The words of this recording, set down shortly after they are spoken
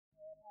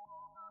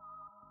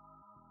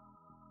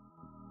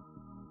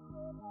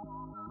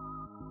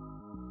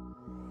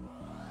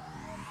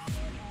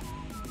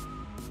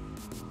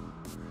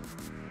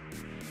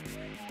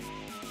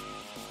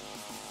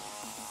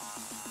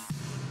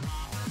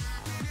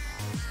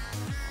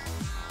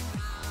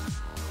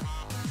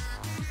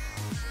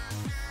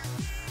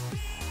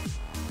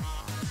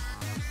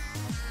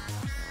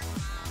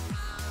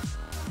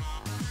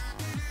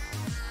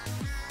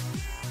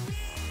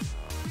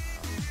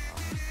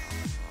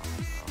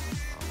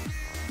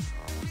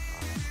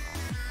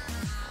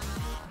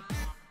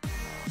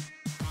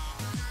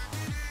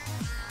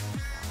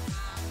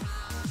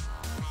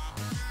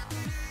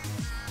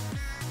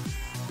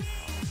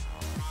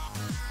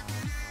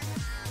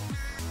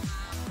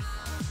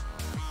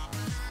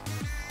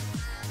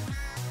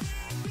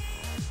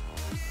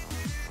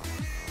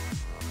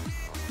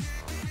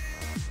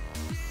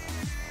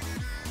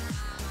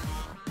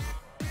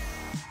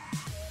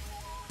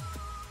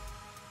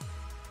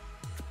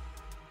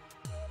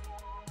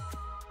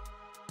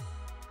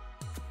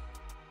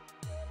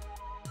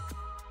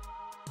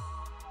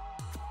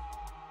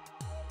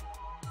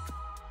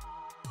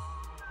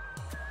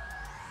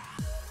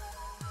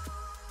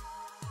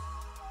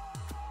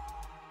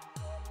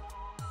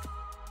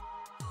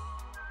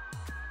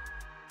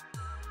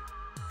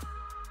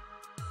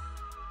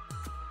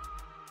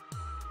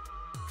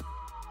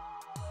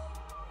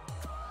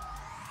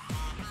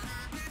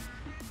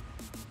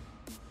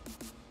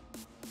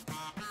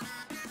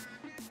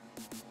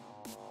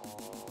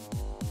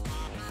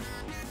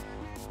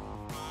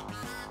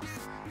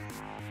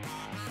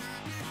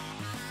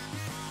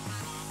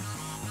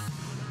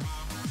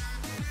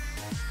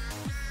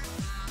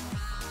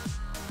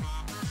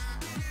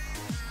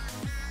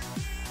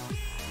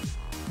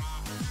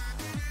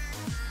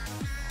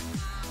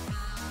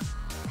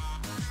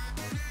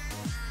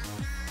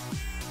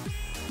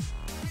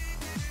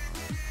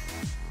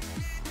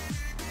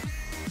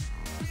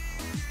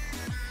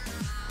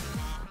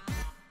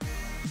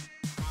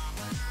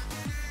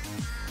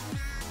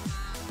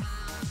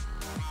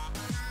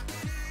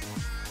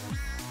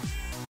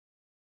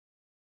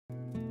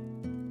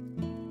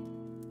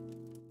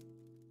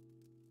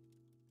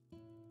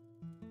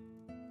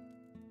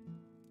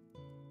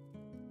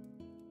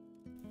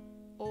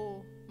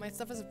Oh, my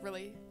stuff is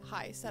really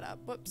high set up.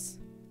 Whoops.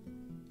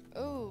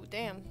 Oh,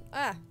 damn.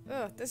 Ah,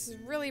 ugh, this is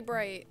really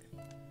bright.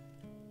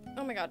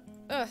 Oh my god.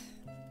 Ugh.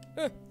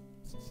 Ugh.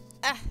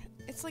 Ah,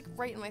 it's like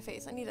right in my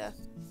face. I need to...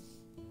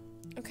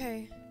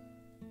 Okay.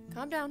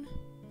 Calm down.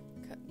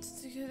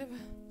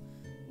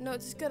 No,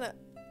 it's just gonna...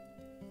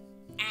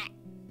 Ah.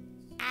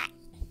 Ah.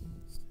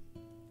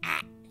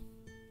 Ah.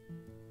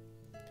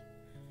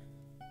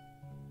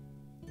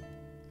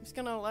 I'm just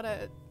gonna let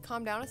it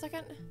calm down a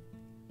second.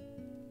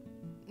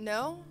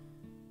 No?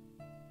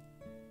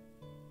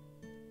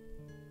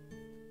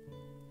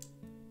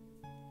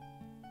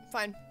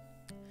 Fine.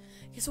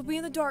 Guess we'll be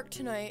in the dark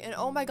tonight, and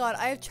oh my god,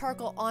 I have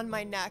charcoal on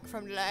my neck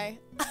from today.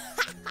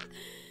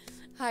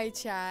 Hi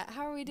chat,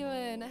 how are we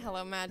doing?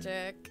 Hello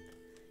Magic.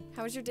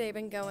 How's your day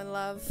been going,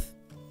 love?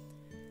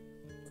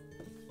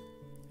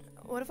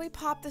 What if we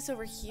pop this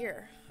over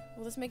here?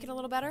 Will this make it a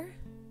little better?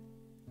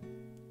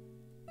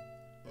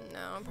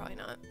 No, probably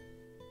not.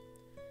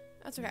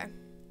 That's okay.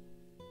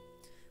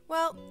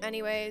 Well,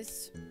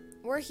 anyways,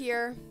 we're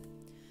here.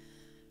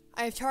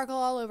 I have charcoal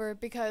all over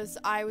because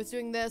I was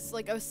doing this,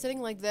 like I was sitting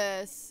like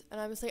this,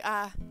 and I was like,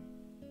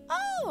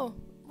 oh,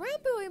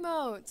 Rambo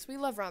emotes. We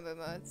love Rambo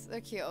emotes. They're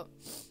cute.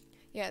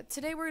 Yeah,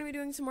 today we're gonna be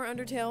doing some more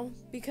Undertale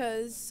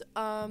because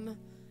I'm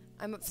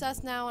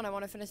obsessed now and I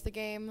want to finish the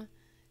game.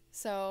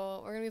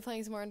 So we're gonna be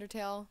playing some more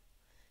Undertale,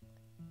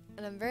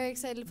 and I'm very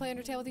excited to play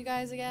Undertale with you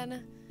guys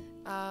again.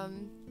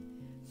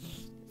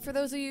 For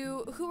those of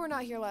you who were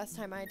not here last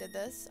time I did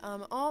this,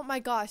 oh my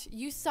gosh,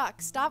 you suck.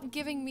 Stop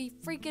giving me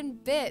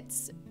freaking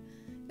bits.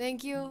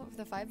 Thank you for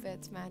the 5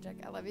 bits, Magic.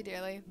 I love you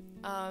dearly.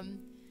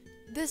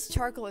 This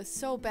charcoal is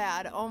so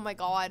bad. Oh my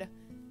god.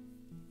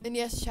 And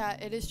yes,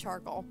 chat, it is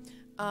charcoal.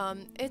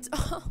 It's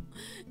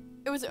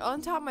it was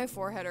on top of my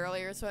forehead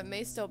earlier, so it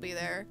may still be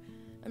there.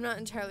 I'm not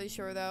entirely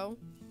sure though.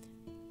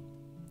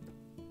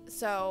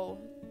 So,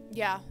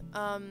 yeah.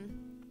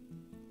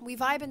 We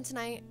vibing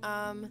tonight.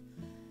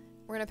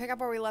 We're gonna pick up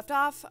where we left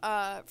off.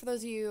 For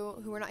those of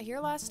you who were not here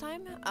last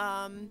time,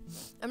 I'm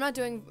not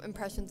doing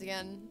impressions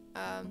again.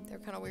 They're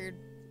kind of weird,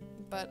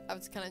 but I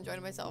was kind of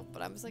enjoying myself.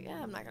 But I was like,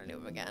 yeah, I'm not gonna do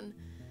them again.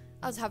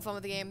 I'll just have fun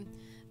with the game.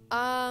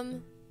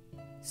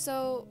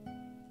 So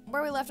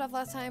where we left off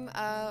last time,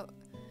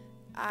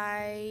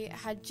 I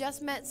had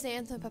just met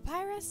Sans and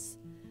Papyrus,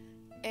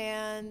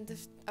 and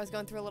I was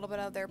going through a little bit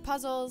of their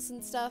puzzles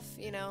and stuff,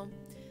 you know.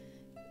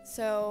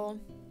 So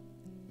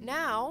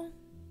now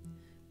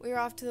we are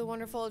off to the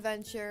wonderful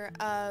adventure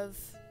of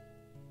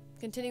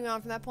continuing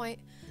on from that point.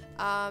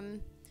 I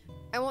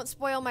won't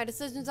spoil my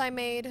decisions I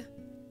made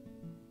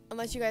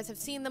unless you guys have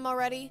seen them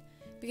already,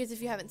 because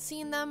if you haven't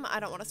seen them, I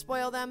don't want to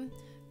spoil them.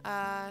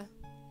 Like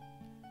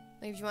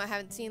if you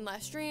haven't seen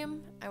last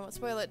stream, I won't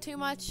spoil it too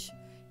much.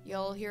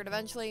 You'll hear it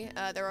eventually.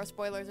 There are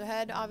spoilers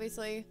ahead,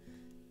 obviously.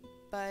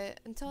 But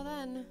until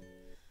then,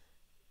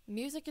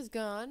 Music is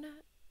gone,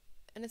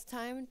 and it's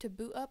time to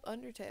boot up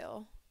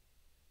Undertale.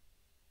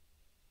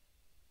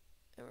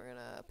 And we're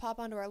gonna pop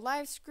onto our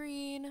live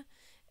screen,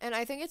 and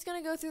I think it's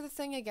gonna go through the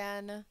thing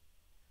again,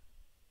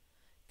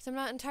 because I'm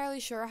not entirely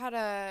sure how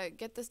to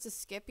get this to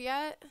skip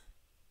yet.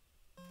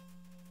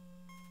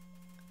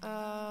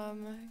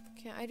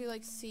 Can I do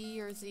like C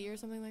or Z or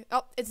something like?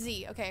 Oh, it's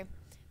Z. Okay,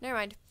 never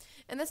mind.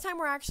 And this time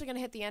we're actually gonna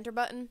hit the enter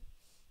button.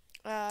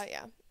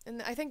 Yeah,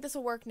 and I think this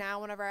will work now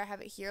whenever I have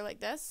it here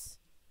like this.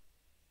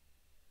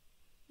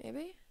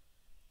 Maybe.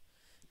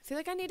 I feel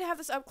like I need to have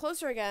this up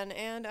closer again,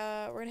 and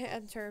we're gonna hit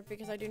enter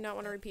because I do not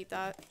want to repeat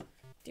that.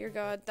 Dear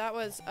God, that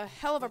was a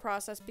hell of a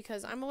process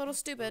because I'm a little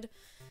stupid,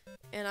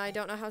 and I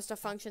don't know how stuff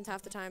functions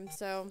half the time.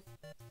 So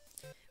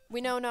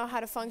we now know how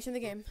to function the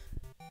game.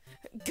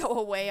 Go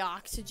away,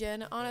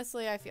 Oxygen.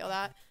 Honestly, I feel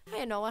that.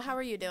 Hey, Enola, how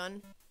are you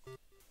doing?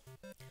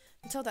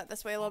 Tilt that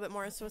this way a little bit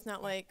more so it's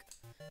not like,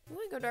 we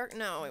want to go dark?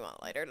 No, we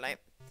want lighter light.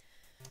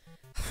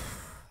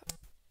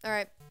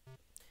 Alright.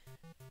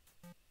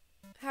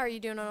 How are you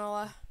doing,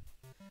 Enola?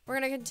 We're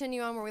gonna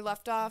continue on where we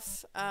left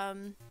off.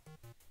 I'm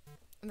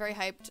very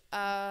hyped.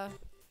 Oh,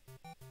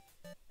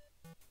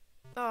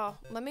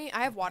 I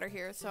have water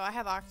here, so I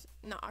have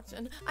not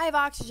oxygen. I have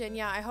oxygen,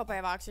 yeah, I hope I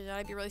have oxygen.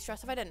 I'd be really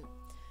stressed if I didn't.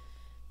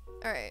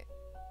 Alright.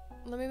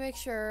 Let me make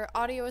sure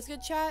audio is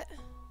good, chat.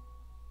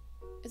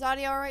 Is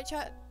audio alright,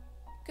 chat?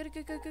 Good.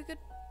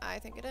 I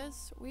think it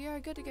is. We are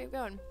good to get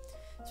going.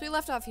 So we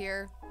left off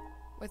here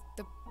with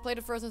the plate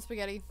of frozen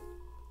spaghetti.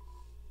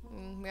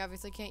 We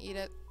obviously can't eat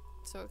it,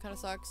 so it kind of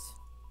sucks.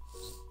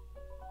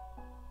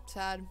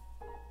 Sad.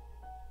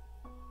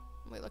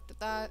 We looked at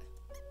that.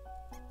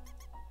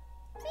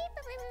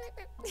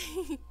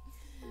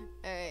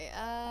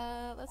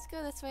 Alright, let's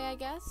go this way, I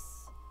guess.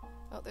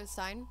 Oh, there's a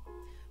sign.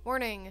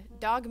 Warning,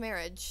 dog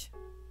marriage.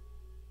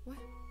 What?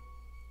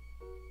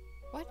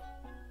 What?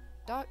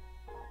 Dog?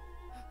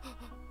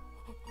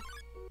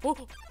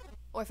 Oh,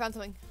 I found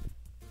something.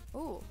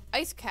 Oh,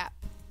 ice cap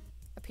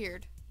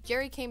appeared.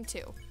 Jerry came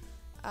too.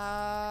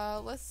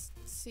 Let's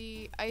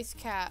see. Ice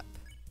cap.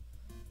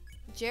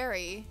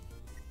 Jerry.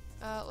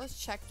 Let's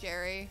check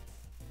Jerry.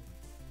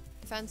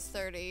 Defense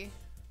 30.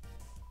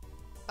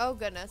 Oh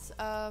goodness.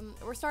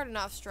 We're starting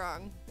off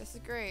strong. This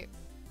is great.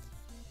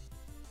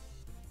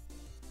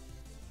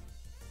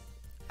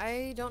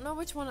 I don't know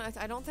which one.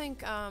 I don't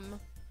think,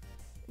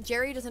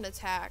 Jerry doesn't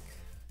attack.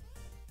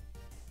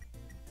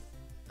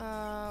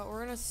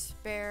 We're gonna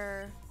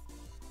spare.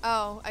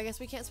 Oh, I guess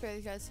we can't spare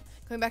these guys.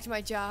 Going back to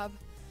my job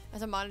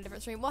as a mod in a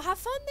different stream. Well, have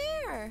fun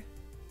there.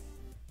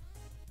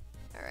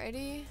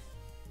 Alrighty.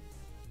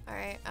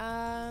 Alright,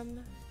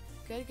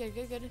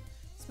 good.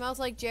 Smells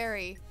like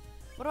Jerry.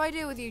 What do I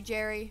do with you,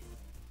 Jerry?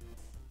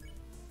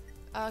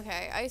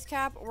 Okay, Ice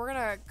Cap. We're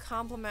gonna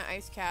compliment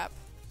Ice Cap.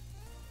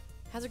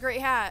 Has a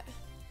great hat.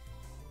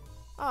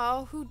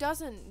 Oh, who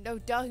doesn't? No,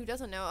 duh, who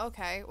doesn't know?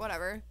 Okay,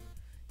 whatever.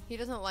 He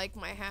doesn't like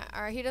my hat.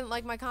 Or he didn't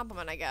like my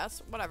compliment, I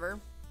guess. Whatever.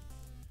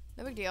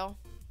 No big deal.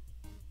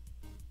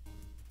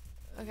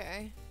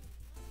 Okay.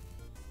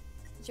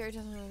 Jerry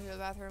doesn't want to go to the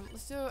bathroom.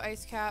 Let's do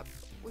Ice Cap.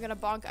 We're gonna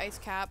bonk Ice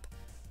Cap.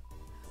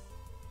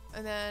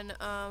 And then,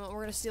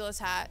 we're gonna steal his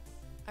hat.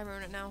 I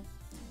ruined it now.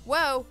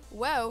 Whoa!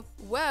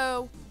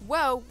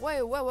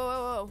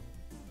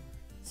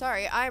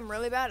 Sorry, I'm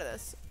really bad at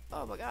this.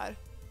 Oh my god.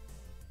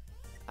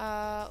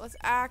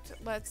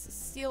 Let's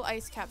steal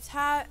Ice Cap's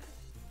hat.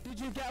 Did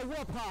you get a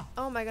whopper?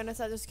 Oh my goodness,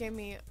 that just gave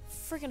me a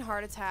freaking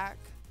heart attack.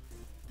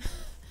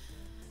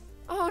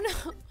 Oh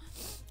no.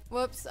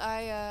 Whoops,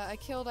 I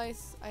killed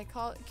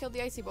killed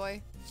the icy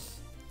boy.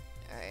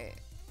 Alright.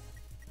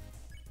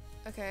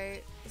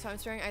 Okay, so I'm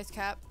sparing Ice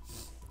Cap.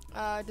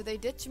 Did they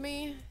ditch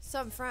me?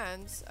 Some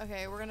friends.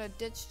 Okay, we're gonna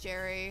ditch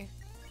Jerry.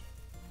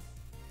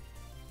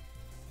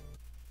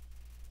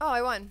 Oh,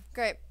 I won.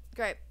 Great.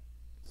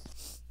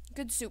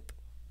 Good soup.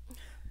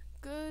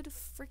 Good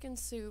freaking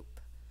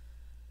soup.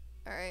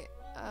 Alright,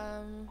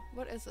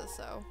 what is this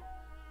though?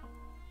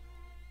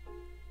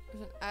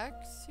 There's an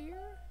X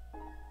here?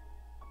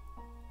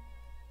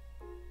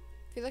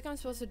 I feel like I'm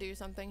supposed to do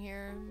something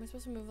here. Am I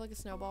supposed to move like a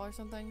snowball or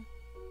something?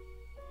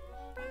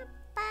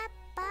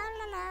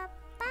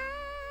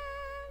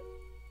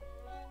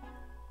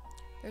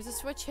 There's a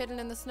switch hidden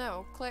in the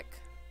snow. Click.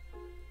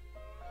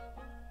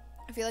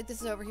 I feel like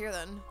this is over here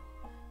then.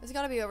 It's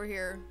gotta be over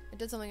here. It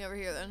did something over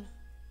here then.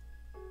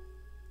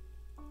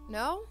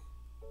 No?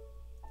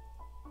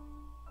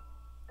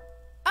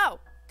 Oh!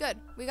 Good.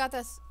 We got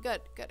this.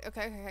 Good.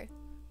 Okay.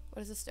 What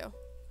does this do?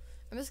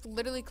 I'm just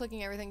literally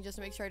clicking everything just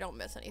to make sure I don't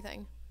miss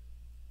anything.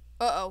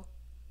 Uh-oh.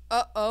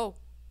 I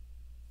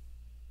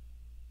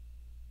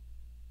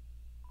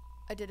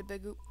did a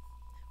big oop.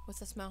 What's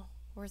that smell?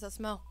 Where's that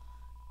smell?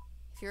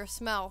 If you're a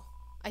smell,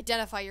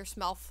 identify your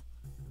smell.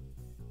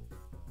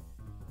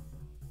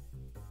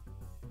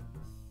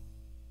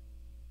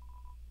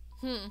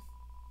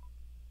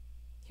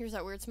 Here's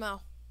that weird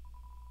smell.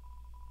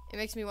 It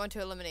makes me want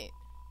to eliminate.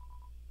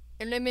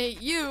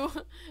 Eliminate you?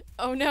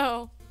 Oh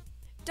no.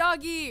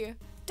 Doggy!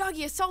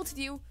 Doggy assaulted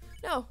you!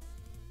 No.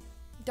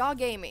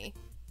 Dog Amy.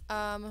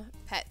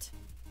 Pet.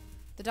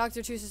 The dogs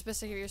are too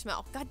suspicious of your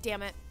smell. God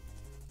damn it.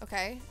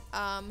 Okay.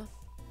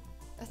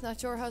 That's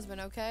not your husband,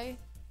 okay?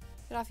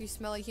 Get off, you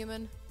smelly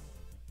human.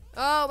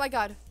 Oh my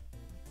god.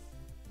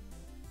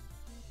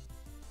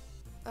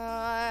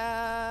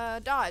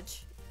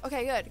 Dodge.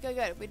 Okay, good, good,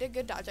 good. We did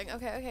good dodging.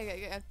 Okay, okay,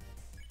 good, good.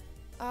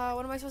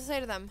 What am I supposed to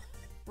say to them?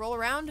 Roll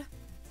around?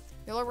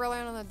 You'll roll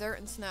around on the dirt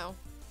and snow.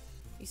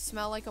 You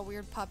smell like a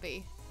weird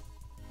puppy.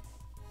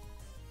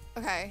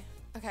 Okay,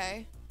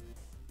 okay.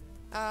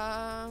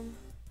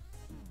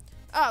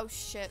 Oh,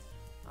 shit.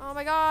 Oh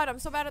my god, I'm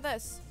so bad at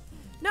this.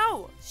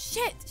 No!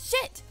 Shit!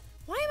 Shit!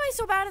 Why am I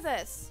so bad at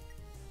this?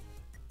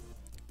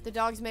 The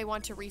dogs may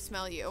want to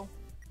re-smell you.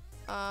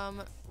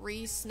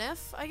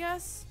 Re-sniff, I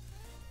guess?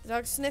 The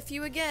dogs sniff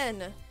you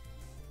again.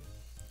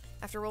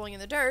 After rolling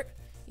in the dirt,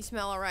 you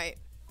smell alright.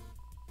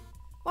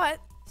 What?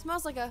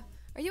 Smells like a...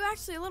 Are you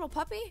actually a little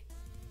puppy?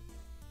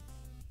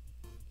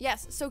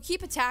 Yes, so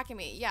keep attacking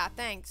me. Yeah,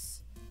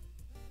 thanks.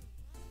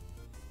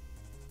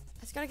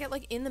 I just gotta get,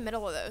 like, in the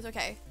middle of those.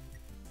 Okay.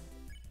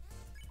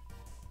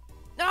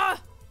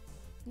 Ah!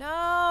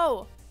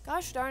 No!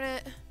 Gosh darn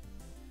it.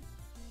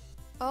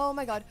 Oh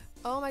my god.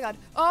 Oh my god.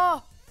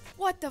 Oh!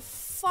 What the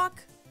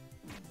fuck?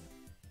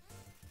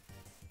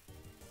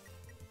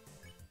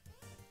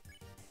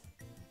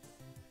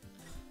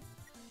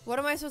 What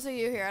am I supposed to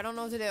do here? I don't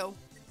know what to do.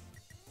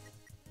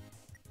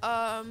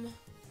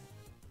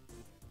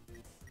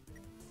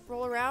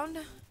 Roll around?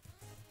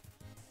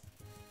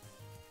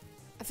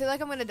 I feel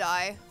like I'm gonna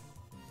die.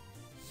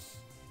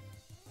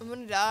 I'm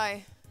gonna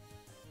die.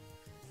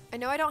 I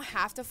know I don't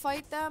have to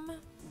fight them,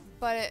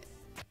 but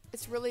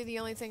it's really the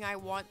only thing I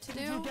want to do.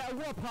 Did you get a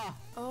whopper?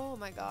 Oh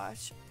my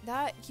gosh.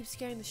 That keeps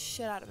scaring the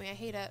shit out of me. I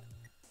hate it.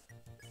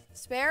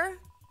 Spare?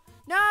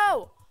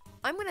 No!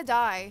 I'm gonna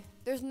die.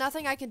 There's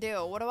nothing I can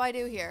do. What do I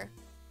do here?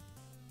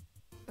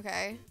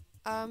 Okay.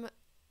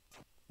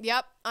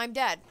 Yep, I'm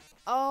dead.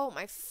 Oh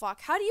my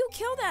fuck. How do you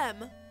kill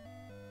them?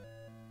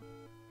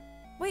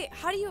 Wait,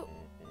 how do you...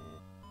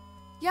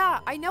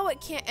 Yeah, I know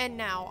it can't end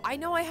now. I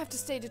know I have to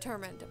stay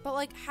determined. But,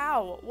 like,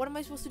 how? What am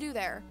I supposed to do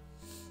there?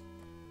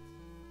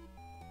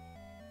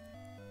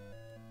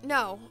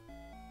 No.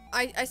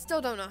 I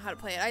still don't know how to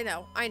play it. I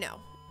know. I know.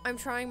 I'm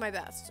trying my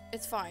best.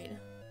 It's fine.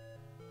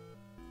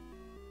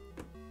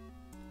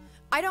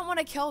 I don't want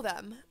to kill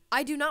them.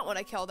 I do not want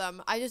to kill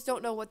them. I just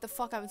don't know what the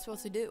fuck I'm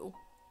supposed to do.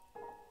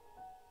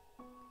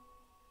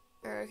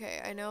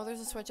 Okay, I know there's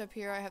a switch up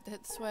here. I have to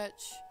hit the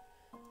switch.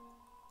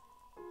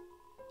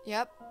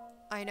 Yep.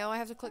 I know I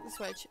have to click the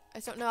switch. I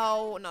just don't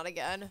know. Not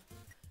again.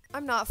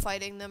 I'm not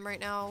fighting them right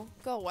now.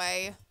 Go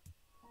away.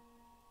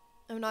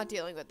 I'm not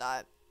dealing with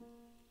that.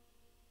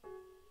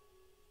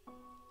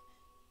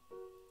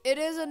 It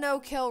is a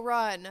no-kill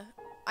run.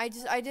 I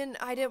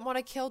didn't want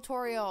to kill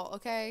Toriel,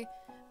 okay?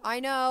 I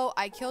know,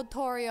 I killed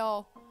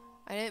Toriel.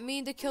 I didn't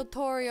mean to kill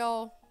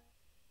Toriel.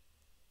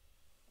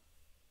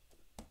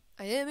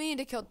 I didn't mean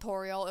to kill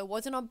Toriel. It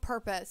wasn't on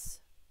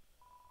purpose.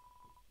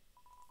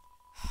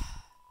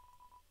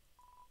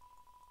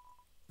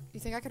 You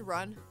think I could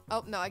run?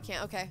 Oh, no, I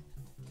can't. Okay.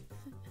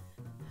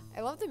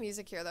 I love the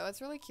music here, though. It's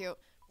really cute.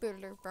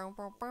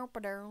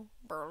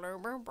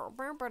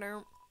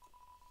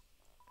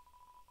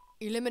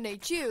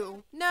 Eliminate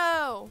you.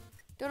 No!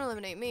 Don't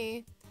eliminate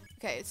me.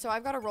 Okay, so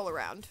I've got to roll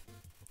around.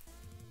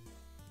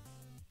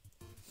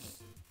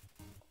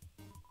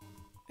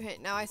 Okay,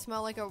 now I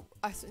smell like a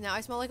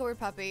weird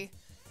puppy.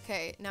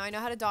 Okay, now I know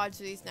how to dodge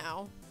these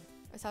now.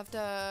 I just have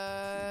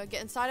to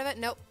get inside of it.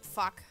 Nope.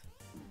 Fuck.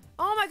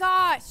 Oh my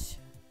gosh!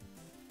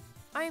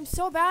 I am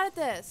so bad at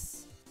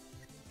this.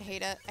 I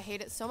hate it. I hate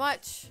it so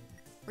much.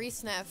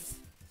 Re-sniff.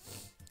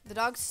 The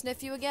dogs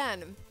sniff you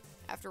again.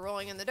 After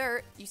rolling in the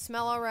dirt, you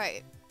smell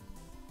alright.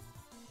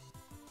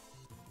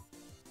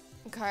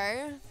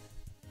 Okay.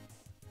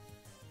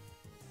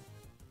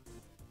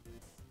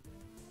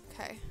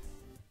 Okay.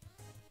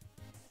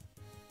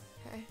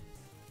 Okay.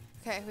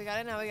 Okay, we got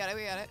it now. We got it.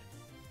 We got it.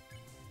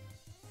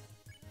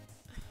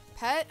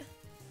 Pet?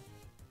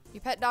 You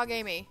pet dog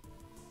Amy.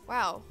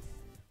 Wow.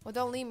 Well,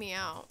 don't leave me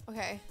out.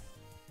 Okay.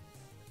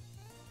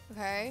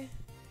 Okay.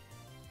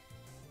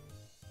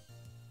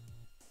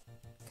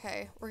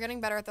 Okay, we're getting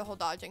better at the whole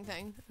dodging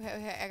thing. Okay,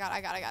 okay, I got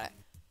it.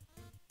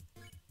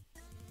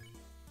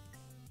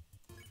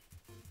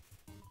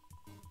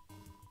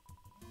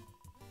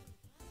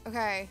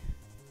 Okay.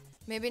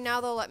 Maybe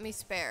now they'll let me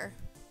spare.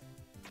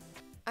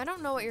 I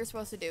don't know what you're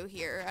supposed to do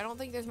here. I don't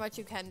think there's much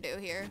you can do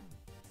here.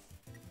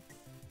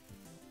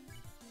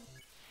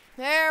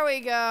 There we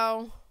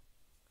go.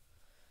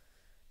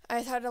 I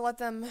just had to let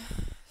them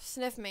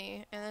sniff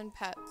me, and then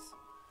pets.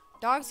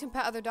 Dogs can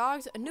pet other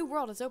dogs. A new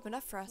world has opened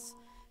up for us.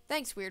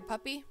 Thanks, weird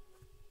puppy.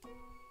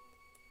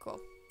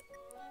 Cool.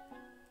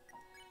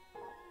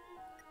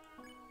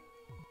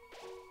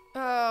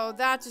 Oh,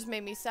 that just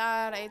made me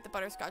sad. I ate the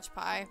butterscotch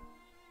pie.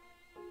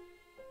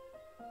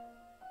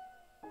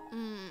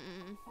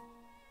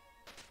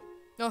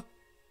 Oh.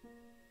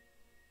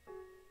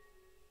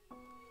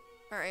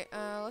 Alright,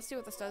 let's see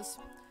what this does.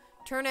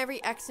 Turn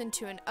every X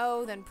into an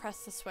O, then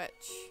press the switch.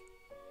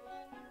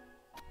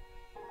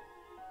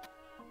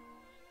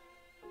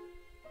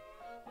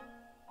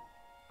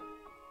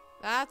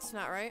 That's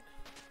not right.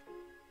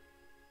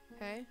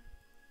 Okay.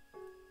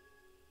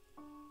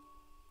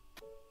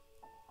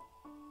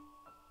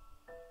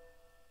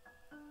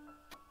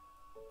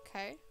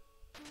 Okay.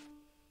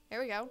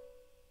 Here we go.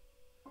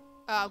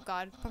 Oh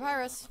god.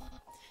 Papyrus.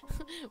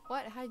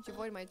 What? How did you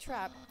avoid my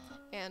trap?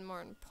 And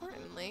more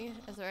importantly,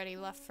 is there any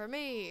left for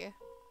me?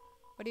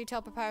 What do you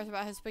tell Papyrus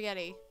about his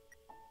spaghetti?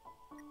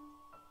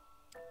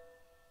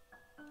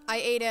 I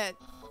ate it.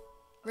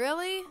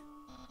 Really?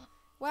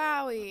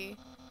 Wowie.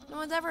 No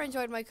one's ever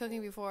enjoyed my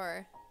cooking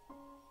before.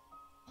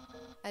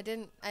 I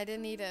didn't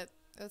eat it.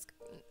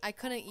 I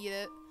couldn't eat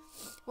it.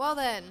 Well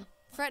then,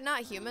 fret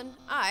not, human.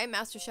 I,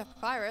 Master Chef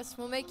Papyrus,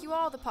 will make you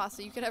all the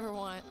pasta you could ever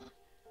want.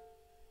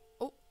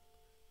 Oh.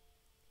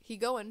 He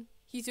going.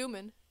 He's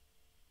zooming.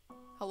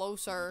 Hello,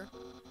 sir.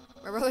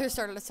 My brother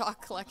started a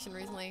sock collection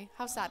recently.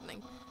 How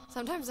saddening.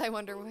 Sometimes I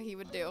wonder what he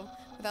would do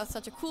without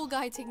such a cool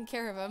guy taking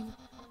care of him.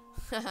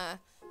 Haha.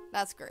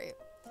 That's great.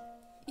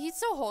 He's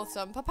so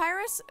wholesome.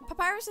 Papyrus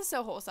is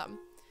so wholesome.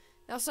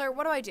 Now, sir,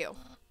 what do I do?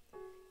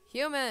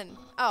 Human.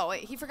 Oh,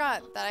 wait, he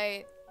forgot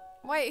that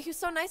wait, he was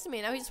so nice to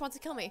me. Now he just wants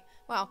to kill me.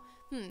 Wow.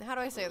 How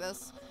do I say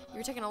this? You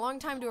were taking a long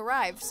time to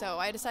arrive, so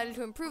I decided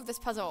to improve this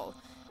puzzle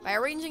by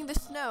arranging the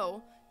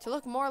snow to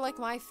look more like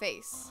my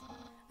face.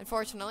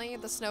 Unfortunately,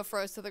 the snow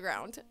froze to the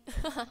ground.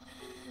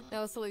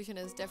 Now the solution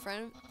is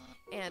different.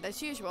 And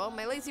as usual,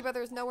 my lazy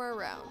brother is nowhere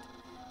around.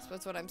 So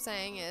what I'm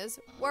saying is,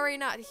 worry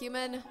not,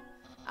 human.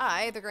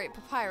 I, the great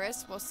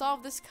Papyrus, will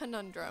solve this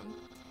conundrum.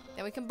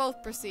 Then we can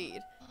both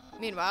proceed.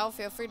 Meanwhile,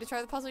 feel free to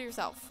try the puzzle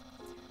yourself.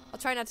 I'll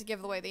try not to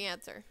give away the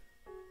answer.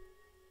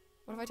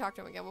 What if I talk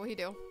to him again? What will he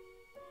do?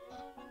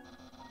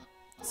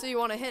 So you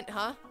want a hint,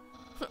 huh?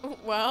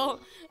 Well,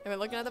 I've been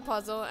looking at the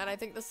puzzle, and I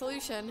think the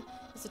solution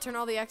is to turn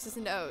all the X's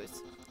into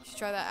O's. You should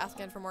try that, ask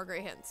again for more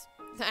great hints.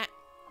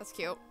 That's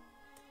cute.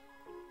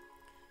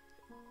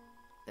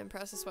 Then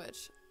press the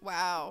switch.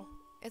 Wow.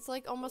 It's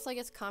like almost like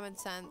it's common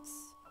sense.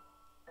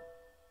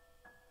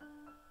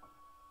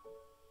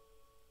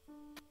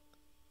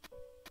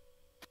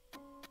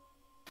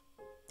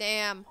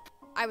 Damn.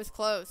 I was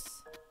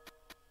close.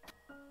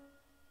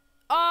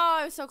 Oh,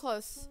 I was so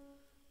close.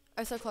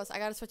 I was so close. I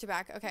gotta switch it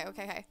back. Okay,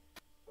 okay, okay.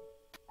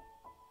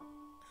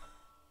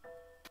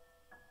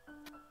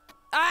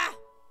 Ah!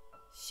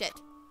 Shit.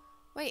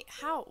 Wait,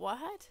 how?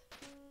 What?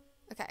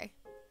 Okay.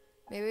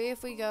 Maybe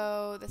if we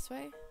go this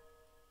way?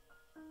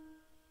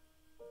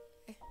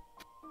 Okay.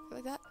 Go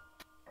like that?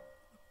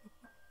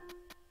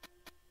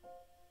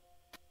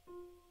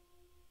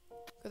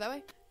 Go that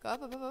way? Go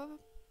up, up, up, up, up.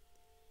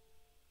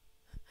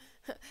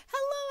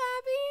 Hello,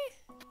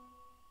 Abby!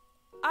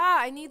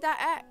 Ah, I need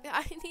that.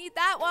 I need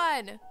that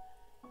one!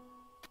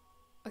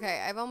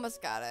 Okay, I've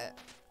almost got it.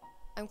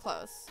 I'm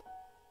close.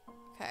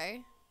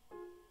 Okay.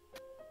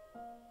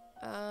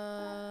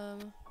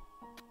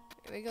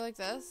 Maybe go like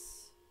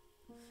this?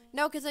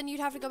 No, because then you'd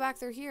have to go back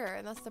through here,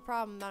 and that's the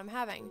problem that I'm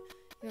having.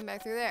 Going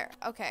back through there.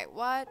 Okay,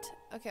 what?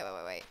 Okay,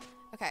 wait.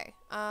 Okay,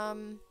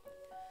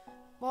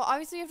 well,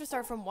 obviously you have to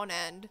start from one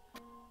end.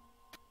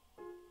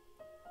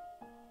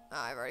 Oh,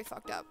 I've already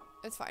fucked up.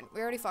 It's fine.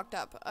 We already fucked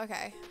up.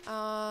 Okay,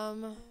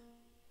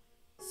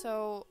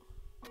 so...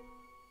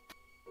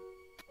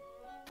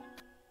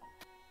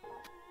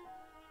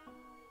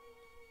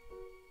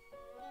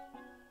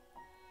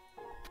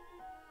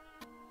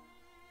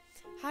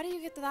 How do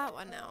you get to that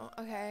one now?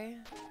 Okay.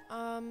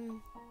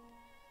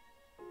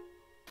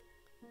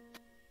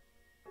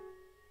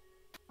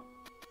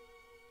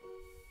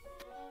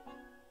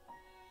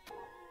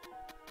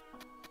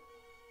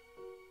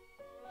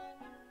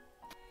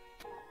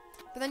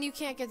 But then you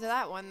can't get to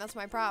that one. That's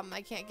my problem.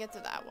 I can't get to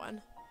that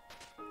one.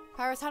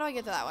 Papyrus, how do I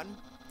get to that one?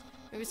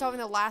 Maybe solving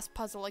the last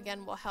puzzle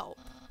again will help.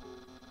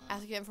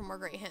 Ask again for more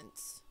great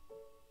hints.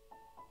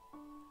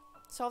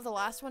 Solve the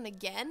last one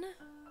again?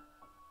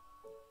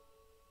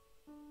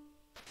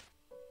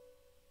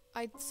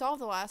 I solved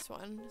the last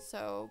one,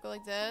 so go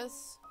like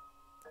this.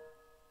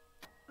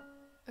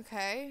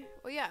 Okay.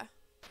 Well, yeah.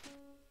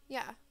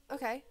 Yeah.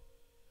 Okay.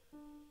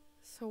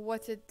 So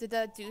what did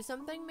that do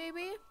something,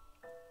 maybe?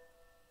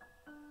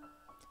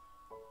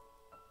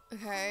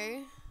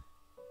 Okay.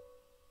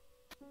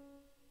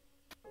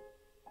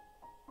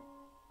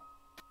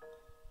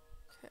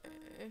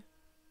 Okay.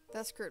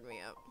 That screwed me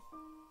up.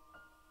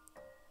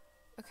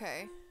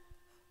 Okay.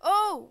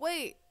 Oh,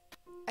 wait.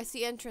 I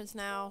see entrance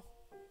now.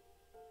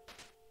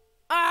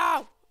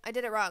 Oh! I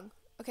did it wrong.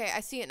 Okay,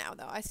 I see it now,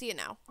 though. I see it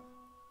now.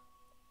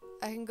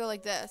 I can go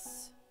like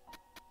this.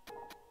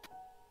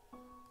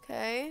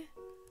 Okay.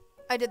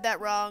 I did that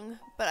wrong,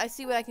 but I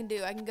see what I can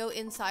do. I can go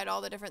inside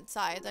all the different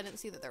sides. I didn't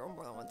see that there were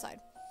more than one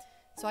side.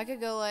 So I could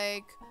go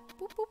like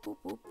boop, boop, boop,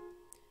 boop.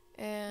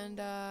 And,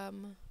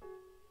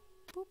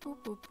 boop,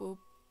 boop, boop, boop.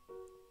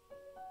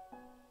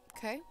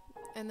 Okay.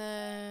 And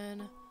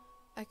then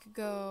I could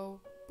go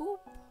boop,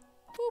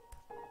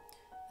 boop.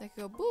 I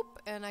could go boop,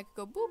 and I could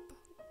go boop.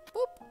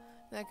 Boop.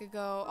 And I could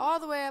go all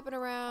the way up and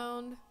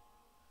around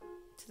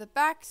to the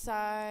back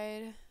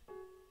side.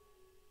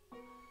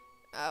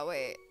 Oh,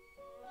 wait.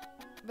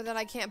 But then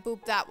I can't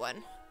boop that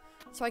one.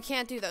 So I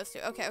can't do those two.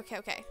 Okay, okay,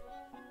 okay.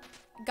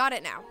 Got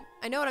it now.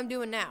 I know what I'm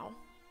doing now.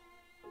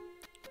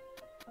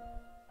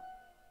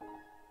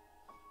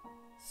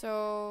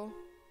 So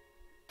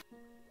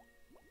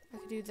I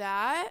could do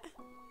that.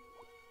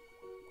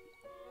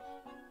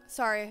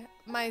 Sorry,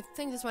 my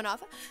thing just went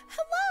off.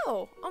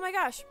 Hello! Oh my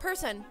gosh,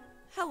 person.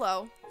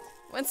 Hello.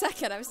 1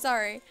 second, I'm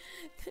sorry.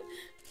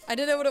 I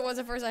didn't know what it was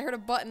at first. I heard a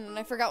button and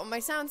I forgot what my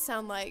sounds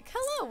sound like.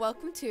 Hello,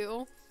 welcome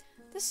to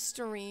the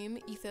stream,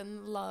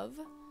 Ethan Love,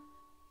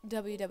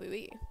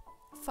 WWE.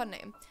 Fun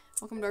name.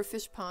 Welcome to our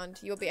fish pond.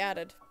 You'll be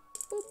added.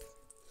 Boop.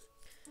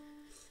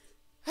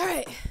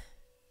 Alright.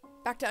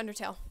 Back to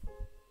Undertale.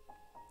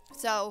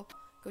 So,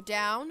 go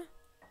down,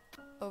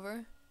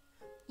 over,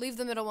 leave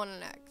the middle one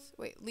in X.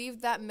 Wait,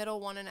 leave that middle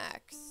one in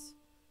X.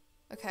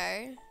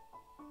 Okay.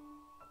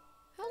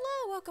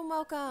 Hello, welcome,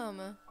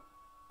 welcome.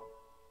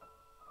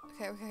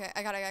 Okay, okay, okay,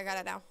 I got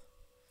it now.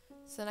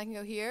 So then I can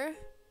go here.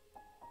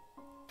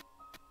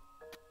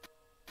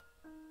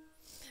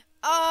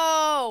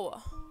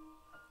 Oh!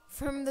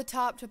 From the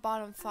top to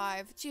bottom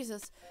 5.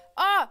 Jesus.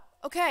 Ah!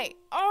 Okay.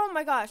 Oh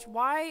my gosh.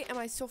 Why am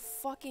I so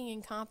fucking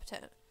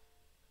incompetent?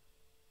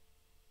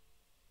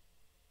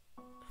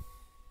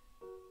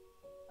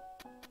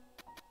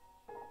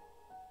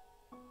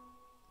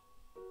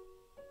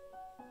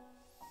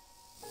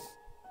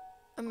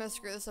 I'm gonna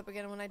screw this up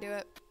again when I do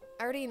it.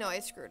 I already know I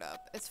screwed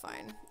up. It's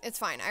fine. It's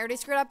fine. I already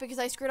screwed up because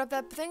I screwed up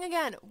that thing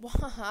again.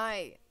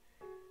 Why?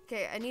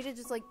 Okay, I need to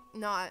just like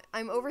not.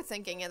 I'm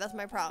overthinking it. That's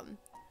my problem.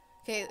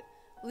 Okay,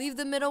 leave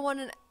the middle one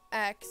in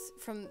X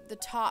from the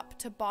top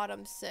to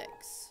bottom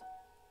 6.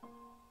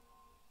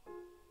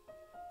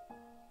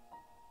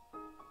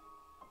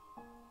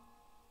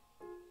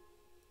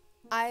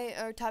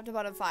 Or top to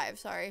bottom 5,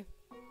 sorry.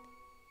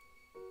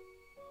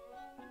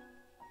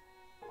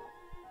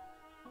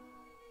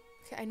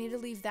 Okay, I need to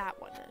leave that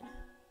one in.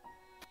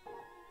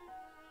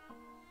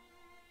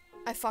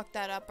 I fucked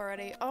that up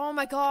already. Oh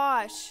my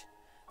gosh.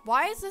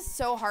 Why is this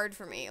so hard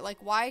for me? Like,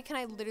 why can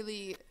I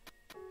literally...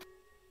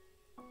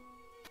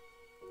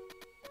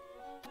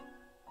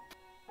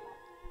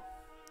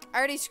 I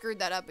already screwed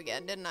that up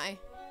again, didn't I?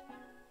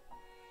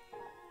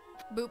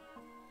 Boop.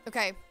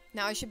 Okay,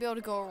 now I should be able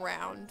to go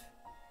around.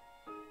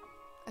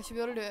 I should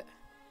be able to do it.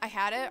 I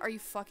had it? Are you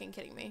fucking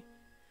kidding me?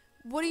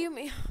 What do you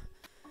mean?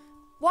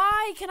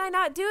 Why can I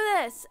not do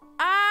this?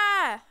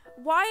 Ah!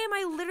 Why am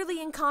I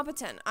literally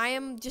incompetent? I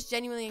am just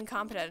genuinely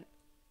incompetent.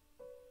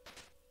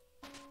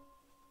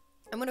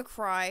 I'm gonna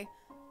cry.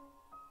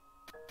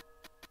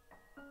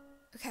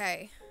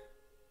 Okay.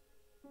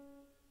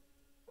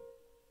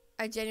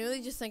 I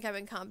genuinely just think I'm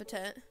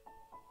incompetent.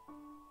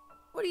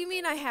 What do you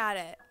mean I had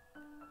it?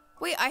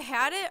 Wait, I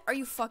had it? Are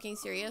you fucking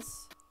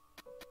serious?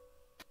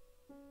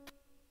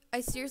 I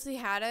seriously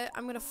had it?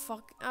 I'm gonna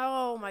fuck...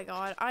 Oh my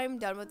god. I'm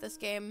done with this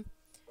game.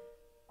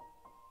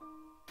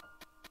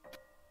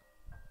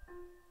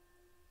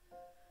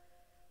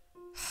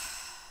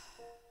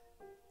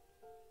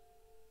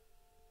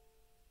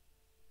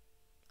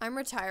 I'm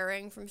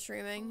retiring from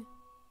streaming.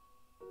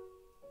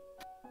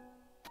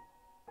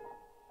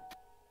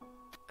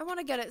 I want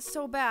to get it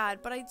so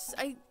bad, but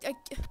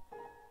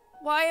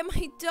why am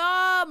I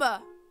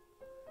dumb?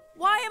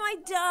 Why am I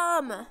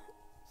dumb?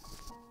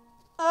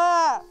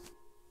 I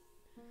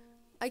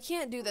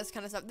can't do this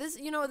kind of stuff. This,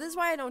 you know, this is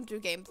why I don't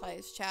do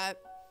gameplays, chat.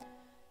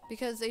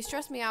 Because they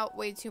stress me out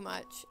way too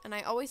much, and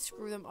I always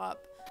screw them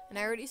up. And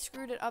I already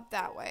screwed it up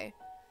that way.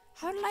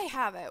 How did I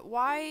have it?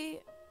 Why?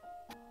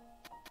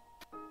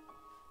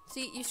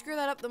 See, you screw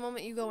that up the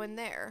moment you go in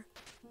there.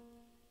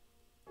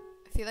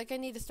 I feel like I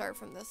need to start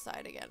from this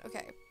side again.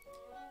 Okay.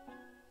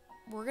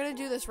 We're gonna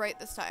do this right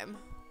this time.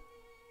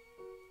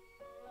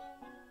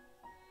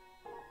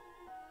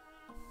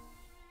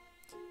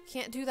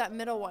 Can't do that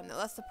middle one though,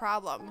 that's the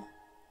problem.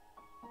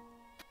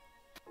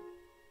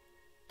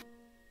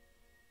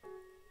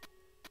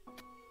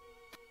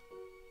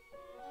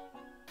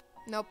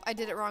 Nope, I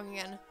did it wrong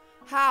again.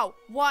 How?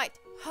 What?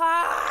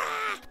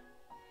 Ha!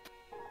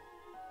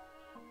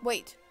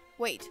 Wait.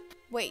 Wait.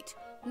 Wait.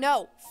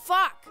 No.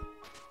 Fuck!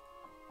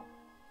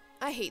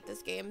 I hate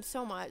this game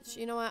so much.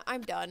 You know what?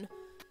 I'm done.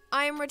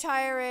 I'm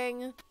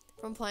retiring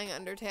from playing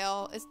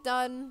Undertale. It's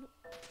done.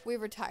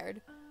 We've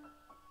retired.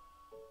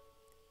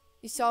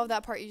 You solved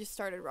that part you just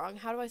started wrong.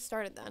 How do I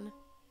start it then?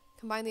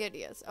 Combine the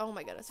ideas. Oh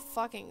my goodness.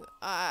 Fucking,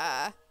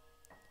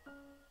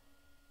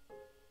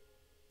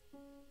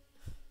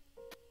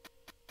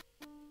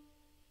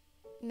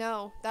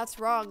 No, that's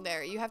wrong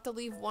there. You have to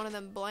leave one of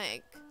them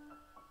blank.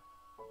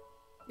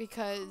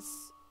 Because...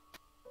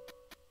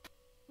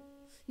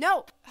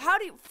 No! How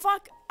do you...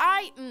 Fuck!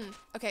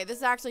 Okay, this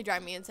is actually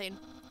driving me insane.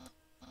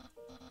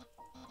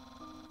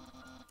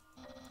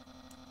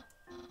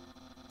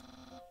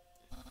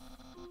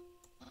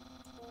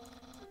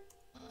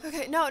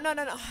 Okay, no.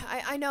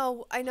 I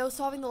know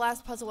solving the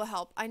last puzzle will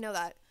help. I know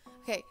that.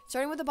 Okay,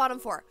 starting with the bottom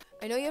 4.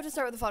 I know you have to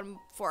start with the bottom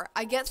 4.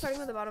 I get starting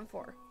with the bottom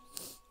 4.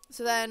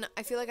 So then,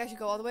 I feel like I should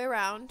go all the way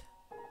around.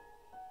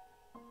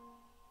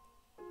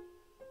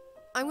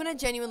 I'm gonna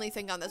genuinely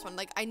think on this one.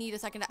 Like, I need a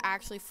second to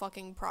actually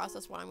fucking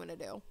process what I'm gonna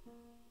do.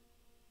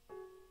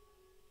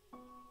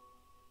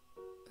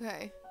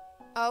 Okay.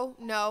 Oh,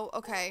 no.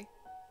 Okay.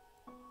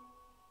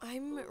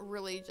 I'm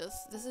really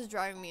just... This is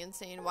driving me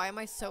insane. Why am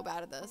I so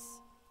bad at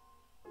this?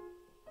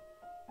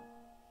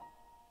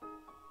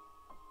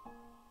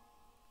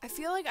 I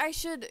feel like I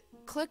should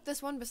click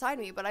this one beside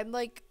me, but I'm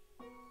like...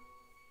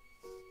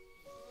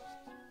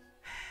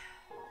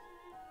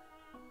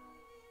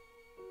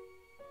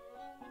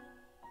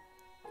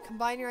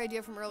 Combine your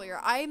idea from earlier.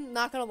 I'm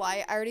not gonna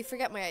lie, I already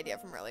forget my idea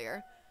from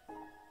earlier.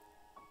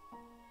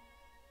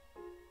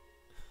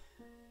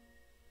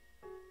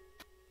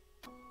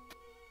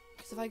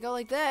 Because if I go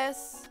like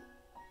this,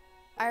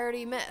 I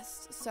already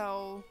missed,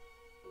 so...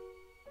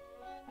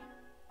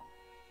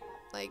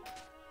 Like...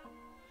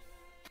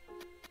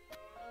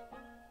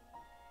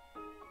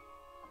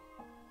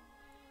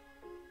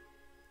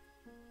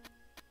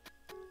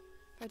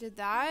 If I did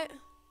that...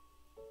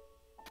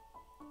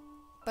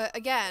 But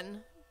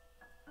again...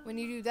 When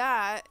you do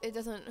that, it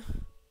doesn't...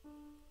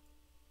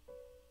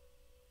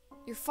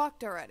 You're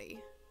fucked already.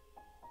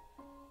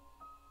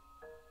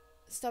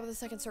 Stop at the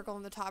second circle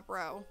in the top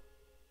row.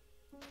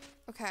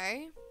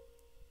 Okay.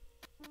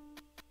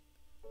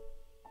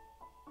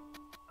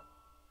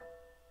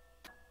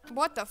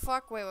 What the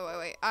fuck? Wait.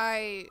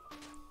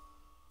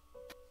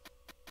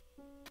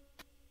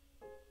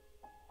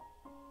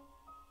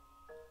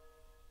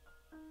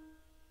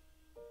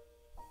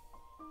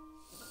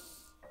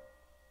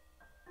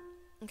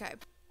 Okay.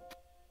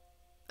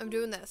 I'm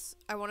doing this.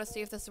 I want to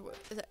see if this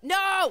is it.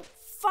 No!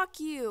 Fuck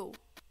you!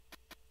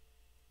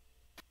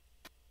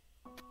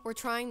 We're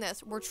trying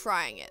this. We're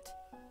trying it.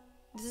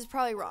 This is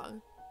probably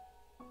wrong.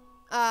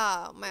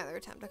 Oh, my other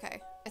attempt. Okay.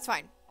 It's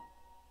fine.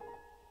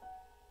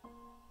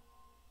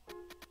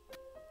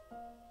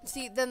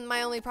 See, then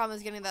my only problem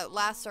is getting that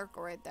last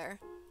circle right there.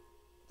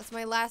 That's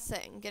my last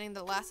thing. Getting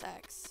the last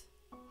X.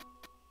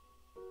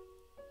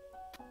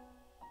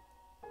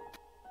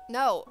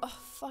 No. Oh,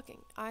 fucking.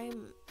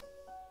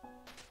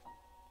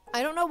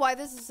 I don't know why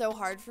this is so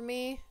hard for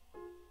me.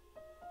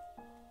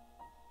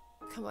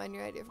 Come on,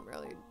 your idea from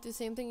earlier. Do the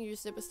same thing you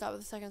just did, but stop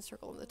with the second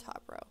circle in the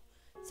top row.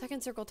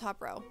 Second circle,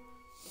 top row.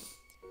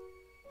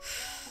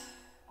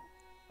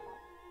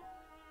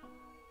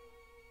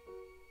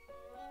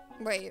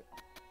 Wait.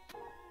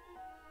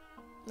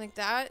 Like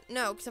that?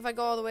 No, because if I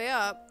go all the way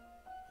up...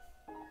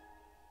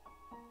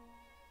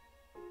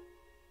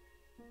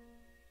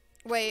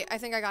 Wait, I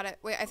think I got it.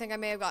 Wait, I think I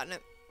may have gotten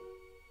it.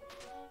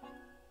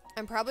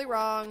 I'm probably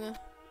wrong,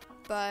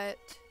 but...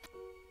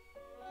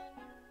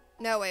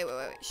 No, wait.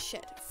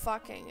 Shit.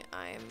 Fucking,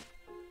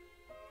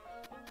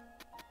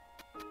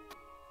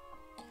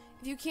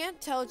 If you can't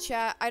tell,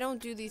 chat, I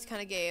don't do these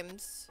kind of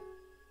games.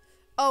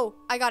 Oh,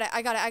 I got it.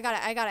 I've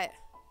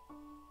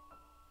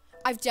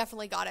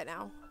definitely got it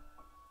now.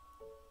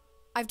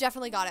 I've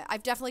definitely got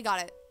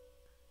it.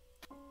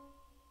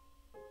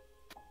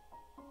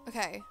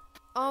 Okay.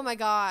 Oh my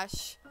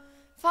gosh.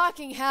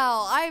 Fucking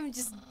hell. I'm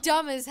just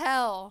dumb as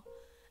hell.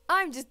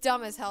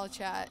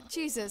 Chat.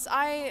 Jesus,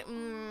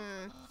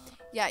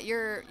 yeah,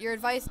 your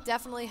advice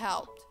definitely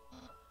helped.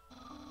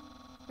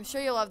 I'm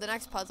sure you'll love the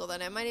next puzzle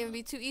then. It might even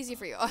be too easy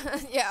for you.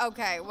 Yeah,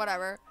 okay,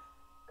 whatever.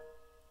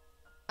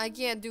 I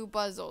can't do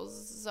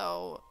puzzles,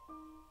 so...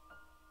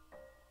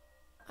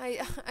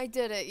 I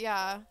did it,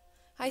 yeah.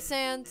 Hi,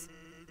 Sans.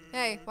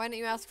 Hey, why didn't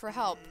you ask for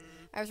help?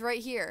 I was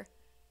right here.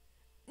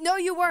 No,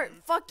 you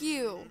weren't! Fuck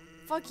you!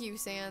 Fuck you,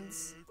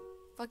 Sans.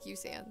 Fuck you,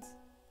 Sans.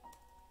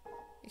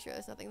 Make sure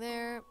there's nothing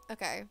there.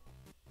 Okay.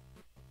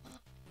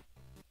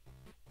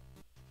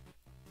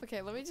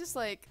 Okay, let me just,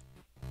 like...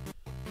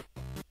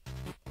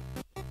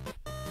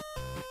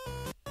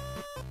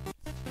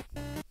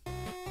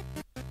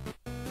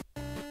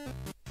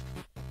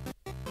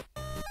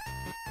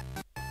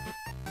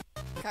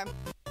 Okay.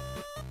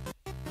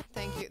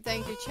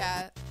 Thank you,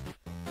 chat.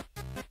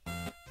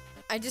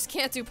 I just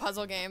can't do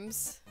puzzle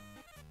games.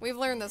 We've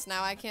learned this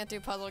now. I can't do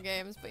puzzle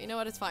games, but you know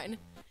what? It's fine.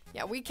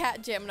 Yeah, we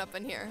cat jamming up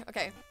in here.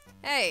 Okay.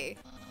 Hey!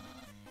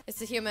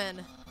 It's a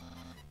human.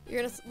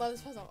 You're gonna love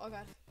this puzzle. Oh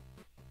god.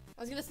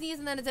 I was gonna sneeze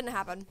and then it didn't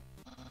happen.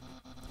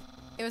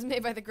 It was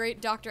made by the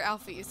great Dr.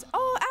 Alphys.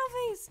 Oh,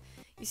 Alphys!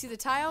 You see the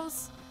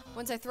tiles?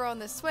 Once I throw on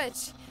this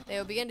switch, they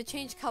will begin to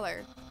change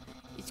color.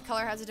 Each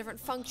color has a different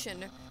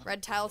function.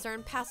 Red tiles are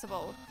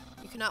impassable.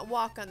 You cannot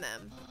walk on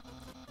them.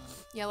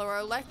 Yellow are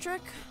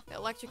electric. They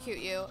electrocute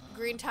you.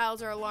 Green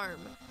tiles are alarm.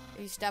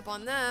 If you step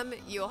on them,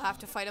 you will have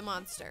to fight a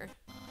monster.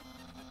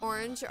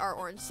 Orange are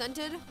orange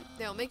scented.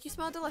 They will make you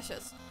smell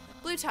delicious.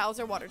 Blue tiles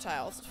are water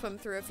tiles. Swim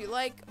through if you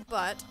like,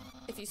 but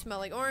if you smell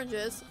like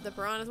oranges, the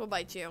piranhas will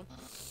bite you.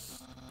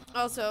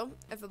 Also,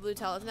 if a blue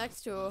tile is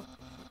next to a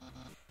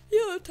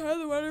yellow tile,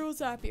 the water will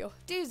zap you.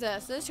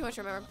 Jesus, this is too much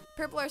to remember.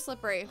 Purple are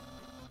slippery.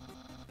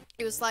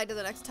 You would slide to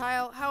the next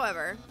tile.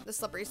 However, the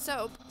slippery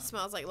soap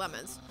smells like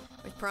lemons,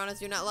 which piranhas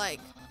do not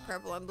like.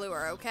 Purple and blue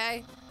are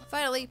okay.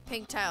 Finally,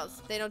 pink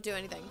tiles. They don't do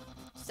anything.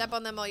 Step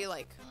on them all you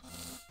like.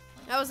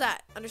 How was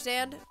that?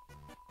 Understand?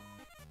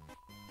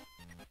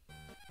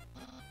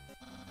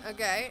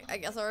 Okay, I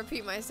guess I'll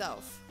repeat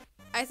myself.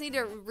 I just need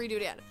to redo it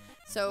again.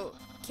 So,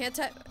 can't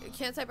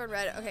type on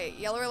red. Okay,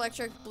 yellow or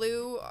electric,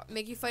 blue,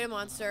 make you fight a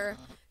monster,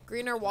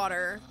 green or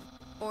water,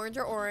 orange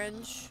or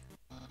orange.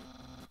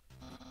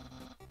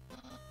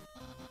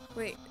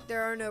 Wait,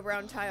 there are no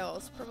brown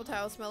tiles. Purple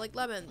tiles smell like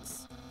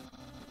lemons.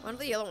 Why don't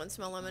the yellow ones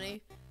smell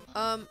lemony?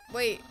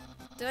 Wait,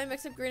 did I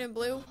mix up green and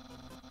blue?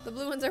 The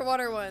blue ones are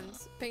water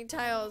ones. Pink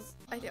tiles,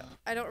 I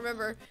don't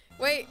remember.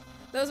 Wait,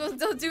 those ones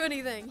don't do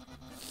anything.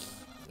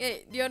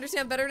 Hey, do you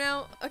understand better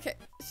now? Okay.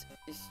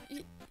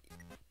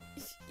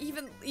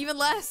 Even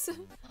less?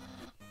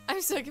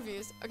 I'm so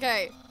confused.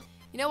 Okay.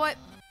 You know what?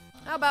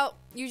 How about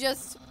you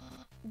just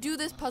do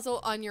this puzzle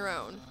on your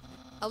own?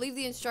 I'll leave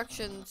the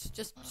instructions.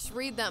 Just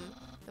read them.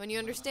 And when you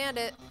understand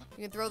it,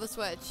 you can throw the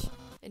switch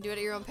and do it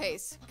at your own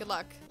pace. Good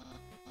luck.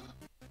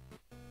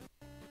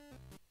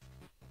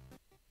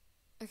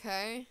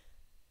 Okay.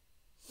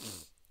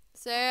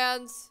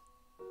 Sans.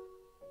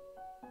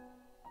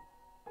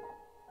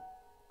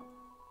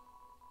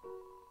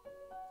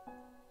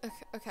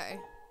 Okay.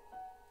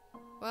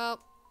 Well,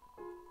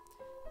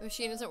 the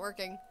machine isn't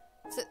working.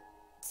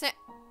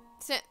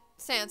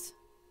 Sans.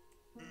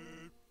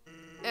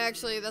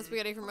 Actually, that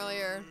spaghetti from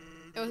earlier,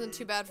 it wasn't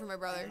too bad for my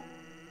brother.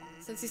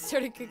 Since he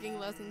started cooking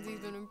lessons, he's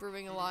been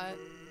improving a lot.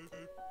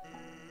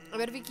 I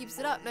bet if he keeps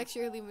it up, next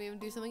year he'll even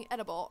do something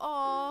edible.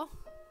 Aww.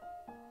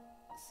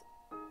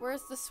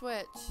 Where's the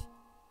switch?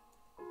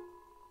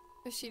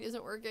 Machine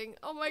isn't working.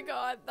 Oh my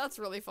god, that's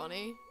really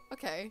funny.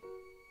 Okay.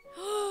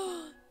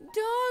 Doggo!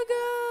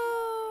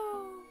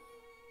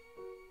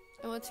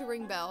 I want to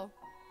ring bell.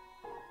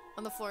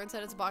 On the floor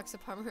inside is a box of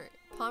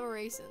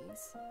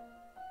Pomeranians.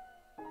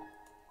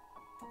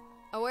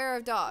 Aware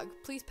of dog.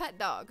 Please pet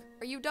dog.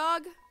 Are you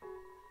dog?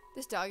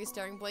 This dog is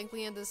staring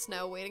blankly into the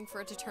snow, waiting for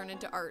it to turn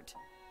into art.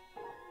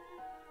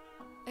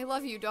 I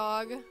love you,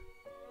 dog.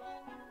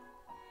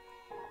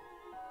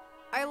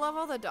 I love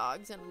all the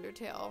dogs in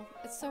Undertale.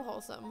 It's so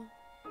wholesome.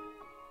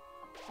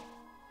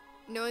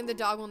 Knowing the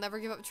dog will never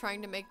give up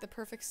trying to make the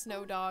perfect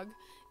snow dog.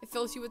 It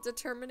fills you with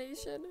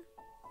determination.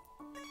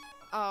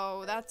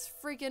 Oh, that's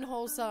freaking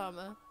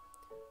wholesome.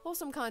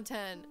 Wholesome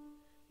content.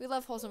 We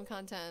love wholesome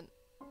content.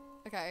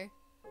 Okay.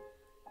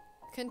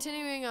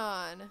 Continuing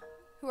on.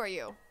 Who are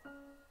you?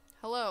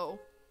 Hello?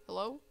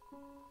 Hello?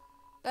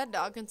 That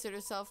dog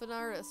considers himself an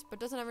artist, but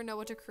doesn't ever know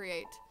what to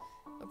create.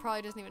 It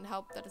probably doesn't even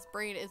help that his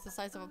brain is the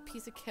size of a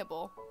piece of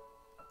kibble.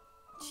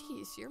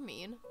 Jeez, you're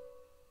mean.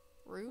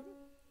 Rude?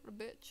 What a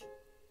bitch.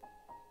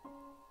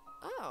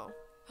 Oh.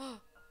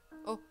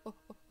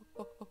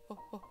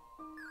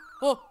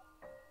 Oh.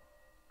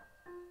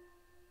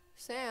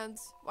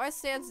 Sans. Why is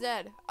Sans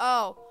dead?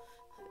 Oh.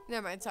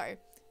 Never mind, sorry.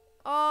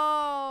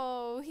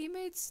 Oh, he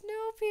made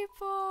snow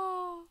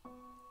people.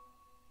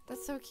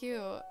 That's so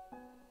cute.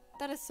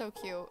 That is so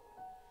cute.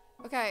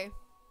 Okay.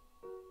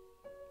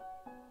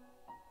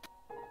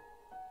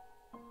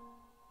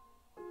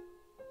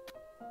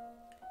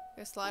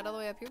 Gonna slide all the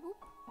way up here. Boop.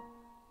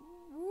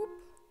 Whoop.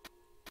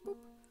 Boop.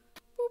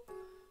 Boop.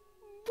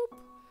 Boop.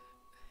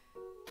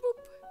 Boop.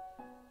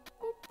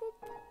 Boop. Boop.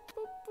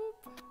 Boop.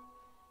 Boop.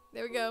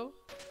 There we go.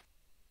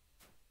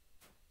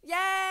 Yay!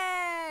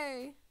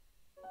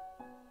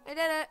 I did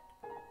it.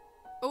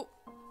 Oh.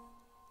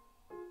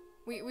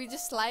 We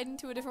just slide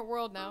into a different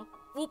world now.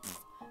 Whoop.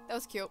 That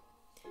was cute.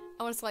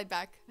 I want to slide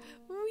back.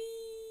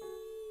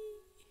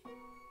 Whee!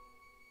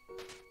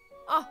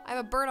 Oh, I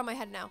have a bird on my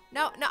head now.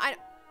 No, I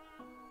don't.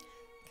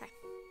 Okay.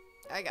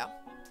 There I go.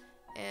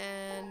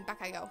 And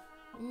back I go.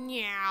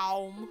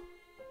 Meow.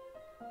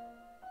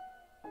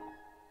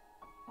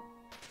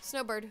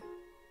 Snowbird.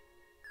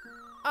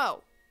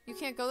 Oh, you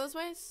can't go those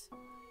ways?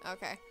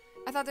 Okay.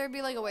 I thought there'd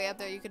be like a way up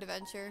there you could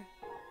adventure.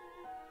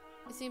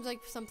 It seems like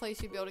some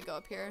place you'd be able to go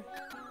up here.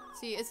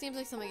 See, it seems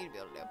like something you'd be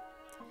able to do.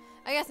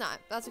 I guess not.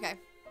 That's okay.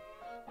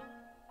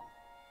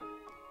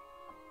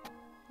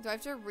 Do I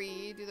have to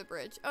redo the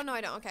bridge? Oh, no,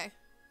 I don't. Okay.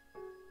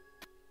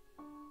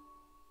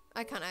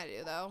 I kind of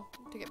do, though,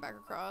 to get back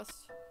across.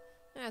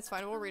 Yeah, it's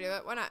fine. We'll redo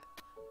it. Why not?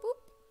 Boop,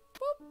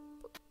 boop,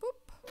 boop,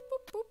 boop,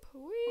 boop, boop.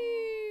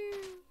 Whee!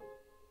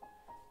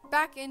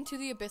 Back into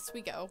the abyss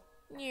we go.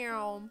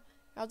 Meow.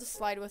 I'll just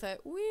slide with it.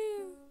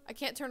 Woo! I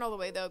can't turn all the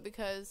way, though,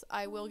 because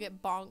I will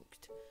get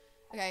bonked.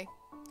 Okay.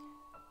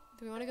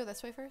 Do we want to go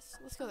this way first?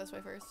 Let's go this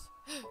way first.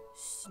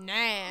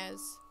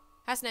 Snaz.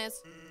 Hi,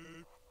 Snaz.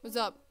 What's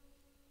up?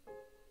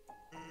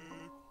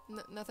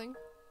 Nothing?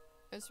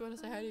 I just want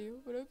to say hi to you,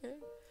 but okay.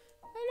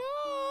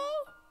 Hello!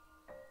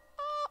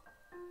 Oh.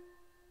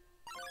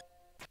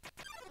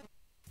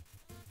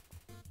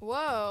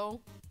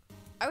 Whoa.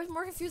 I was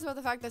more confused about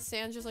the fact that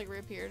Sans just, like,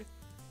 reappeared.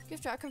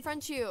 Gift wrap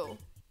confront you.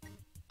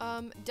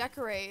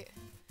 Decorate.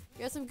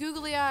 You got some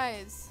googly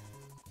eyes.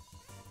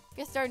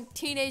 Guess our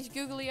teenage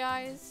googly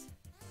eyes.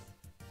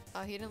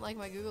 Oh, he didn't like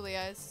my googly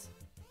eyes.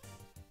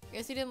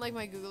 Guess he didn't like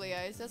my googly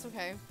eyes. That's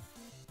okay.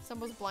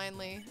 Stumbles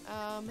blindly.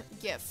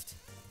 Gift.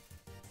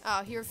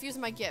 Oh, he refused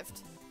my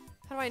gift.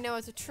 How do I know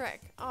it's a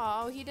trick?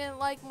 Oh, he didn't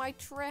like my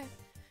trick.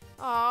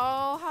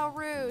 Oh, how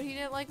rude. He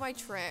didn't like my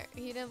trick.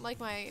 He didn't like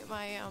my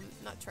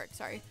not trick,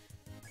 sorry.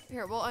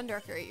 Here, we'll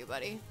undecorate you,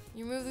 buddy.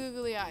 You move the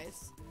googly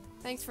eyes.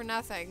 Thanks for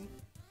nothing.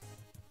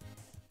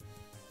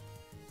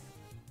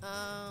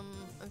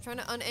 I'm trying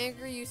to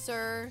unanger you,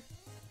 sir.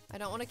 I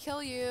don't want to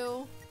kill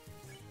you.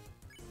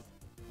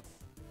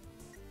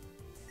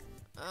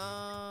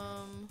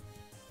 How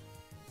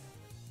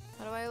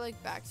do I,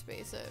 like,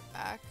 backspace it?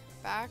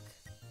 Back?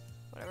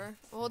 Whatever.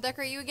 We'll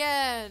decorate you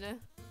again.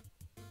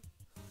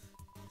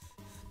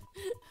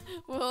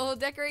 We'll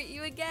decorate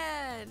you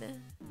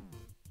again.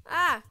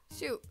 Ah,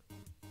 shoot.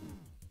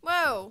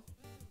 Whoa.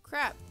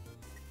 Crap.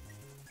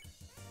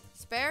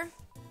 Spare?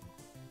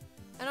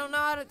 I don't know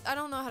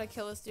how to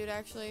kill this dude,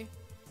 actually.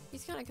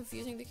 He's kind of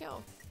confusing to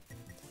kill.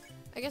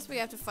 I guess we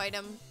have to fight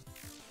him.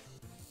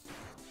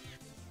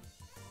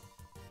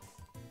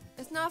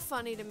 It's not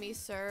funny to me,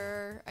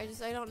 sir. I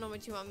don't know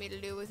what you want me to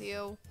do with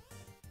you.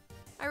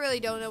 I really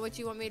don't know what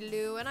you want me to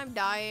do, and I'm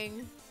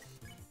dying.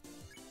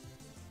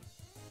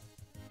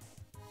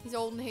 He's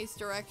old and hates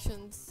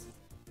directions,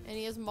 and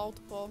he has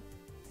multiple.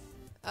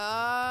 Oh,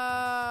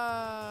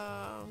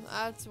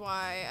 that's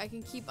why I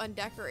can keep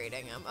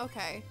undecorating him.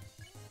 Okay.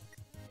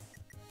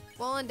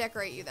 We'll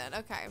undecorate you then.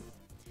 Okay.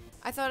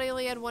 I thought I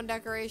only had one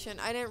decoration.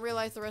 I didn't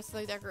realize the rest of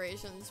the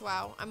decorations.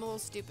 Wow, I'm a little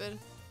stupid.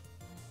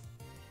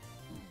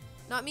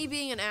 Not me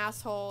being an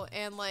asshole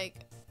and,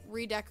 like,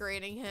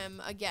 redecorating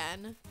him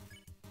again.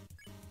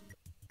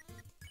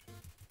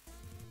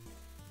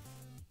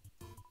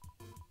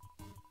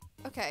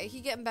 Okay, he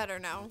getting better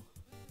now.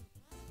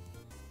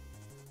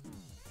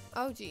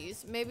 Oh,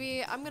 geez.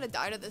 Maybe I'm gonna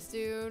die to this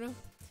dude.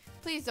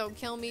 Please don't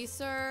kill me,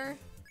 sir.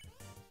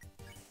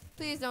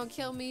 Please don't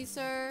kill me,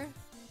 sir.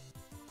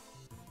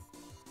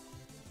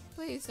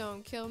 Please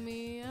don't kill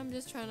me. I'm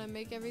just trying to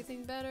make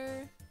everything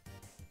better.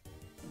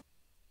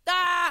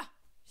 Ah!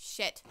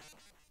 Shit.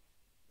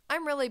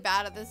 I'm really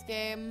bad at this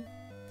game.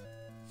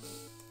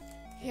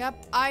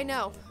 Yep, I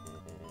know.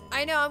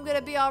 I know I'm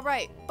gonna be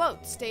alright.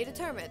 Both stay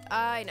determined.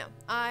 I know.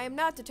 I'm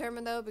not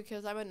determined though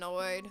because I'm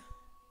annoyed.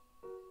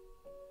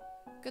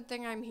 Good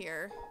thing I'm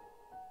here.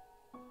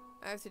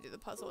 I have to do the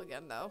puzzle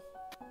again though.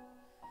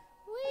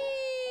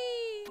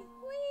 Whee!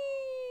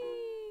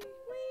 Whee!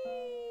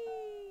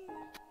 Whee!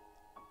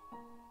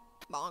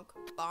 Bonk,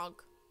 bonk,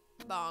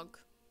 bonk.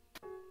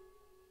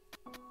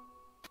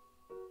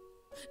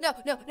 No,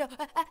 no, no.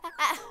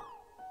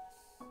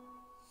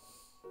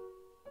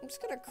 I'm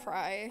just gonna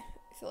cry.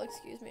 If you'll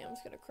excuse me, I'm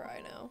just gonna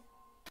cry now.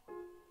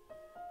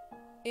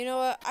 You know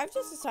what? I've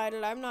just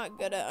decided I'm not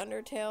good at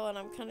Undertale and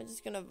I'm kind of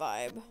just gonna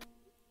vibe.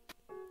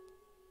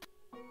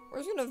 We're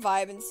just gonna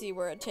vibe and see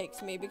where it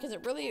takes me because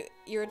it really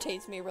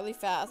irritates me really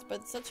fast,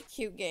 but it's such a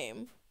cute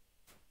game.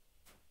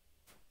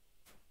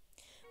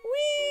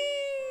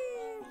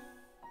 Whee!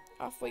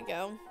 Off we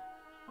go.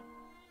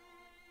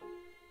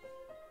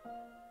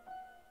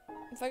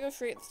 If I go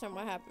straight this time,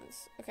 what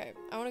happens? Okay,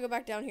 I want to go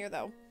back down here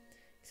though.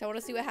 So I want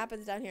to see what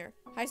happens down here.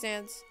 Hi,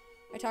 Sans.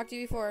 I talked to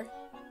you before.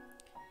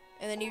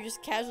 And then you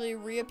just casually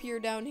reappear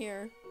down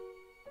here.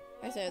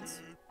 Hi, Sans.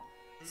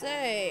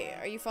 Say,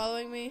 are you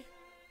following me?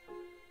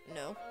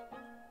 No.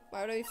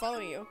 Why would I be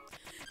following you?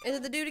 Is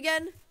it the dude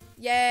again?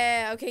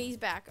 Yeah, okay, he's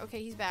back.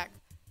 Okay, he's back.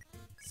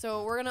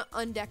 So we're gonna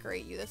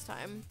undecorate you this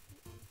time.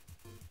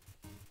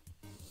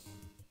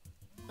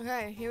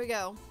 Okay, here we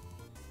go.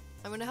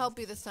 I'm gonna help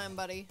you this time,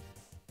 buddy.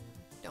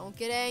 Don't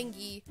get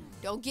angry.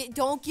 Don't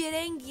get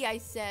angry, I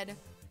said.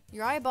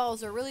 Your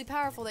eyeballs are really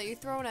powerful that you're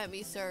throwing at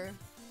me, sir.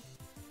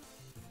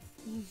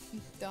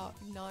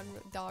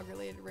 Non-dog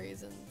related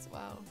raisins.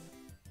 Wow.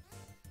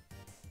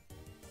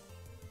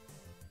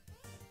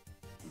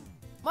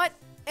 What?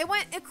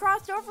 It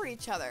crossed over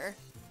each other.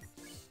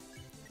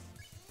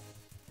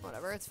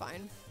 Whatever, it's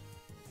fine.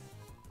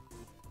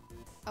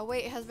 A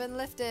weight has been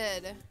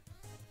lifted.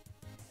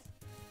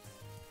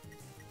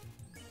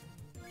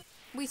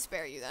 We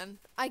spare you then.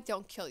 I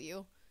don't kill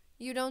you.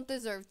 You don't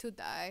deserve to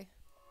die.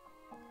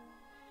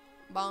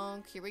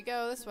 Bonk. Here we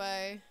go. This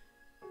way.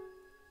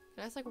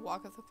 Can I just like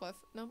walk off the cliff?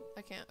 No,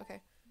 I can't.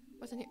 Okay.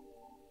 What's in here?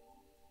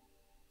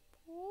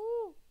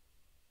 Ooh.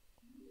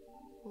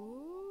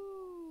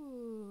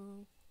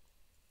 Ooh.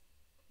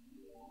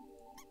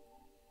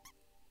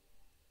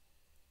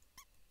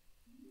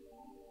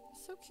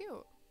 So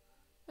cute.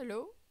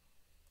 Hello?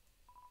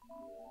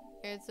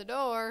 It's a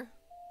door.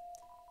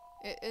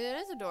 It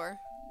is a door.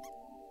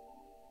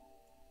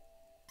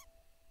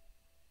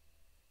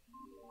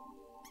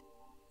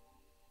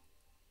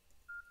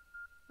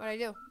 What'd I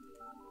do?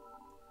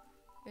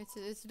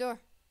 It's a door.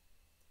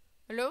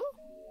 Hello?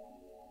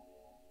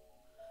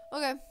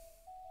 Okay.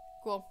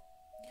 Cool.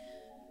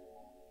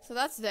 So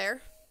that's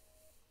there.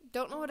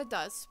 Don't know what it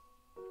does.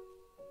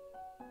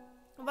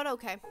 But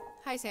okay.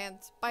 Hi,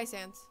 Sans. Bye,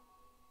 Sans.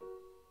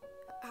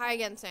 Hi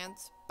again,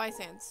 Sans. Bye,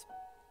 Sans.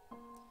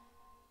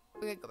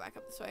 We gotta go back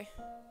up this way.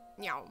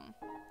 Meow.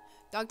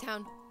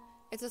 Dogtown.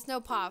 It's a snow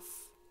puff.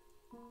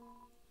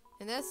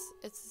 And this,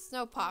 it's a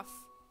snow puff.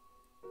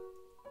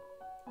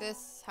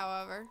 This,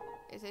 however,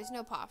 is a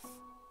snow puff.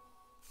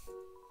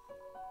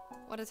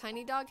 What a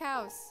tiny dog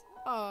house.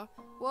 Oh,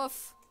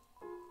 woof.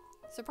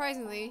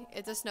 Surprisingly,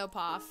 it's a snow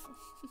puff.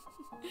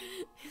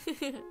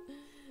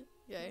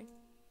 Okay.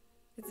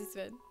 It's this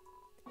one.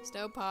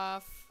 Snow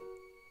puff.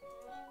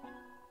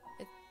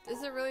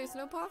 Is it really a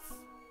snow puff?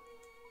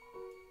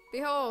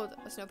 Behold,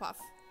 a snow puff.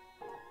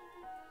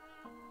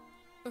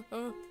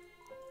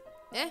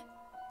 Eh?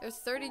 There's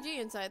 30G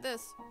inside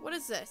this. What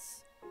is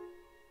this?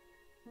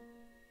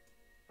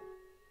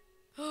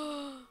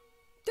 Dog!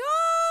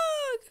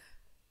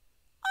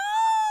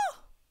 Oh!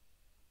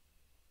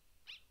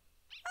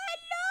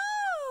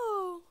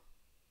 Hello!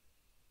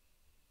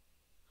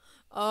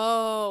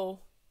 Oh.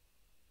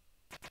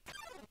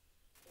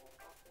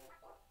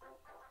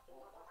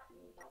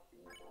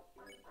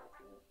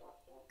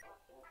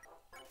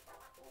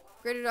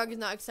 Greater Dog is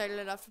not excited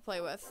enough to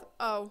play with.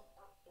 Oh.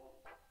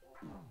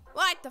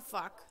 What the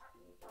fuck?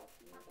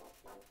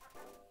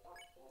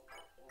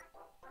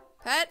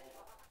 Pet?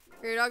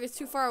 Greater Dog is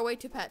too far away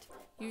to pet.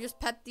 You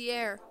just pet the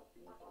air.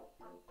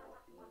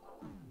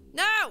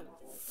 No!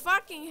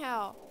 Fucking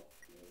hell.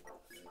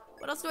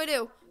 What else do I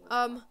do?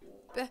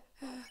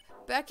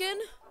 Beckon?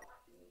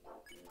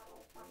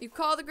 You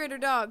call the Greater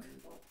Dog.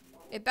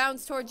 It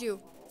bounds towards you,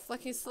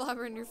 flecking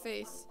slobber in your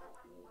face.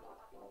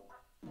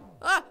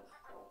 Ah!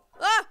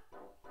 Ah!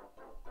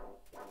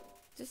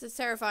 This is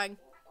terrifying.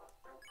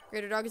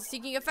 Greater Dog is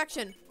seeking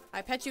affection.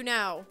 I pet you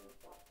now.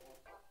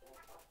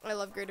 I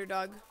love Greater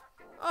Dog.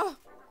 Oh!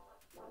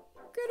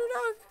 Greater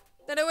Dog!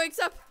 Then it wakes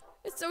up.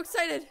 It's so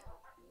excited.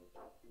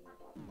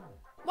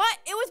 What?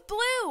 It was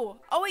blue!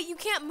 Oh wait, you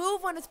can't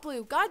move when it's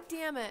blue. God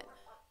damn it.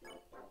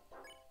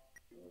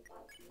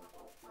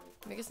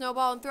 Make a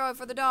snowball and throw it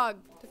for the dog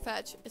to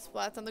fetch. It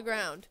splats on the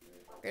ground.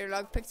 Greater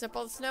Dog picks up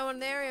all the snow in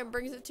the area and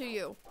brings it to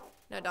you.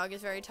 Now dog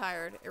is very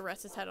tired. It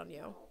rests its head on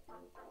you.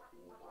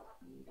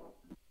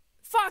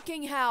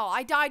 Fucking hell!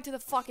 I died to the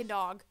fucking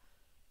dog.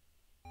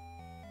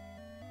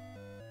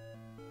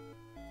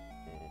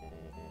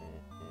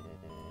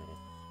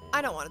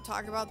 I don't want to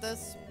talk about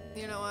this.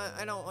 You know what?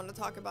 I don't want to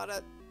talk about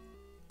it.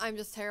 I'm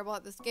just terrible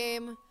at this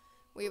game.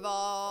 We've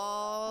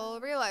all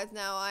realized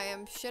now I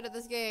am shit at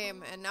this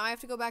game, and now I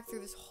have to go back through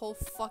this whole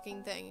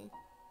fucking thing.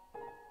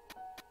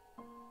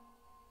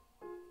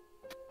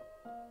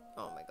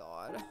 Oh my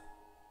god.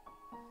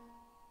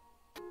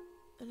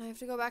 And I have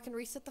to go back and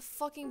reset the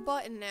fucking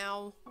button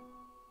now.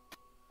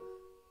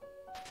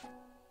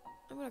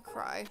 I'm gonna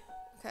cry.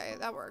 Okay,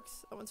 that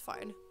works. That one's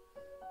fine.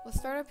 Let's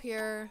start up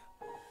here.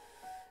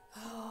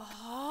 Oh,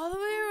 all the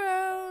way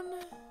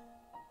around.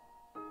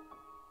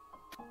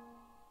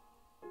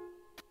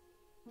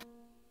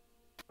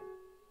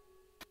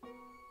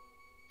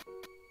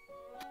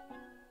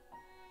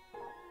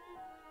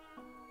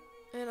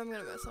 And I'm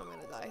gonna miss. I'm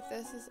gonna die.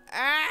 This is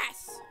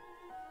ass.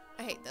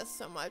 I hate this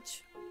so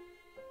much.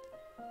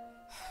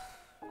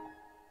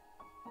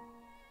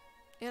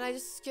 And I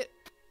just get...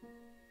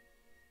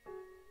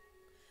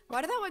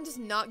 Why did that one just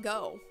not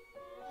go?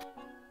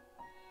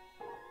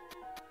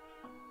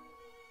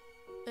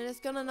 And it's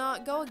gonna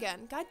not go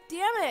again. God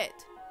damn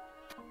it!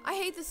 I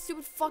hate this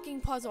stupid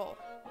fucking puzzle.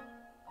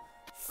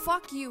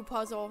 Fuck you,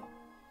 puzzle.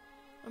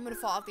 I'm gonna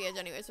fall off the edge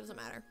anyway, so it doesn't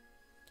matter.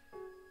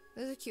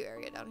 There's a cute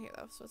area down here,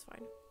 though, so it's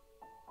fine.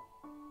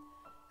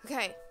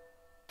 Okay.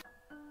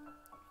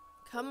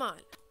 Come on.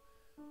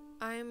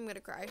 I'm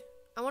gonna cry.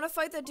 I want to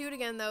fight that dude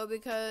again, though,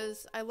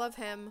 because I love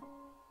him.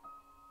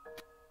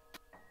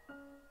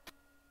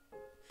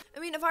 I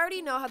mean, if I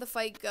already know how the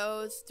fight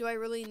goes, do I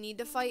really need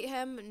to fight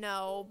him?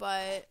 No,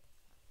 but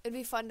it'd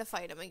be fun to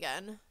fight him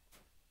again.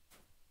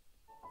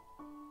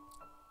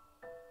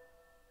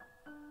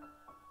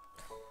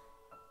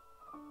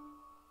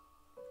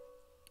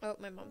 Oh,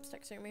 my mom's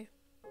texting me.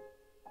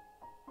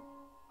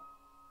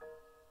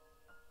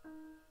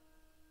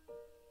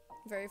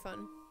 Very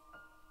fun.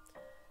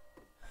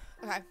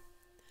 Okay.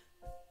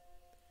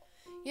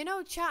 You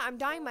know, chat, I'm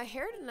dyeing my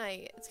hair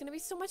tonight. It's gonna be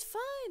so much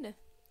fun.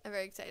 I'm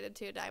very excited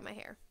to dye my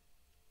hair.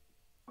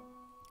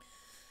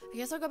 I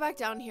guess I'll go back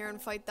down here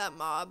and fight that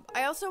mob.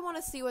 I also want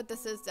to see what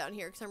this is down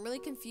here because I'm really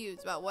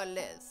confused about what it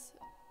is.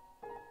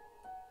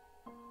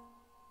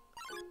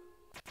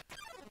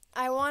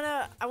 I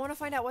wanna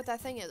find out what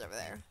that thing is over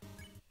there.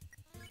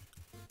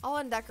 I'll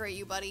undecorate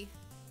you, buddy.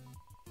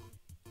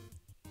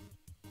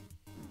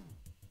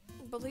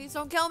 But please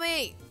don't kill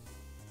me!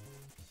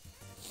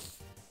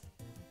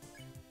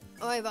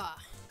 Oy vey.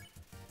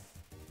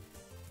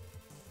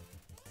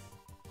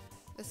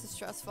 This is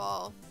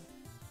stressful.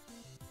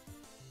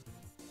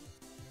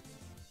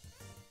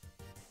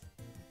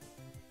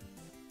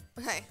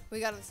 Okay,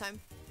 we got it this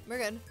time. We're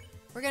good.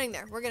 We're getting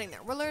there. We're getting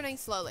there. We're learning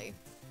slowly.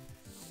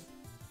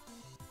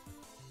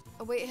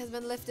 A weight has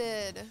been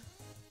lifted.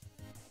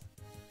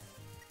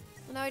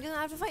 Well, now he doesn't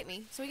have to fight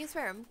me, so we can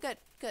spare him. Good,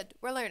 good.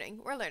 We're learning.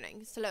 We're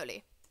learning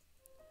slowly.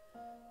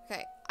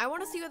 Okay, I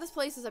want to see what this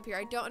place is up here.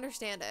 I don't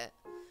understand it.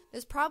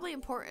 It's probably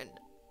important.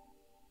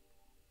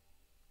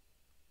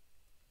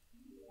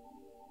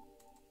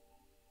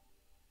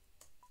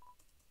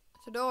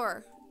 It's a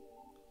door.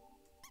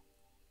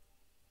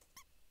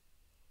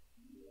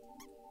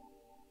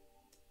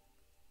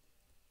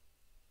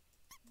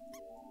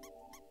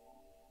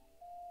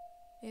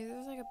 Maybe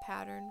there's like a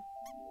pattern.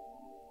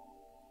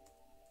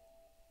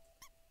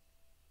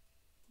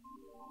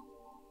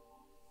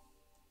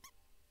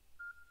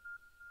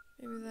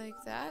 Maybe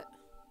like that.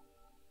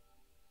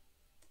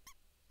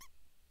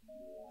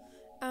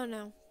 I don't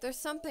know. There's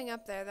something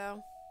up there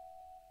though.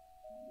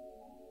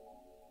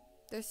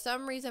 There's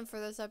some reason for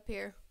this up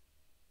here.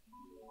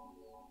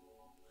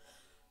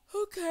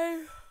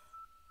 Okay.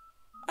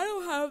 I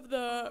don't have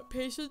the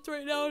patience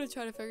right now to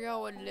try to figure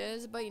out what it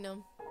is, but you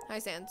know. Hi,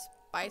 Sans.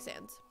 Bye,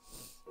 Sans.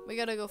 We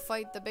gotta go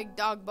fight the big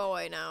dog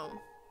boy now.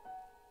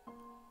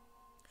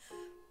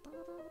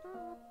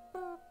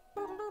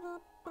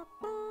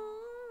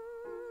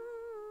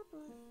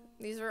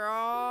 These are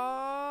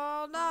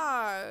all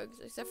dogs,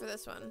 except for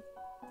this one.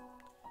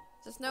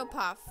 It's a snow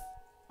puff.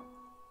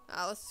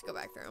 Let's just go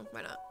back through.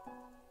 Why not?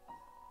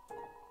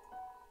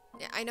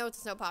 Yeah, I know it's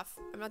a snow puff.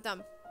 I'm not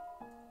dumb.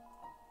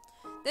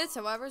 This,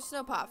 however, is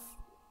snow puff.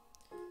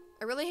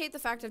 I really hate the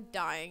fact of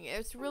dying.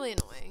 It's really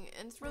annoying,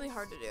 and it's really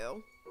hard to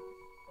do.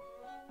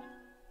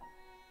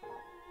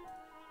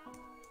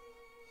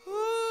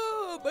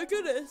 Oh my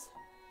goodness.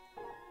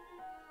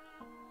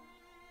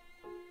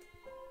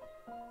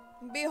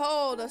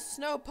 Behold, a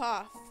snow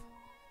puff.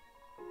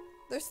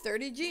 There's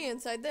 30G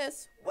inside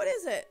this. What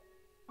is it?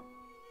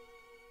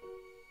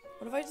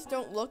 What if I just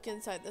don't look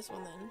inside this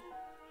one then?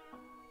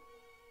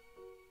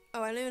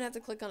 Oh, I don't even have to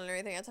click on it or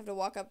anything. I just have to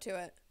walk up to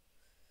it.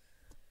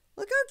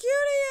 Look how cute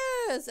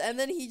he is! And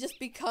then he just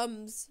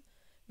becomes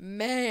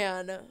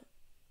man.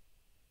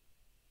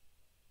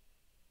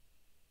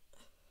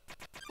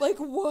 Like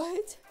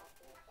what?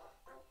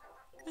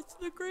 It's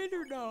the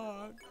greater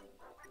dog.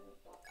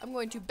 I'm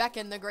going to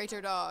beckon the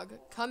greater dog.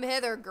 Come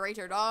hither,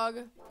 greater dog.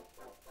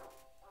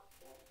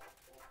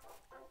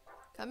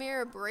 Come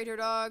here, greater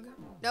dog.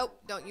 Nope,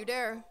 don't you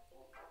dare.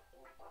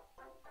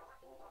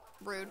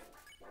 Rude.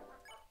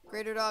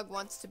 Greater dog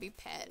wants to be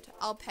pet.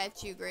 I'll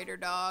pet you, greater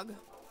dog.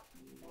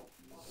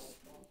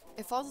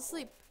 It falls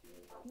asleep.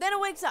 Then it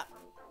wakes up.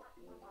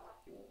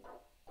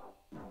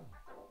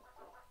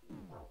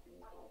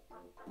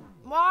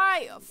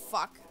 Why? Oh,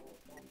 fuck.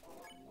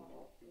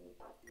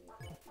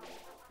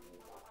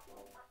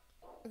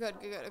 Good.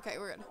 Okay,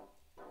 we're good.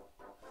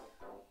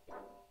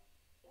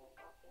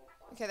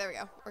 Okay, there we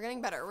go. We're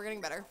getting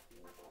better.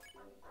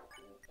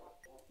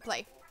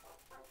 Play.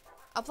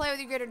 I'll play with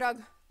you, greater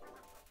dog.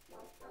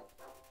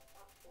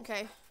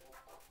 Okay.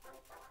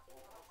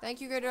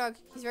 Thank you, greater dog.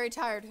 He's very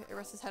tired. It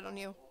rests his head on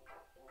you.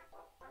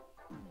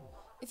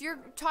 If you're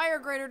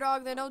tired, greater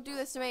dog, then don't do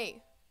this to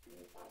me.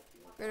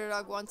 Greater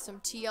dog wants some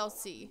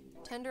TLC.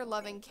 Tender,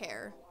 loving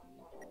care.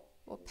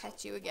 We'll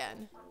pet you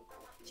again.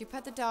 As you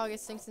pet the dog, it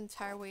sinks the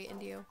entire weight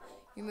into you.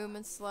 Your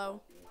movement's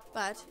slow,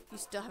 but you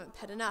still haven't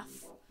pet enough.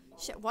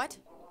 Shit, what?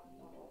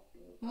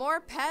 More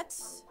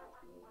pets?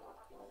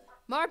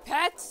 More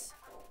pets?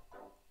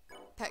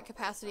 Pet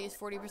capacity is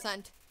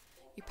 40%.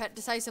 You pet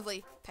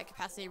decisively. Pet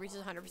capacity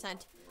reaches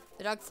 100%.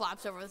 The dog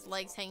flops over with his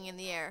legs hanging in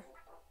the air.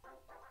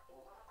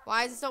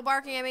 Why is it still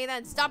barking at me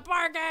then? Stop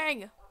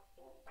barking!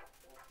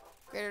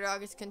 Greater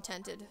dog is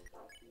contented.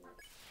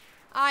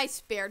 I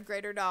spared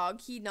greater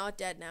dog. He's not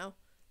dead now.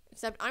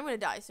 Except I'm gonna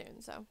die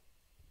soon, so.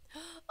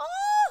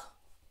 Oh!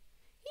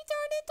 He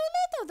turned into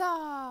little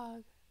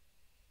dog!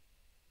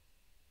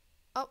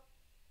 Oh.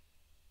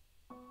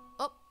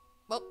 Oh.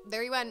 Well,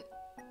 there he went.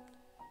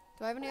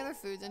 Do I have any other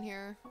foods in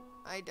here?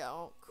 I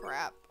don't.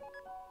 Crap.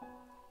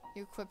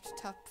 You equipped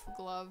tough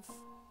glove.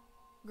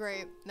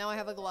 Great. Now I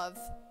have a glove.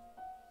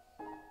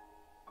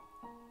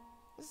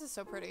 This is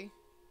so pretty.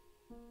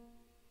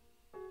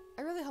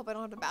 I really hope I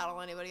don't have to battle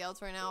anybody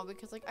else right now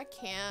because, like, I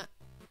can't.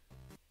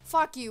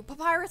 Fuck you.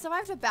 Papyrus, if I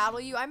have to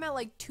battle you, I'm at,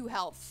 like, 2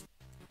 health.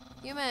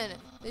 Human,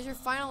 this is your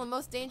final and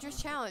most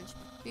dangerous challenge.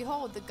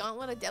 Behold, the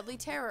Gauntlet of Deadly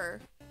Terror.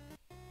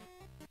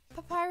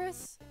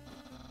 Papyrus?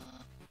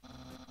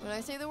 When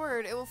I say the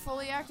word, it will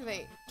fully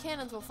activate.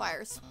 Cannons will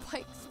fire,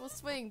 spikes will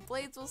swing,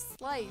 blades will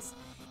slice.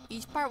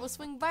 Each part will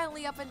swing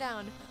violently up and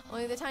down.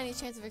 Only the tiniest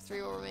chance of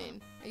victory will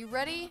remain. Are you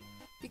ready?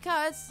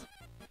 Because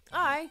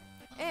I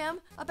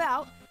am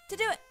about to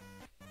do it.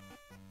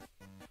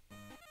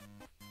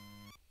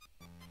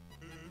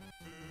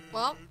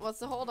 Well, what's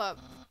the hold up?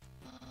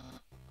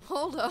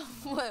 Hold up.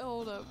 What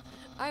hold up?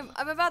 I'm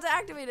about to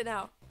activate it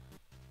now.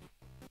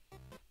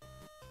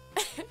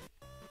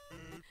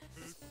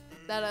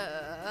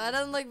 That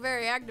doesn't look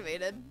very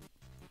activated.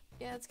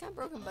 Yeah, it's kind of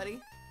broken, buddy.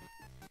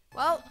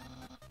 Well,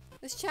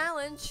 this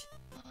challenge,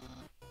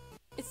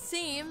 it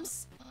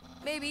seems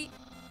maybe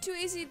too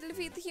easy to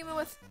defeat the human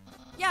with.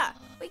 Yeah,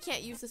 we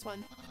can't use this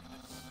one.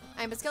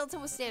 I'm a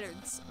skeleton with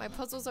standards. My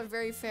puzzles are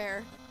very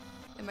fair,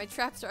 and my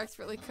traps are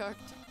expertly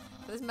cooked.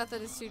 But this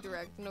method is too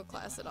direct, no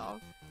class at all.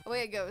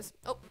 Away it goes.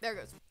 Oh, there it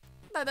goes.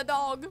 The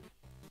dog.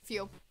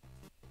 Phew.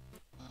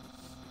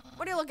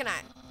 What are you looking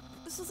at?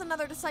 This was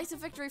another decisive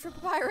victory for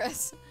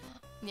Papyrus.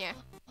 Yeah.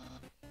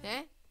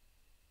 Eh?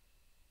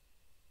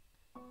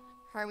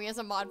 Hire me as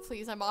a mod,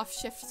 please. I'm off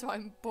shift, so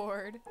I'm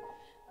bored.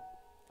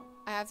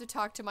 I have to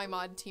talk to my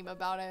mod team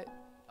about it.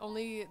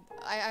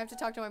 I have to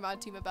talk to my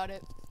mod team about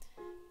it.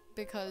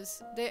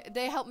 because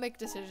they help make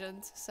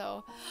decisions.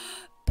 So,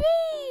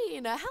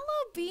 Bean!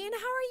 Hello, Bean.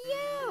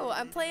 How are you?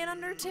 I'm playing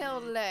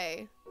Undertale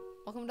today.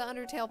 Welcome to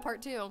Undertale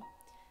Part 2.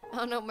 I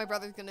don't know what my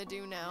brother's gonna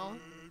do now.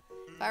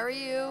 If I were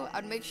you,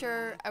 I'd make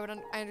sure I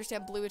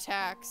understand blue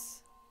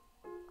attacks.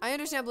 I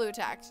understand blue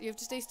attacks. You have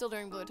to stay still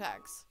during blue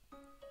attacks.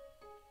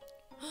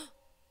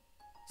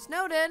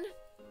 Snowden!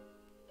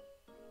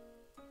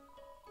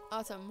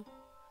 Awesome.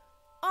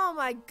 Oh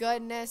my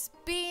goodness.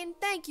 Bean,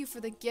 thank you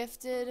for the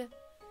gifted.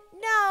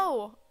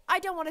 No! I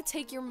don't want to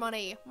take your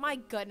money. My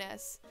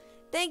goodness.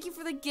 Thank you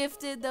for the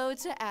gifted, though,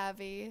 to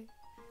Abby.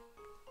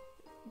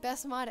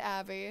 Best mod,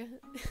 Abby.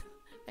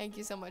 Thank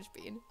you so much,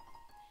 Bean.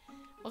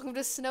 Welcome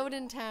to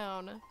Snowden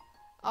Town.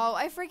 Oh,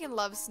 I freaking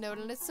love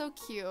Snowden. It's so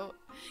cute.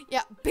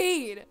 Yeah,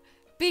 Bean!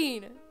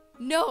 Bean!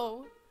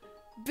 No!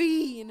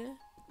 Bean!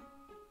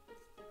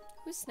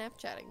 Who's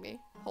Snapchatting me?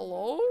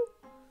 Hello?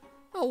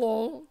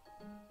 Hello?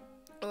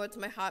 Oh, it's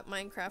my hot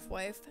Minecraft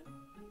wife.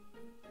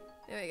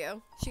 There we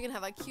go. She can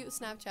have a cute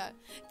Snapchat.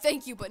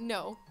 Thank you, but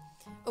no.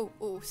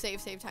 Oh,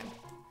 save time.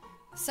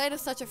 The sight of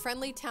such a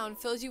friendly town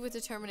fills you with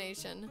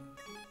determination.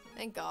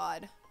 Thank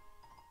God.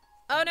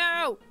 Oh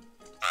no!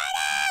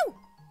 Oh no!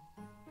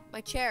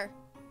 My chair.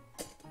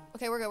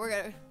 Okay, we're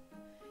good.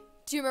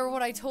 Do you remember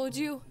what I told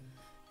you?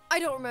 I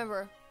don't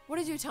remember. What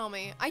did you tell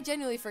me? I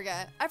genuinely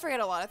forget. I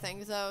forget a lot of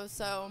things though,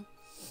 so.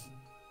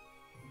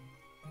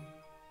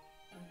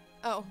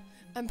 Oh,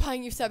 I'm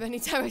buying you sub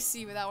anytime I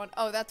see you with that one.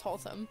 Oh, that's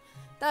wholesome.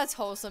 That's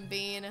wholesome,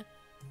 Bean.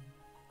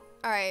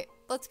 Alright,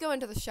 let's go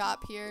into the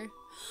shop here.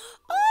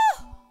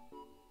 Oh!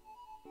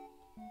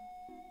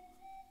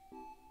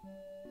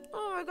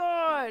 Oh my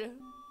god.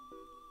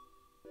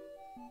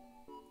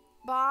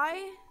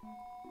 Buy?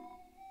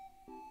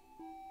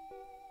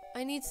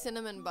 I need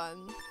cinnamon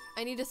bun.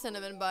 I need a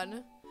cinnamon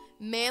bun.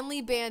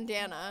 Manly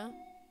bandana.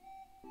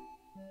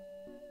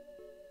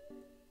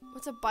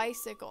 What's a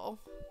bicycle?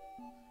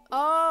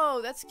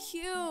 Oh, that's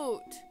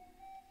cute.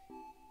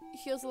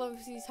 Heals level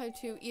disease type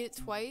 2. Eat it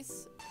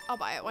twice. I'll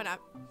buy it. Why not?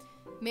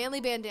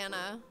 Manly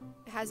bandana.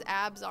 It has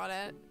abs on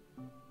it.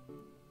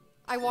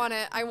 I want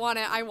it. I want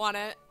it. I want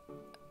it.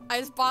 I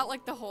just bought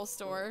like the whole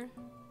store.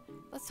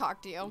 Let's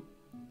talk to you.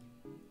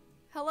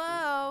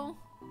 Hello.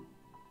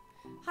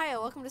 Hi,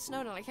 welcome to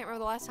Snowden. I can't remember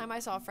the last time I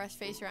saw a fresh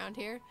face around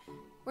here.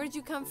 Where did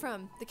you come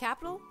from? The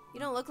capital? You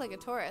don't look like a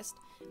tourist.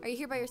 Are you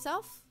here by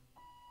yourself?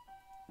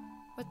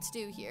 What to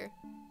do here?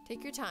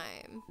 Take your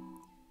time.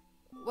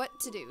 What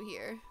to do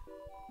here?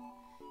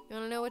 You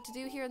want to know what to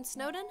do here in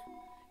Snowden?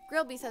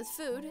 Grillby's has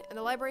food, and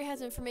the library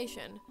has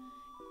information.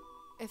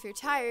 If you're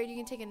tired, you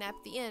can take a nap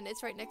at the inn.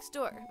 It's right next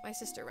door. My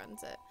sister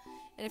runs it.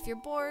 And if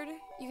you're bored,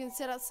 you can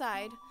sit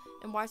outside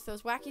and watch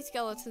those wacky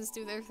skeletons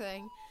do their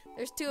thing.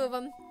 There's 2 of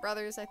them,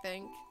 brothers, I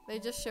think. They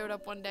just showed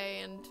up one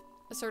day and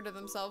asserted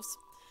themselves.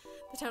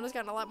 The town has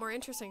gotten a lot more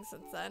interesting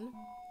since then.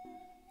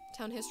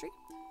 Town history?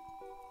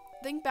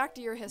 Think back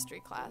to your history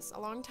class.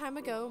 A long time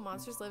ago,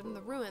 monsters lived in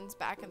the ruins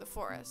back in the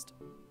forest.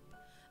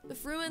 The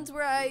ruins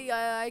where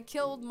I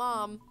killed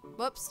Mom.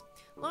 Whoops.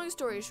 Long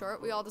story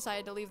short, we all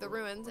decided to leave the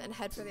ruins and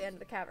head for the end of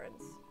the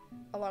caverns.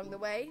 Along the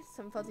way,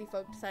 some fuzzy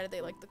folk decided they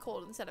liked the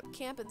cold and set up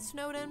camp in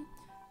Snowden.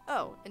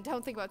 Oh, and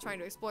don't think about trying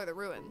to explore the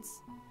ruins.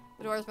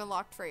 The door has been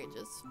locked for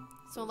ages.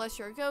 So unless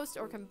you're a ghost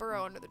or can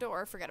burrow under the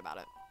door, forget about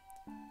it.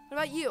 What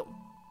about you?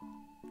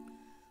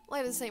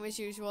 Life is the same as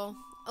usual.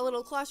 A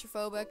little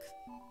claustrophobic.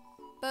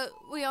 But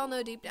we all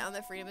know deep down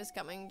that freedom is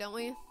coming, don't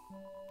we?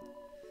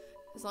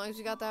 As long as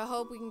we got that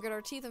hope, we can grit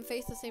our teeth and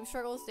face the same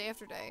struggles day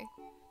after day.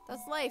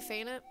 That's life,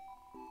 ain't it?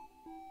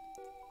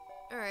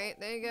 Alright,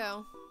 there you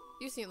go.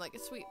 You seem like a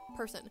sweet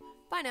person.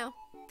 Bye now.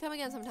 Come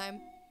again sometime.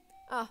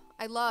 Ah,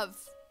 I love.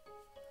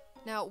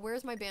 Now,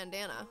 where's my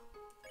bandana?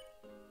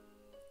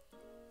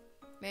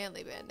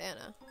 Manly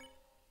bandana.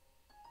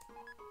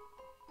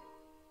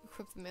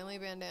 Equip the manly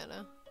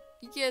bandana.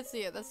 You can't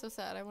see it. That's so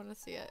sad. I want to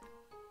see it.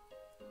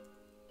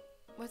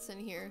 What's in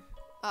here?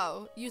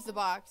 Oh, use the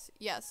box.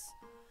 Yes.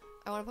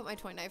 I want to put my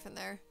toy knife in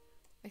there.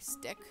 My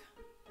stick.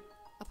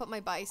 I'll put my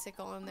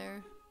bicycle in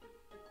there.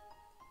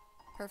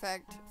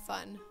 Perfect.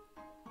 Fun.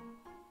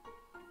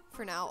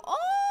 For now.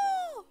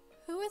 Oh!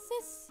 Who is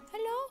this?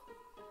 Hello?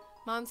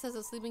 Mom says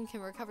that sleeping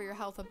can recover your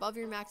health above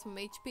your maximum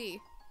HP.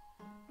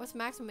 What's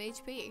maximum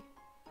HP?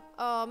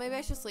 Oh, maybe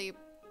I should sleep.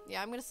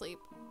 Yeah, I'm gonna sleep.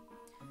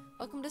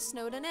 Welcome to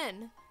Snowden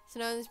Inn.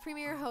 Snowden's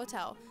premier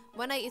hotel.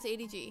 One night is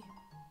 80G.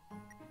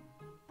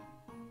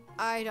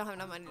 I don't have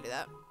enough money to do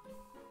that.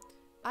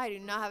 I do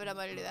not have enough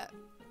money to do that.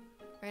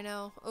 Right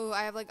now. Oh,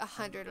 I have like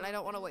 100 and I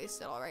don't want to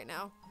waste it all right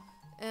now.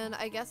 And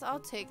I guess I'll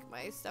take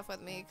my stuff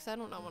with me because I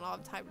don't know when I'll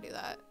have time to do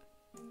that.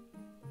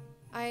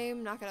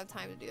 I'm not gonna have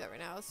time to do that right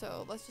now,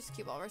 so let's just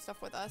keep all of our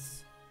stuff with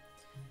us.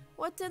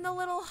 What's in the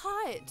little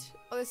hut?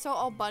 Oh, there's so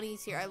all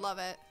bunnies here. I love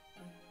it.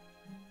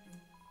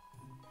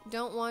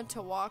 Don't want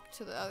to walk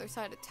to the other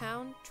side of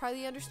town? Try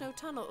the undersnow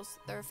tunnels.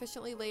 They're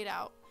efficiently laid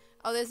out.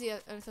 Oh, there's the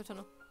undersnow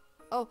tunnel.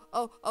 Oh.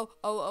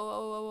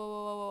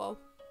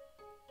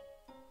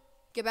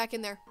 Get back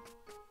in there.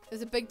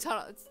 There's a big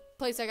tunnel. It's a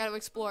place I gotta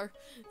explore.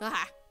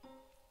 Aha.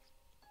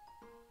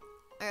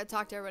 I gotta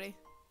talk to everybody.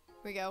 Here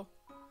we go.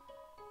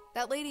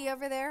 That lady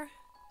over there,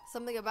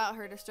 something about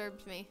her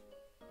disturbs me.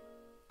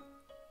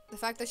 The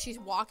fact that she's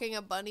walking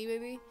a bunny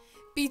baby.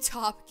 Be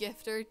top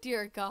gifter,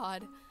 dear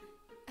God.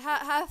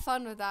 Have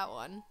fun with that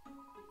one.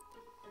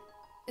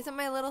 Isn't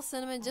my little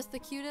cinnamon just the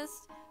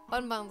cutest?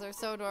 Bun buns are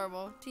so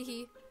adorable.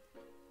 Teehee.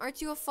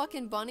 Aren't you a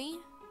fucking bunny?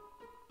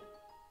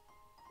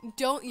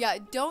 Don't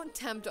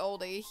tempt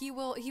Oldie. He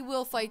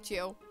will fight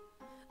you.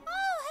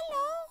 Oh,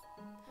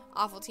 hello.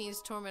 Awful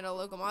teens torment a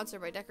local monster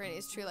by decorating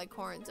his tree like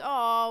horns.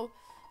 Oh,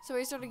 so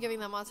we started giving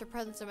that monster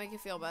presents to make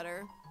it feel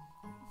better.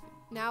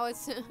 Now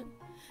it's...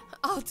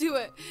 I'll do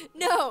it.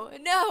 No,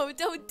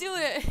 don't do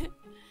it.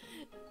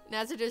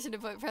 Now it's tradition to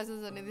put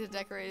presents under the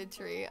decorated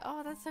tree.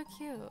 Oh, that's so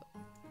cute.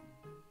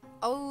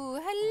 Oh,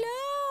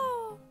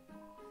 hello.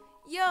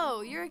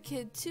 Yo, you're a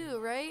kid too,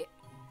 right?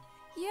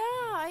 Yeah,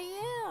 I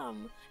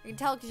am. I can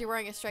tell because you're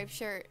wearing a striped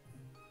shirt.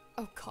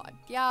 Oh God,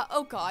 yeah,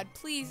 oh God,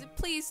 please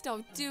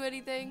don't do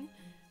anything.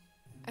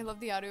 I love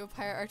the Audio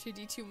Pirate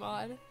R2D2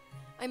 mod.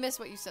 I missed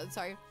what you said,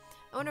 sorry.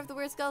 I wonder if the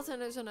weird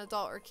skeleton is an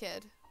adult or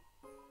kid.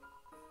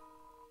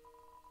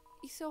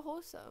 He's so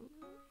wholesome.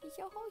 He's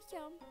so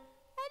wholesome.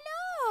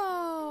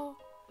 Hello!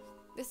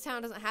 This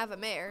town doesn't have a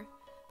mayor,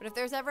 but if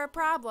there's ever a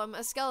problem,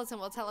 a skeleton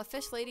will tell a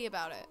fish lady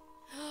about it.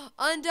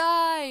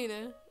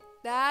 Undyne!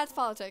 That's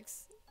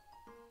politics.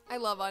 I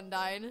love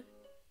Undyne.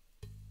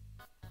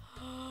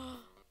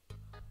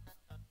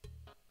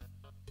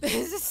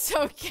 This is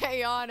so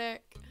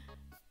chaotic.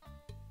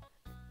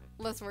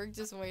 Less work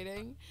just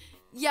waiting.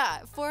 Yeah,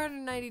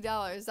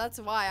 $490. That's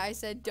why I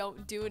said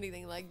don't do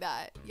anything like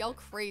that. Y'all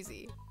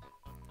crazy.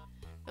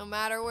 No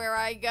matter where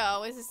I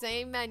go, it's the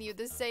same menu,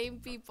 the same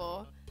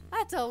people.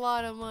 That's a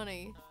lot of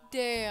money.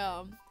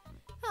 Damn.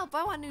 Help,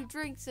 I want new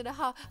drinks and a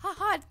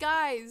hot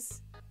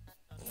guys.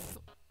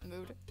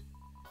 Mood.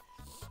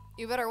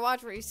 You better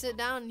watch where you sit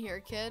down here,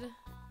 kid.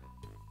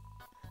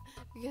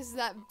 Because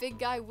that big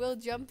guy will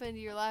jump into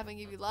your lap and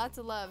give you lots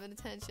of love and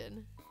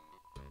attention.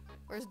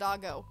 Where's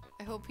Doggo?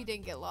 I hope he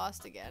didn't get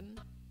lost again.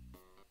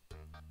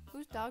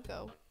 Who's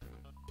Doggo?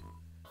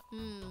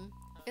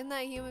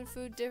 Isn't human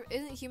food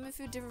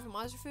different from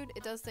monster food?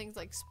 It does things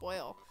like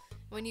spoil.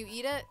 When you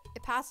eat it,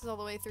 it passes all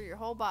the way through your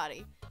whole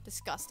body.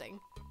 Disgusting.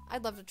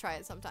 I'd love to try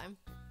it sometime.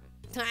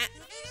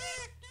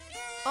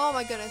 Oh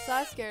my goodness,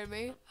 that scared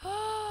me.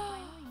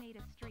 Finally made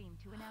a stream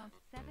to announce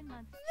 7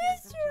 months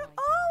Mr.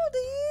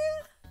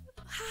 Oldie!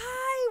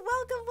 Hi,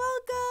 welcome.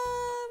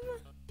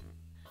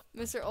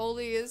 Mr.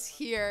 Oldie is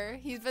here.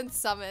 He's been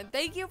summoned.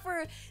 Thank you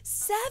for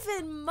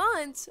 7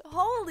 months.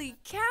 Holy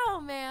cow,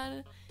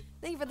 man.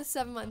 Thank you for the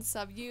 7-month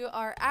sub. You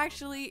are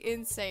actually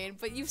insane,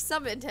 but you've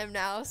summoned him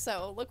now,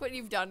 so look what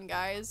you've done,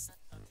 guys.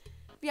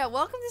 Yeah,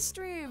 welcome to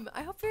stream.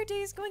 I hope your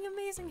day is going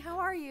amazing. How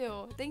are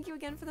you? Thank you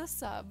again for the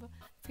sub.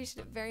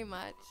 Appreciate it very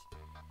much.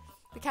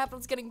 The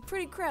capital's getting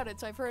pretty crowded,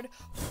 so I've heard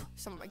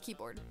some of my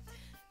keyboard.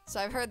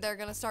 So I've heard they're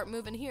gonna start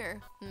moving here.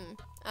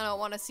 I don't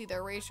want to see the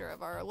erasure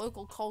of our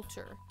local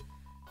culture,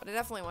 but I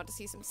definitely want to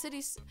see some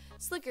city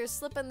slickers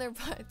slip in their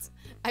butts.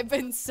 I've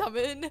been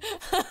summoned.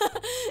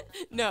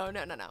 No.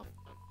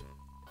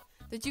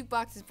 The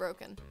jukebox is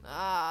broken.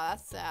 Ah,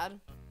 that's sad.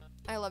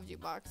 I love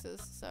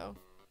jukeboxes, so.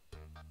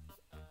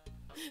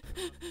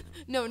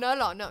 No,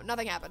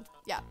 nothing happened.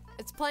 Yeah,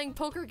 it's playing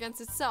poker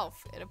against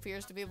itself. It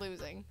appears to be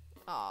losing.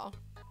 Aw.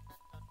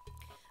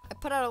 I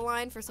put out a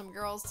line for some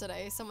girls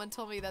today. Someone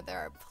told me that there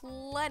are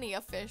plenty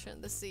of fish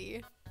in the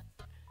sea.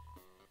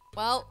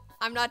 Well,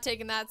 I'm not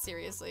taking that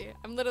seriously.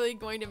 I'm literally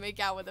going to make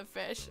out with a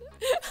fish.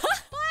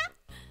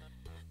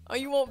 Oh,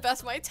 you won't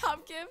best my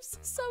top gifts?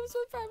 Subs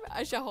with private.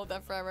 I shall hold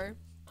that forever.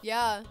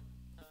 Yeah,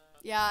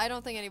 I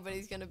don't think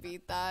anybody's gonna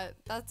beat that.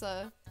 That's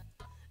a...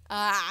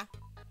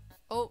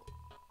 Oh.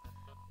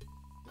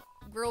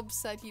 Grillb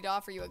said he'd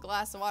offer you a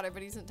glass of water,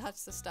 but he doesn't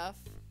touch the stuff.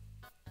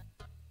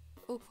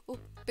 Oh,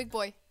 big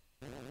boy.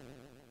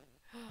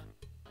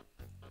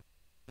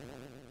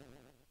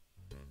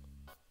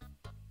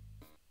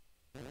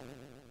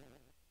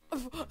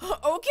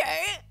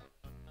 Okay.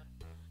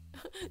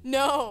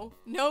 No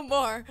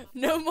more.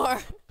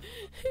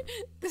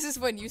 This is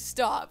when you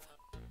stop.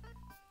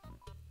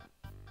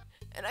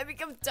 And I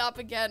become top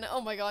again.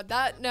 Oh my god,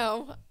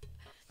 no.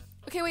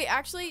 Okay, wait,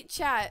 actually,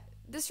 chat,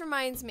 this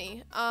reminds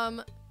me,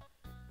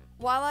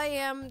 while I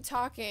am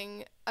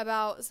talking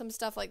about some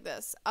stuff like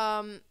this,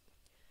 fun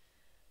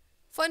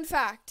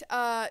fact,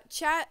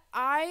 chat,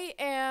 I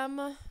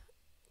am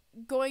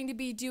going to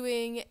be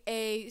doing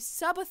a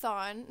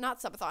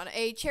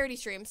a charity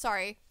stream,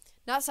 sorry,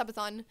 not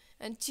subathon,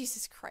 and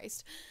Jesus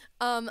Christ,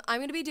 I'm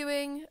going to be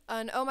doing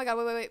an, oh my god,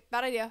 wait,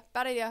 bad idea,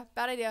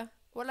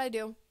 what did I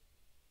do?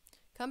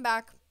 Come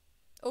back.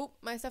 Oh,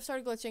 my stuff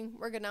started glitching.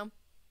 We're good now.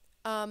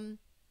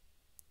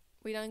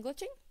 We done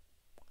glitching?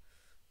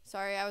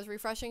 Sorry, I was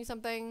refreshing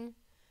something.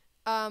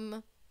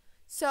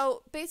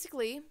 So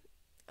basically,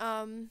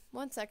 1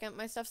 second,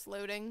 my stuff's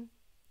loading.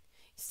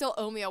 You still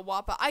owe me a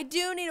Whopper. I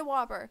do need a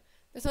Whopper.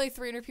 There's only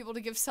 300 people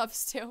to give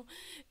subs to.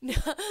 No.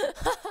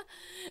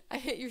 I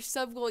hit your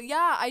sub goal.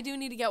 Yeah, I do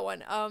need to get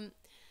one.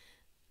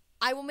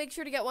 I will make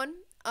sure to get one.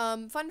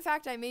 Fun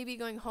fact, I may be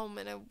going home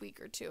in a week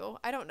or two.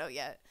 I don't know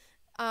yet.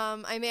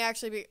 I may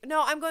actually be,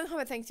 no, I'm going home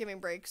at Thanksgiving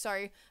break,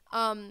 sorry.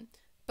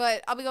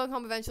 But I'll be going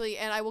home eventually,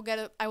 and I will get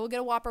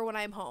a Whopper when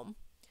I'm home.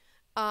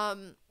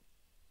 While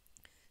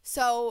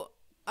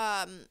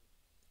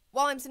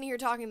I'm sitting here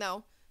talking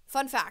though,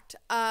 fun fact,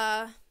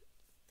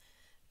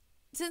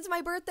 since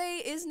my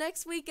birthday is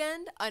next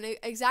weekend,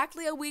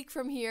 exactly a week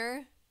from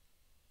here,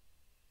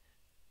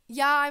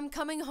 yeah, I'm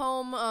coming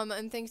home,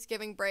 on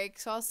Thanksgiving break,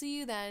 so I'll see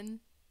you then.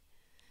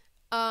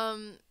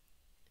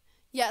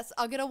 Yes,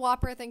 I'll get a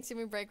Whopper at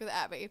Thanksgiving break with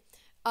Abby.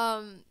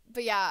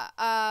 But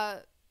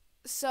yeah,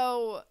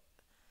 so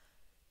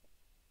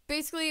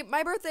basically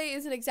my birthday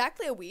is in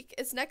exactly a week.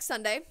 It's next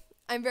Sunday.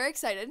 I'm very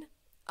excited.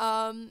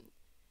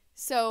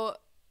 So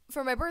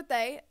for my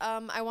birthday,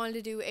 I wanted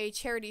to do a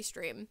charity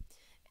stream.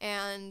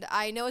 And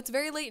I know it's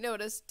very late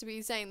notice to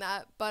be saying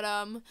that, but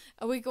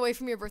a week away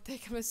from your birthday,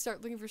 I'm gonna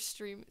start looking for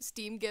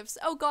Steam gifts.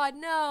 Oh God,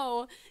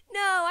 no,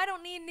 I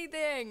don't need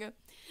anything.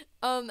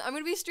 I'm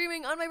gonna be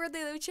streaming on my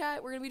birthday though,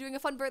 chat. We're gonna be doing a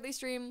fun birthday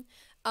stream.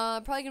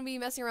 Probably gonna be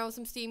messing around with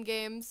some Steam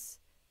games.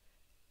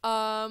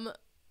 So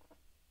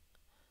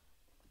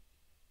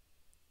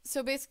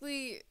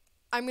basically,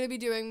 I'm gonna be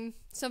doing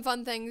some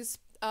fun things.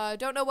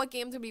 Don't know what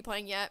games I'm gonna be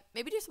playing yet.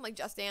 Maybe do some like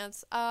Just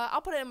Dance.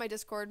 I'll put it in my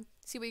Discord.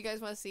 See what you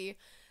guys want to see.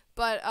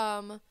 But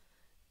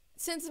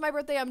since it's my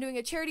birthday, I'm doing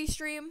a charity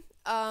stream.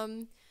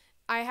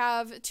 I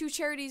have 2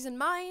 charities in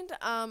mind.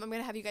 I'm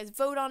gonna have you guys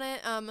vote on it.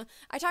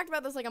 I talked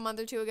about this like a month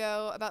or 2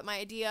 ago about my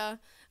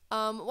idea.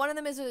 One of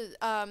them is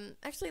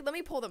actually, let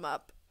me pull them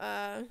up.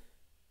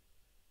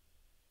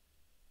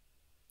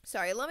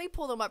 Sorry, let me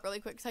pull them up really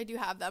quick because I do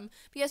have them.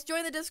 But yes,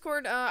 join the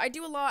Discord. I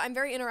do a lot. I'm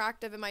very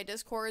interactive in my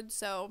Discord,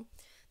 so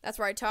that's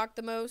where I talk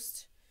the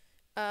most.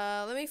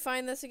 Let me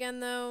find this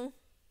again though.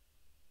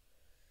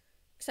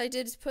 Because I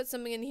did put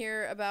something in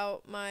here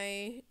about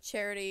my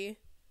charity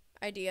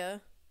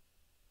idea.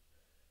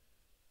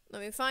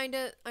 Let me find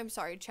it. I'm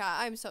sorry,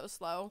 chat. I'm so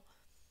slow.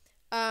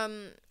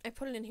 I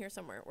put it in here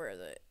somewhere. Where is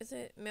it? Is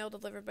it mail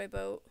delivered by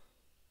boat?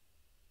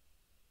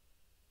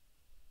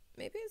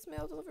 Maybe it's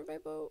mail delivered by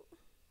boat.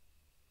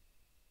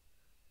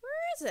 Where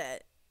is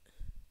it?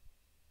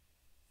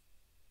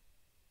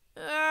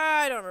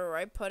 I don't remember where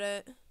I put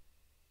it.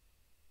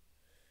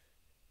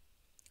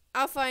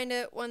 I'll find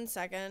it. 1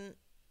 second.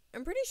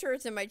 I'm pretty sure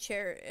it's in my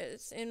chair.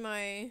 It's in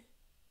my...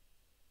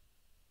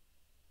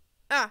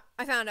 Ah,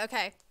 I found it.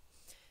 Okay.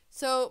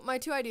 So, my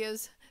 2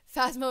 ideas.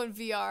 Phasmo and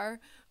VR.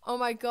 Oh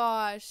my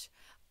gosh.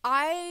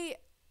 I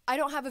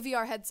don't have a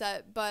VR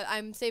headset, but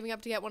I'm saving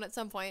up to get one at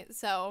some point,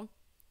 so...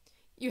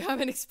 You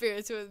have an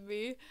experience with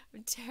me.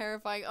 I'm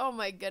terrifying. Oh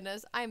my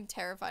goodness. I'm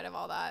terrified of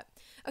all that.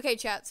 Okay,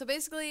 chat. So,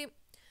 basically,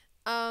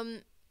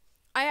 I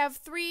have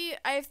 3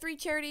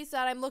 charities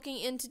that I'm looking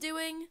into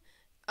doing.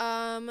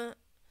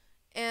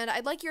 And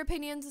I'd like your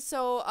opinions,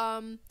 so,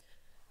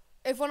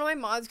 if one of my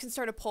mods can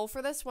start a poll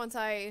for this once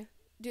I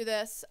do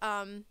this,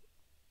 I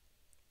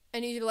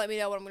need you to let me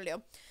know what I'm going to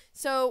do.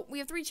 So, we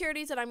have 3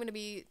 charities that I'm going to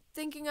be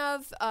thinking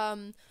of,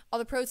 all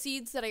the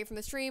proceeds that I get from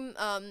the stream,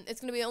 it's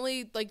going to be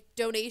only, like,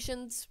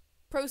 donations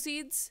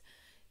proceeds,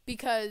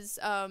 because,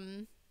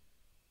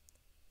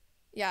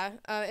 yeah,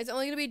 it's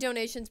only going to be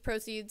donations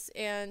proceeds,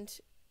 and,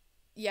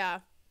 yeah,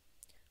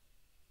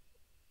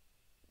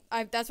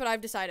 that's what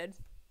I've decided.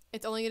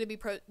 It's only going to be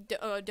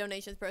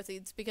donations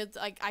proceeds because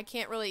like I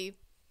can't really,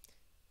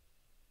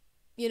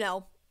 you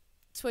know,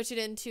 switch it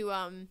into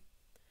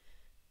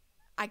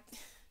I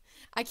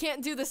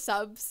can't do the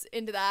subs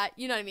into that.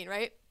 You know what I mean,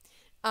 right?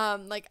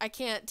 Like I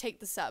can't take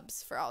the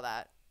subs for all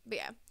that. But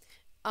yeah.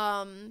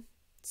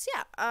 So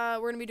yeah,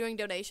 we're going to be doing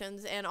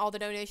donations, and all the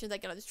donations I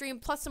get on the stream,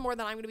 plus some more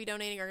that I'm going to be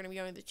donating, are going to be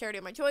going to the charity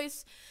of my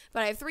choice.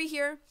 But I have 3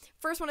 here.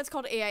 First one is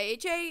called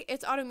AIHA.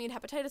 It's Autoimmune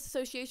Hepatitis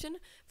Association.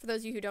 For those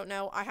of you who don't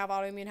know, I have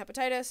autoimmune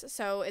hepatitis,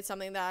 so it's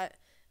something that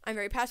I'm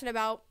very passionate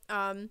about.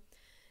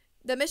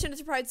 The mission is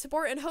to provide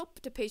support and hope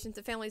to patients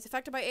and families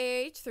affected by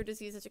AIH through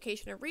disease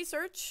education and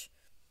research,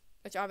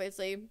 which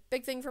obviously,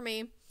 big thing for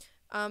me.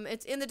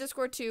 It's in the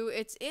Discord too.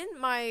 It's in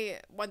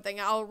my one thing.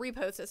 I'll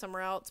repost it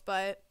somewhere else,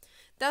 but...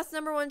 That's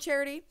number 1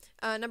 charity.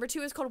 Number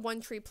 2 is called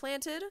One Tree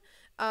Planted.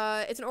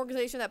 It's an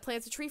organization that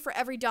plants a tree for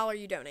every $1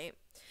 you donate.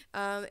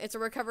 They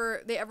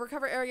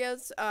recover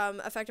areas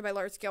affected by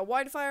large-scale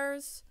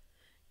wildfires.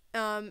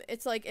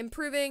 It's like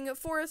improving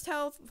forest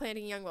health,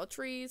 planting young wild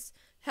trees,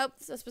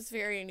 helps a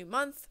specific area in a new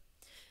month.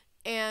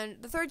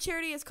 And the 3rd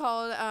charity is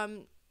called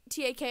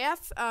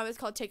TAKF. It's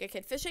called Take a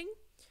Kid Fishing.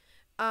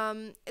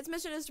 Its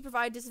mission is to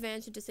provide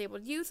disadvantaged and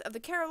disabled youth of the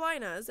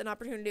Carolinas an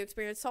opportunity to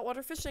experience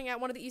saltwater fishing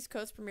at one of the East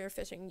Coast premier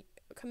fishing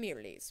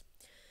communities.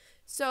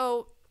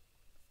 So,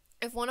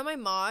 if one of my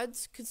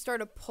mods could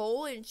start a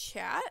poll in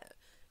chat,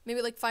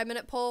 maybe like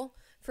 5-minute poll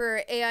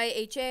for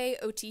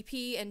AIHA,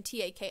 OTP, and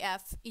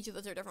TAKF. Each of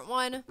those are a different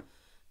one.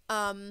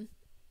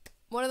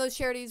 One of those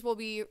charities will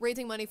be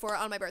raising money for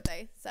on my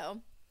birthday. So,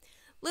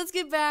 let's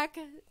get back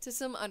to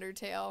some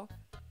Undertale.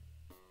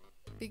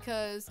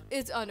 Because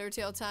it's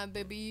Undertale time,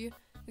 baby.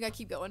 We gotta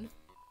keep going.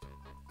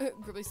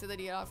 Gribbly said that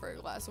he offered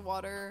a glass of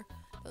water.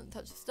 Doesn't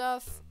touch the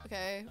stuff.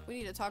 Okay, we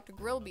need to talk to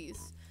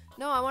Grillbees.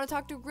 No, I want to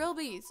talk to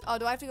Grillbees. Oh,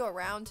 do I have to go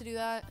around to do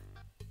that?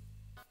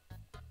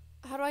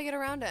 How do I get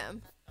around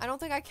him? I don't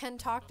think I can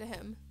talk to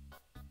him.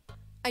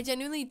 I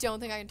genuinely don't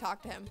think I can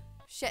talk to him.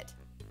 Shit.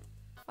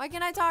 Why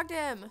can't I talk to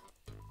him?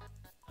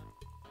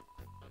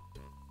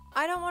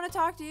 I don't want to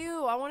talk to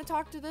you. I want to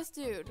talk to this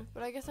dude.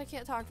 But I guess I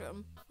can't talk to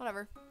him.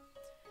 Whatever.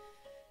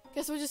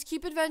 Guess we'll just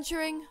keep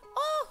adventuring.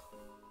 Oh!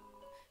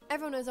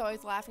 Everyone is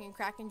always laughing and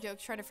cracking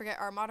jokes, trying to forget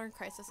our modern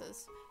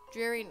crises.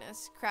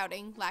 Dreariness,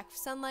 crowding, lack of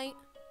sunlight.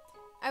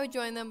 I would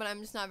join them, but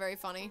I'm just not very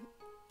funny.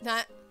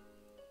 Not.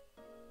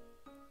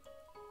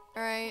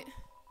 Alright.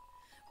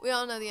 We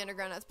all know the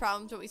underground has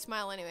problems, but we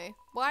smile anyway.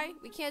 Why?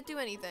 We can't do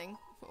anything.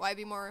 Why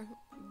be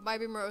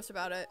morose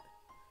about it?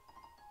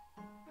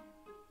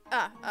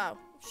 Oh.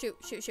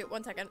 Shoot.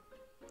 1 second.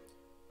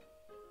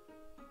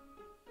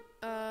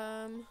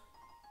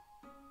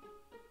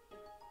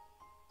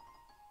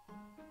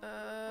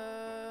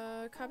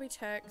 Copy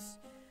text.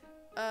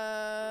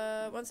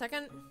 1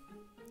 second.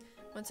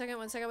 1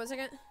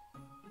 second.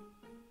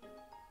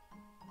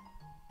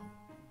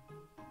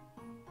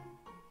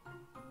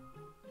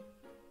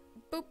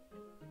 Boop.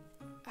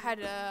 I had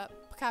to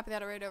copy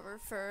that right over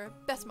for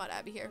Best Mod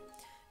Abby here.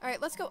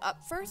 Alright, let's go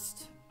up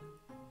first.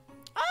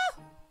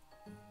 Ah!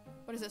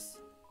 What is this?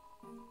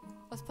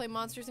 Let's play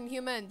Monsters and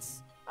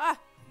Humans. Ah!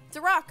 It's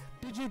a rock!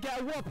 Did you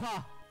get a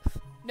whopper?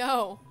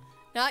 No,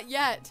 not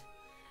yet.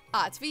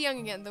 Ah, it's V Young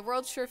again. The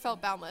world sure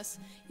felt boundless.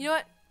 You know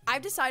what?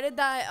 I've decided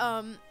that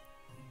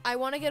I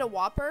want to get a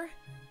Whopper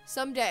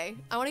someday.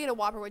 I want to get a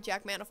Whopper with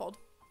Jack Manifold.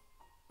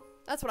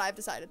 That's what I've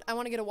decided. I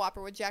want to get a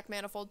Whopper with Jack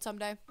Manifold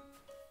someday.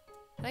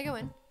 Can I go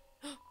in?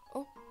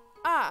 Oh.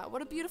 Ah,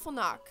 what a beautiful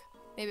knock.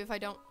 Maybe if I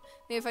don't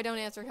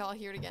answer, I'll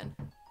hear it again.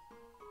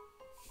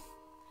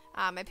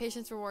 Ah, my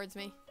patience rewards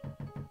me.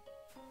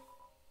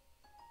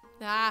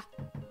 Ah.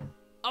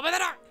 Open the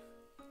door!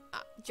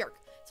 Ah, jerk.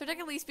 So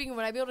technically speaking,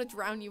 would I be able to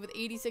drown you with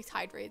 86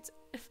 hydrates?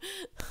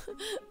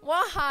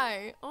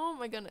 Why? Oh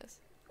my goodness.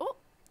 Oh.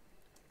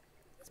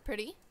 That's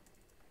pretty.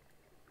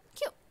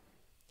 Cute.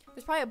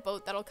 There's probably a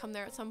boat that'll come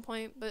there at some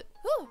point, but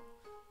whew,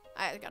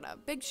 I got a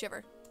big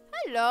shiver.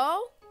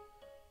 Hello.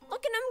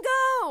 Look at him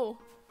go.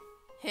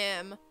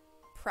 Him.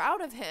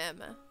 Proud of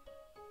him.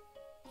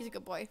 He's a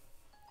good boy.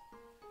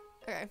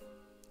 Okay.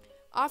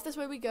 Off this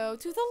way we go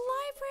to the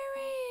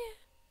library.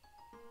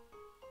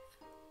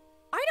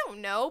 I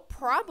don't know.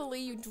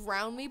 Probably you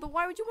drown me, but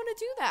why would you want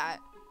to do that?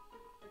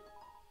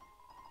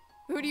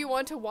 Who do you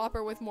want to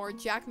whopper with more,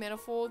 Jack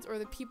Manifolds or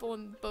the people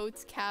in the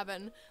boat's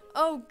cabin?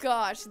 Oh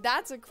gosh,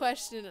 that's a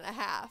question and a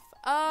half.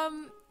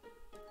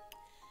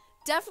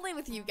 Definitely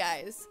with you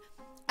guys.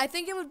 I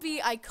think it would be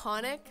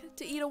iconic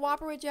to eat a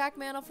whopper with Jack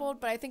Manifold,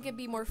 but I think it'd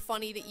be more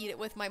funny to eat it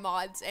with my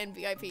mods and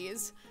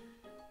VIPs.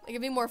 Like,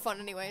 it'd be more fun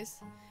anyways.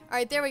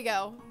 Alright, there we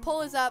go.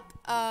 Poll is up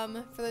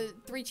for the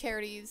 3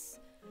 charities.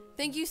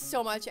 Thank you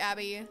so much,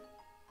 Abby. Can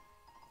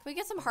we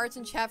get some hearts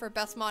in chat for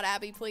Best Mod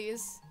Abby,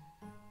 please?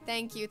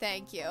 Thank you.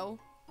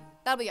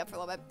 That'll be up for a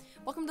little bit.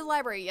 Welcome to the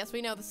library. Yes,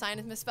 we know the sign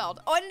is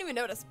misspelled. Oh, I didn't even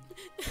notice.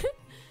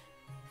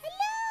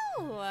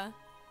 Hello.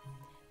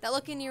 That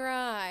look in your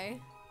eye.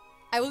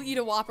 I will eat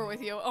a whopper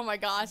with you. Oh my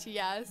gosh,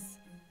 yes.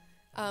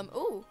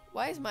 Ooh,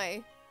 why is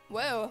my...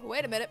 Whoa,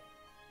 wait a minute.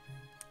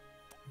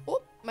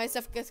 Oh, my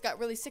stuff just got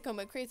really sicko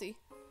mode crazy.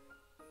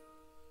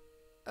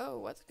 Oh,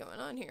 what's going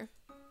on here?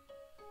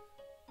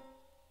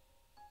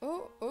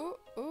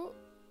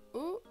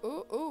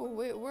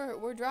 Wait,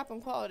 we're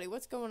dropping quality.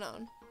 What's going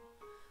on?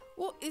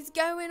 What is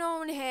going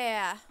on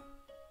here?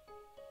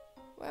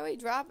 Why are we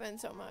dropping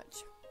so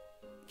much?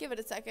 Give it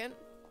a second.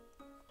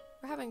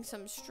 We're having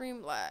some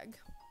stream lag.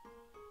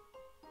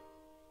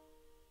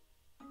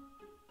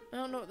 I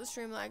don't know what the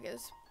stream lag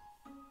is.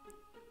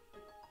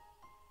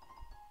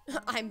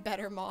 I'm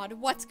better mod.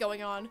 What's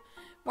going on?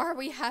 Why are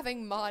we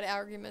having mod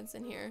arguments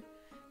in here?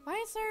 Why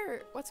is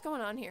there... What's going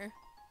on here?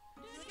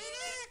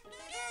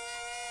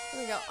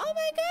 There we go. Oh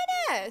my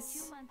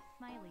goodness! 2 months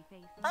smiley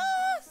face.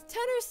 Oh,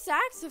 tenor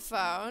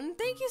saxophone.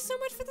 Thank you so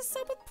much for the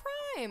sub with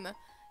Prime.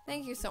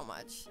 Thank you so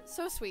much.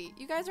 So sweet.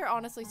 You guys are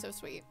honestly so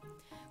sweet.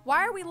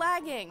 Why are we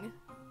lagging?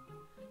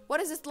 What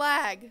is this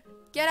lag?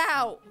 Get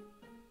out.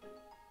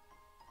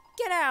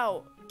 Get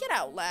out. Get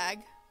out, lag.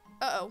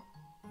 Uh-oh.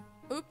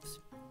 Oops.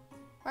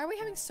 Why are we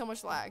having so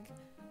much lag?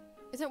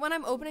 Is it when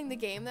I'm opening the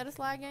game that it's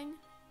lagging?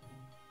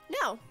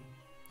 No.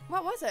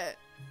 What was it?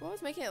 What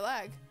was making it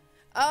lag?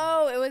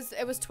 Oh,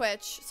 it was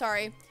Twitch.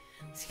 Sorry.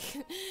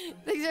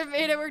 Things are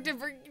made. I worked at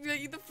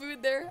eat the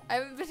food there. I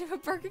haven't been to a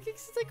Burger King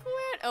since I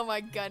quit. Oh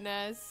my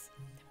goodness.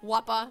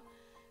 Wappa.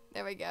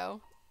 There we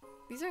go.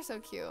 These are so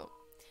cute.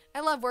 I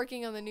love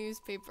working on the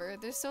newspaper.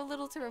 There's so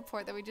little to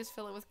report that we just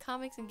fill it with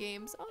comics and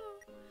games. Oh.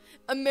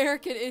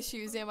 American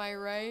issues, am I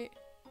right?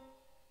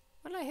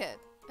 What did I hit?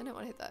 I didn't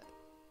want to hit that.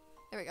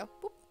 There we go.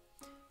 Boop.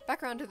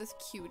 Back around to this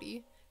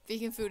cutie.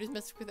 Vegan food is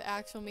mixed with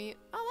actual meat.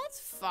 Oh, that's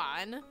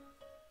fun.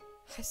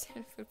 I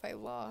stand food by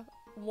law.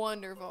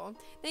 Wonderful.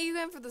 Thank you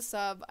again for the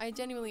sub. I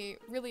genuinely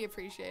really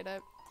appreciate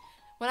it.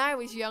 When I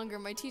was younger,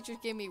 my teachers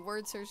gave me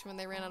word search when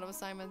they ran out of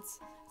assignments.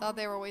 Thought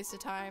they were a waste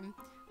of time.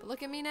 But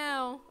look at me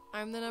now.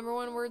 I'm the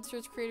 #1 word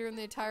search creator in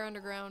the entire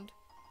underground.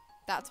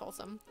 That's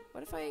wholesome.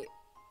 What if I...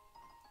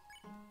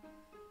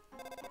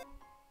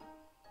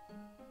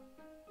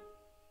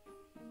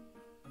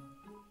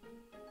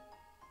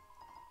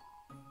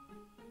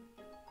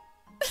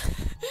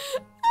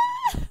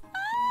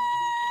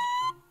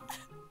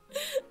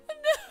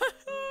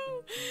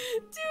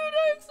 Dude,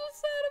 I'm so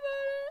sad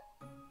about it.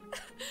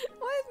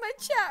 Why is my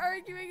chat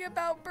arguing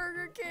about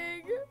Burger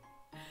King?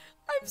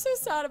 I'm so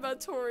sad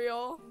about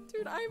Toriel.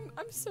 Dude,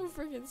 I'm so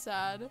freaking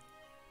sad.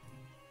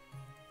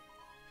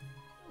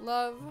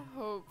 Love,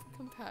 hope,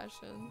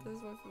 compassion. This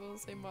is what people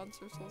say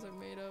monster souls are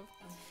made of.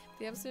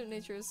 The absolute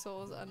nature of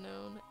soul is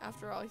unknown.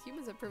 After all,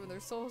 humans have proven their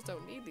souls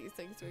don't need these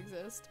things to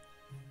exist.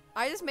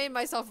 I just made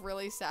myself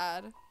really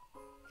sad.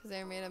 Because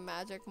they are made of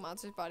magic.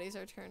 Monsters' bodies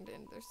are turned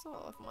into their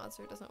soul. If a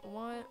monster doesn't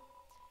want...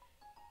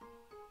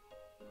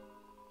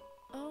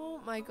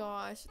 Oh my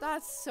gosh.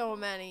 That's so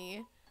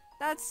many.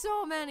 That's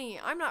so many.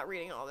 I'm not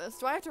reading all this.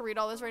 Do I have to read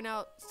all this right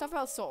now? Stuff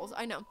about souls.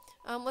 I know.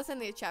 Let's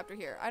end the chapter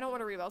here. I don't want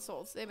to read about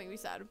souls. They make me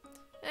sad.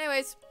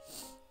 Anyways.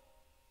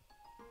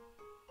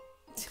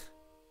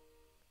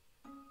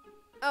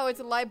 Oh,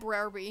 it's a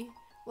library.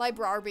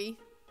 Library.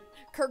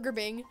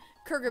 Kurgerbing.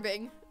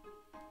 Kurgerbing.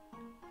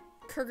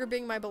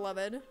 Kurgerbing, my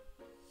beloved.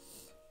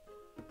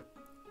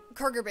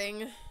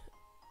 Kurgerbing.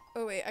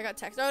 Oh, wait. I got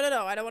text. Oh,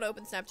 no. I don't want to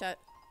open Snapchat.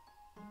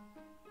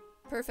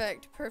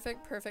 Perfect.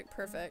 Perfect. Perfect.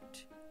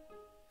 Perfect.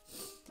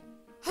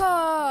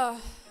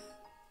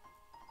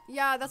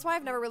 Yeah, that's why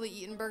I've never really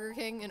eaten Burger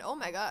King. And oh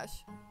my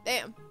gosh.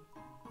 Damn.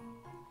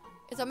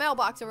 It's a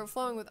mailbox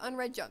overflowing with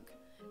unread junk.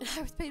 And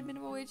I was paid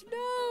minimum wage.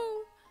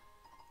 No!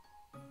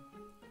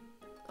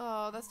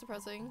 Oh, that's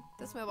depressing.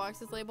 This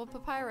mailbox is labeled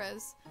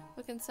Papyrus.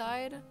 Look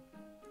inside.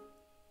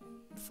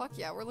 Fuck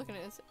yeah, we're looking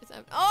at it. It's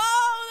empty.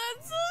 Oh,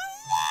 that's so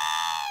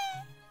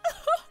sad!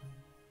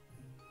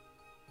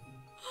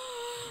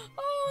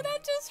 Oh,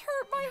 that just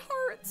hurt my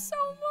heart so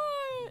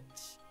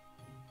much.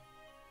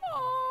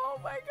 Oh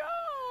my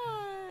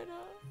god.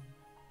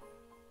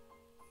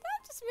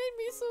 That just made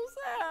me so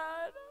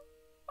sad.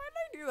 Why did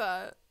I do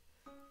that?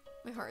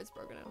 My heart is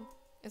broken now.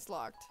 It's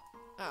locked.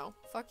 Oh,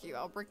 fuck you.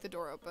 I'll break the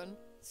door open.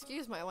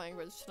 Excuse my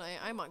language tonight.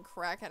 I'm on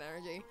crackhead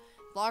energy.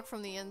 Locked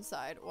from the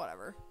inside.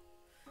 Whatever.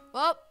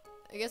 Well,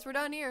 I guess we're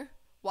done here.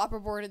 Whopper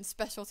board and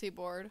specialty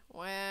board.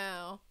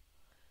 Wow.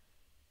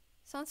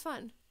 Sounds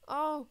fun.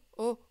 Oh.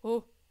 Oh.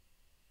 Oh.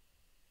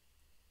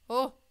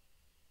 Oh.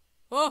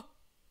 Oh.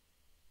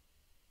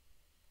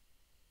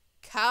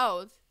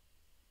 Cows.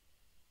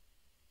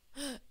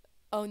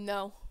 Oh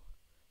no.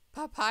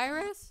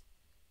 Papyrus?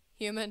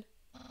 Human.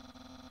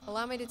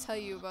 Allow me to tell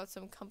you about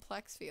some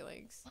complex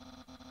feelings.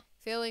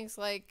 Feelings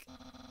like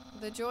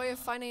the joy of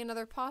finding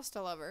another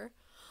pasta lover.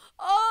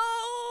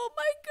 Oh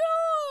my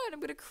god! I'm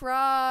gonna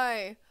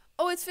cry.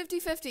 Oh, it's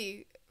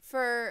 50-50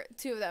 for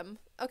 2 of them.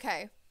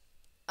 Okay.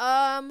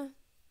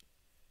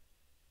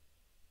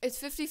 It's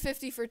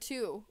 50-50 for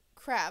 2.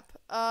 Crap.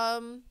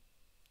 Can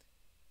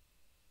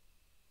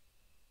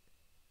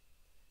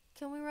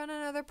we run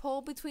another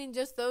poll between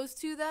just those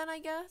 2 then, I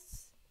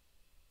guess?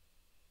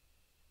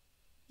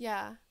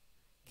 Yeah.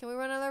 Can we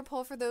run another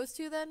poll for those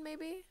 2 then,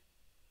 maybe?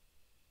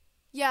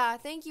 Yeah,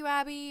 thank you,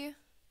 Abby.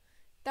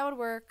 That would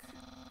work.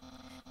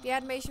 The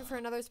animation for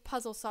another's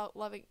puzzle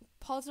solving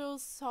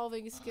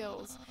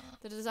skills.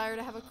 The desire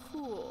to have a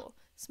cool,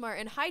 smart,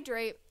 and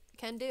hydrate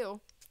can do.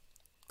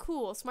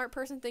 Cool. Smart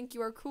person think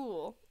you are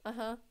cool.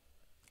 Uh-huh.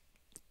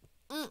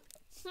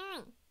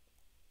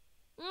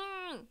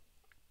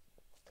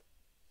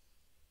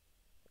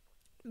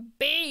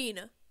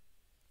 Bean.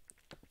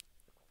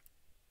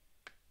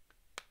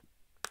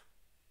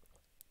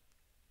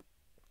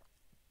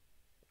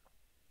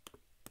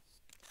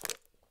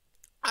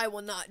 I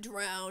will not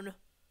drown.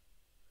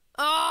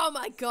 Oh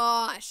my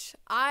gosh.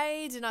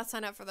 I did not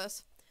sign up for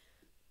this.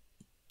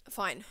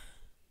 Fine.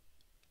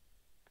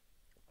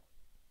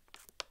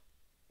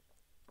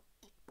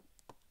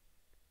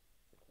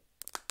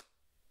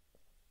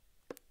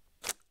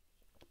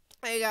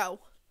 There you go.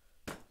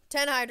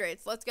 10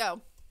 hydrates. Let's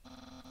go.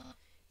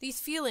 These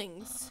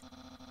feelings.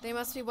 They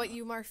must be what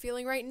you are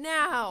feeling right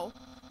now.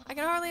 I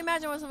can hardly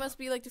imagine what it must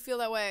be like to feel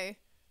that way.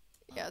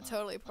 Yeah,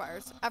 totally,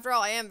 Papyrus. After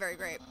all, I am very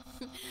great.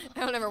 I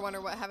don't ever wonder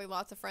what having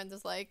lots of friends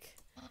is like.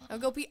 I'll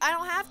go pee. I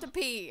don't have to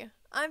pee.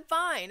 I'm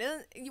fine.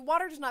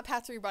 Water does not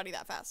pass through your body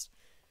that fast.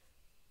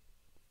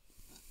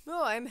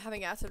 Oh, I'm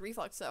having acid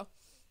reflux, though.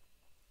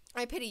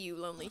 I pity you,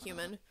 lonely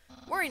human.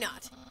 Worry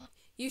not.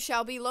 You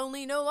shall be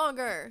lonely no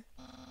longer.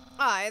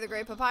 I, the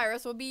great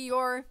Papyrus, will be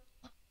your...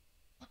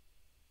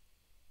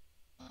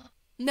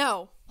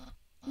 No.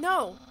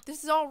 No.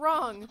 This is all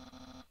wrong.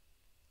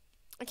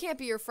 I can't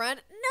be your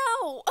friend.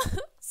 No!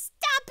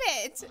 Stop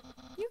it!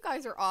 You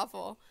guys are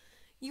awful.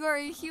 You are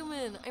a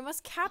human. I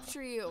must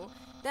capture you.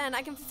 Then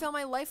I can fulfill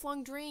my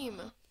lifelong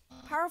dream.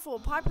 Powerful,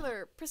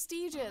 popular,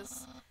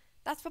 prestigious.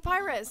 That's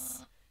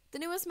Papyrus, the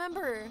newest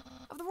member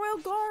of the Royal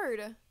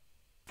Guard.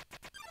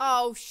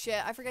 Oh,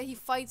 shit. I forget he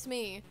fights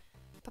me.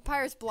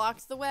 Papyrus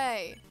blocks the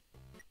way.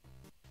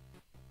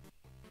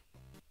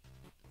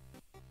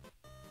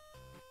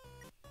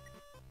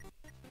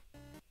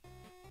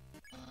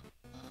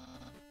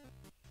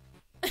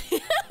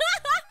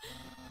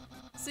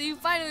 So you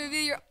finally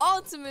reveal your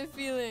ultimate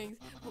feelings.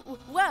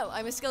 Well,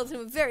 I'm a skeleton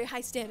with very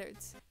high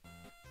standards.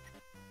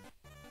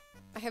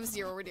 I have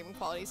 0 redeeming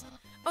qualities.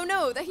 Oh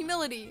no, that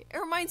humility. It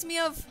reminds me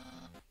of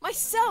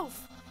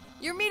myself.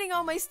 You're meeting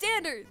all my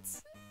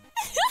standards.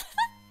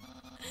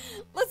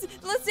 Let's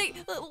see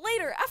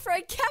later after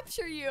I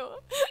capture you.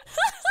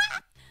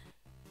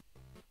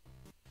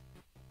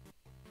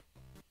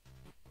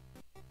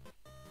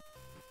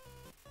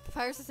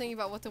 Papyrus is thinking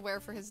about what to wear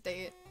for his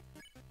date.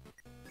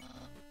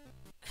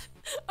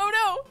 Oh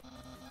no!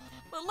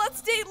 Well,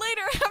 let's date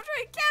later after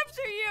I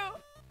capture you!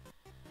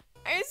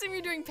 I assume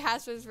you're doing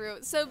Pastor's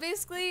route. So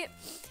basically,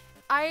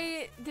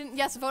 I didn't,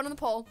 yes, vote on the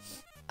poll.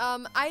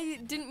 I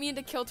didn't mean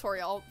to kill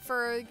Toriel.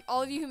 For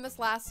all of you who missed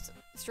last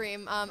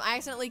stream, I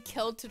accidentally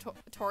killed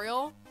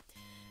Toriel.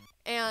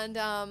 And,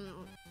 I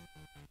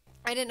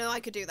didn't know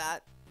I could do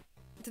that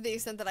to the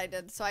extent that I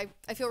did. So I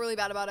feel really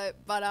bad about it.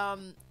 But,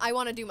 I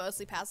want to do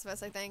mostly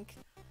pacifist, I think.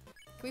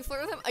 Can we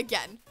flirt with him?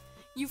 Again.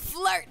 You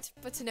flirt,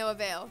 but to no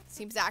avail.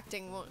 Seems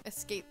acting won't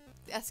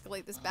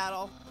escalate this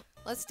battle.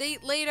 Let's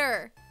date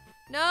later.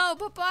 No,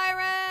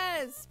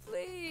 Papyrus!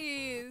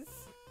 Please!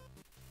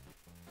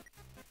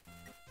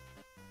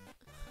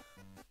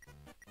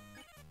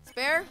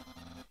 Spare?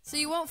 So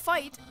you won't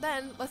fight?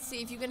 Then, let's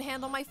see if you can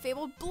handle my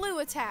fabled blue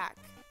attack.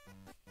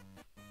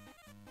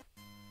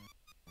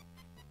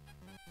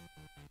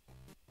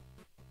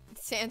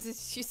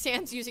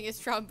 Sans using his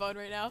trombone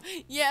right now.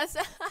 Yes!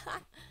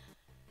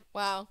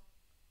 Wow.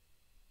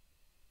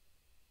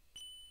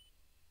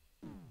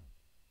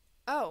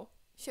 Oh.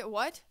 Shit,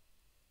 what?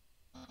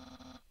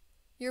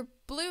 You're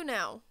blue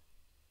now.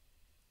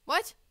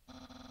 What?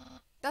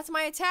 That's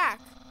my attack.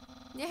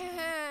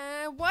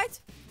 Yeah,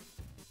 what?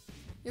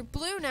 You're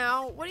blue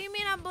now? What do you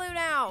mean I'm blue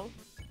now?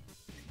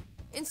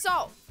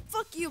 Insult.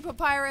 Fuck you,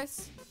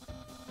 Papyrus.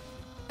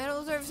 I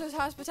don't deserve such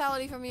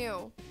hospitality from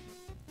you.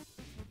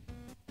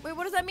 Wait,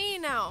 what does that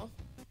mean now?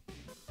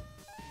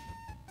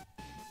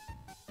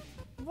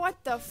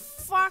 What the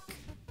fuck?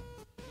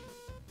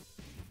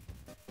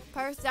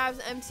 Papyrus dabs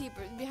MT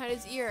behind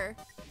his ear.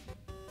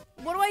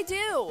 What do I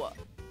do?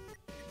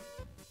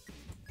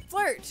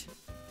 Flirt.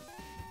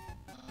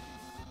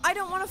 I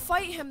don't want to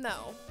fight him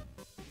though.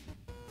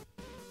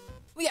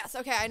 Yes,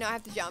 okay, I know I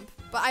have to jump,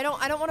 but I don't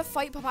want to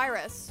fight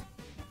Papyrus.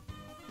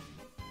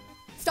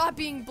 Stop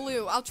being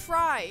blue. I'll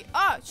try.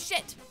 Oh,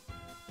 shit.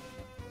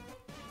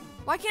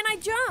 Why can't I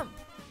jump?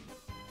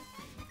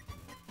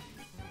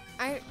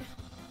 I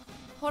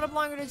hold up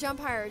longer to jump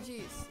higher.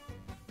 Jeez.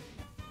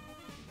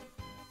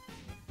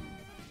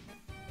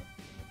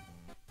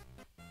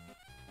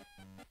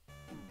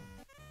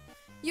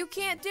 You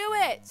can't do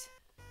it!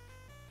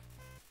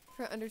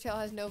 For Undertale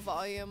has no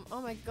volume.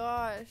 Oh my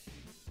gosh.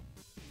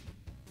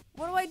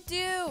 What do I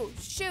do?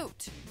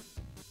 Shoot!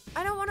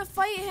 I don't want to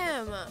fight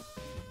him!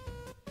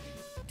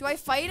 Do I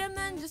fight him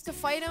then? Just to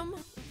fight him?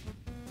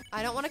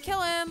 I don't want to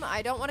kill him.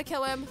 I don't want to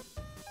kill him.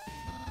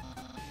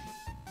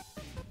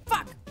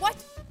 Fuck! What?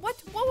 What?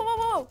 Whoa, whoa, whoa,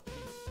 whoa!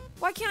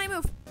 Why can't I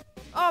move?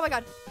 Oh my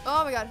god.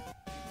 Oh my god.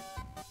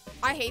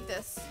 I hate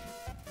this.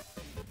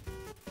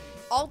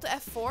 Alt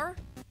F4?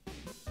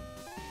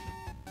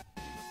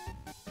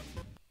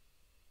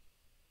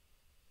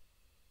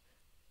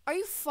 Are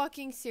you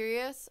fucking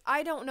serious?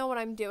 I don't know what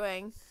I'm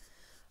doing.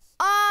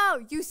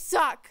 Oh, you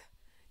suck.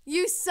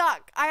 You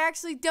suck. I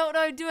actually don't know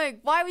what I'm doing.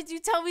 Why would you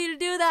tell me to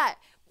do that?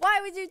 Why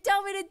would you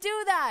tell me to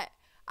do that?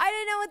 I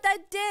didn't know what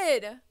that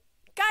did.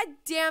 God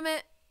damn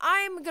it.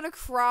 I'm gonna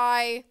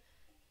cry.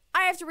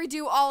 I have to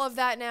redo all of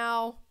that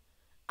now.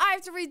 I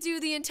have to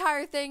redo the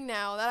entire thing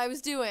now that I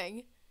was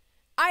doing.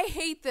 I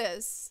hate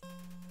this.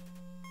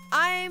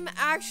 I'm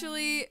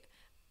actually...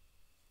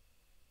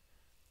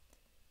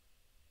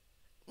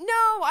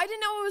 No, I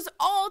didn't know it was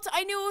Alt.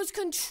 I knew it was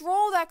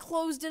Control that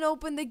closed and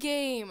opened the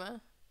game.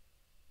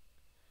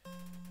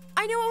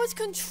 I knew it was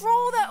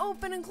Control that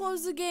opened and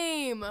closed the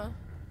game.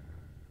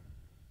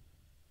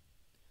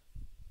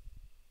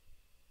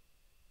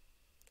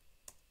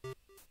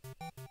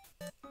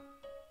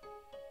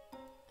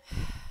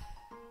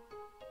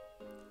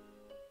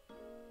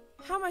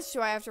 How much do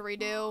I have to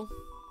redo?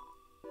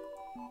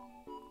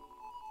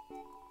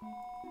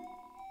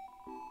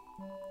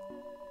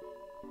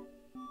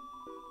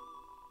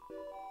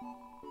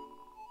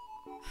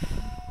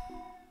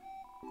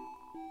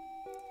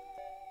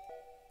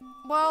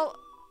 Well,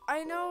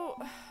 I know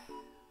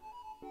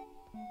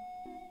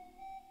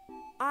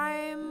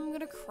I'm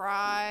gonna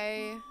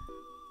cry.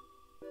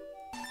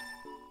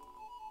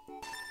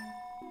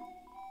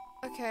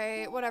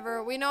 Okay,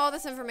 whatever. We know all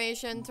this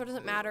information, so it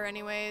doesn't matter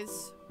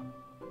anyways.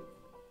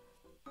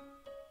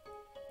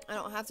 I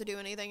don't have to do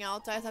anything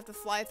else. I just have to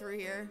fly through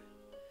here.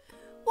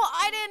 Well,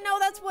 I didn't know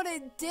that's what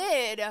it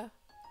did.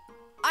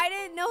 I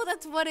didn't know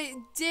that's what it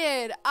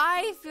did.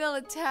 I feel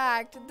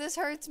attacked. This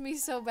hurts me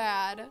so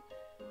bad.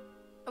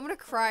 I'm gonna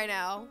cry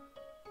now.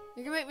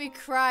 You're gonna make me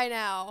cry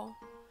now.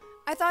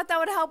 I thought that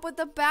would help with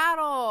the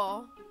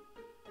battle.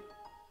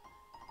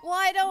 Well,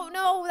 I don't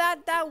know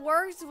that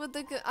works with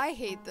the. I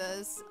hate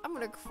this. I'm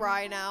gonna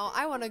cry now.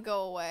 I want to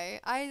go away.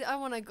 I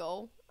want to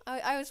go.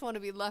 I just want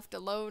to be left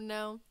alone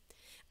now.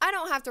 I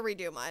don't have to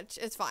redo much.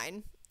 It's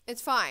fine.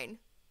 It's fine.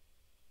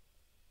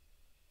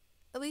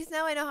 At least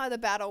now I know how the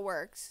battle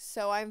works,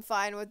 so I'm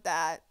fine with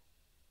that.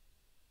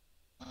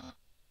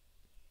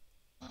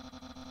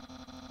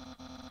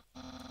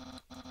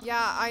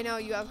 Yeah, I know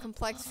you have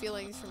complex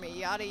feelings for me.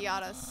 Yada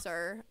yada,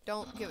 sir.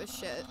 Don't give a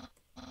shit.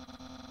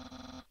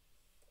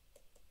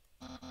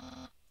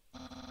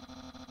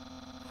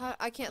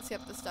 I can't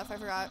skip this stuff. I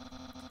forgot.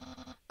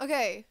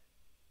 Okay.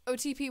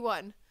 OTP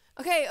 1.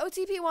 Okay,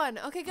 OTP 1.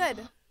 Okay, good.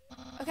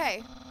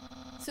 Okay.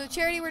 So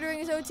charity we're doing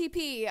is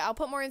OTP. I'll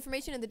put more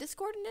information in the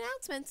Discord and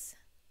announcements.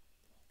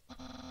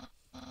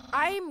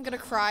 I'm gonna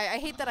cry. I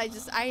hate that I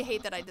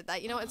did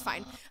that. You know what? It's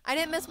fine. I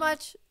didn't miss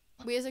much.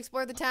 We just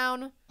explored the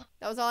town.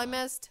 That was all I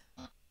missed.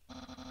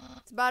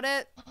 That's about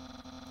it.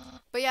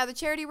 But yeah, the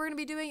charity we're gonna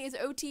be doing is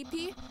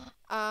OTP.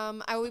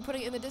 I will be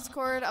putting it in the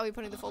Discord. I'll be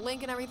putting the full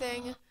link and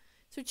everything.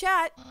 So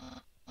chat,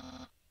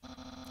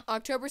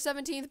 October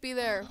 17th, be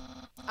there.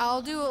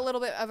 I'll do a little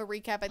bit of a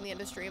recap at the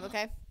end of stream,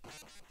 okay?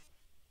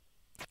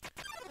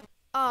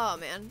 Oh,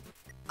 man.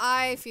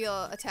 I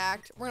feel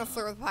attacked. We're gonna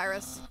flirt with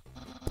Pyrus.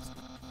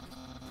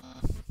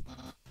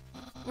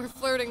 We're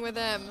flirting with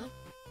him.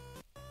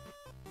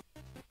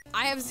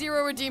 I have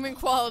 0 redeeming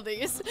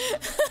qualities.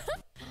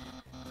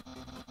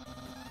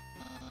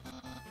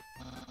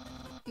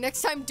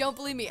 Next time, don't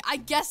believe me. I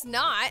guess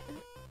not.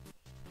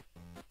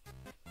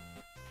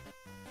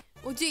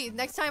 Well, geez,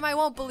 next time I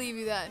won't believe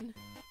you then.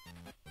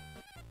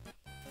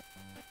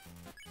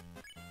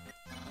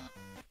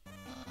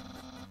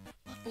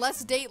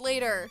 Let's date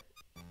later.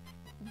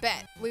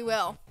 Bet, we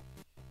will.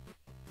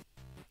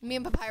 Me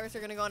and Papyrus are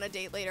gonna go on a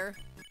date later.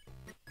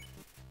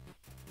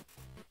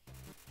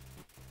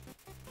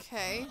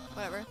 Okay,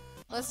 whatever.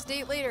 Let's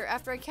date later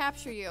after I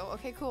capture you.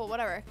 Okay, cool,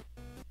 whatever.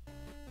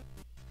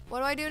 What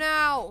do I do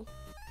now?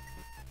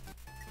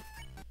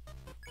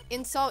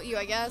 Insult you,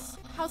 I guess.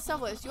 How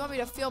selfless. You want me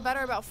to feel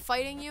better about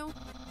fighting you?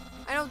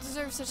 I don't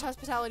deserve such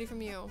hospitality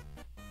from you.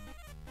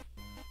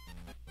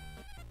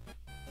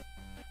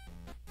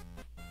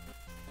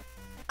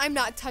 I'm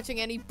not touching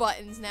any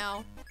buttons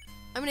now.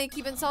 I'm gonna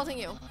keep insulting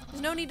you.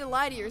 There's no need to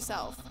lie to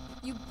yourself.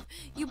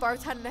 You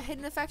Barb's had a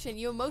hidden affection.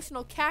 You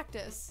emotional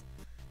cactus.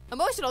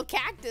 Emotional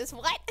cactus?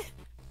 What?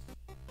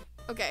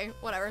 Okay,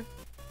 whatever.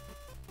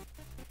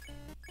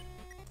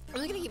 I'm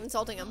just gonna keep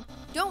insulting him.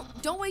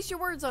 Don't waste your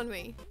words on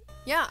me.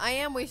 Yeah, I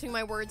am wasting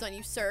my words on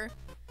you, sir.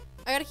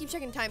 I gotta keep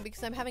checking time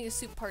because I'm having a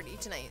soup party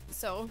tonight,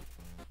 so.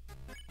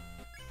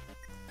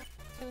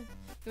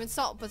 You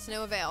insult, but to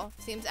no avail.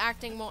 Seems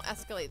acting won't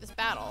escalate this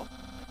battle.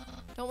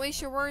 Don't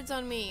waste your words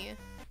on me.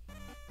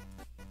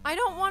 I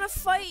don't want to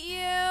fight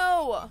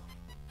you!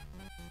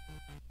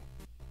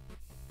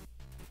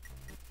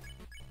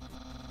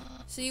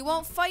 So you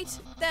won't fight?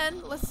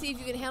 Then, let's see if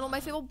you can handle my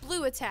fabled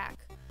blue attack.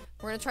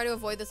 We're gonna try to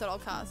avoid this at all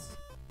costs.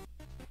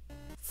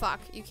 Fuck,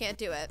 you can't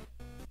do it.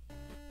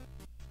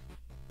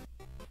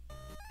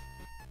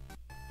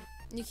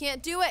 You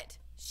can't do it!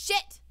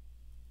 Shit!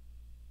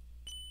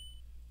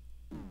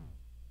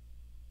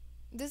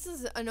 This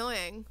is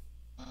annoying.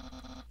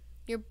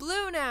 You're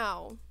blue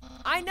now!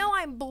 I know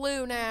I'm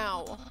blue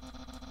now!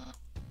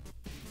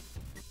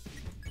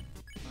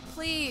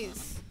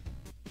 Please.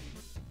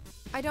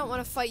 I don't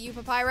want to fight you,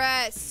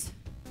 Papyrus!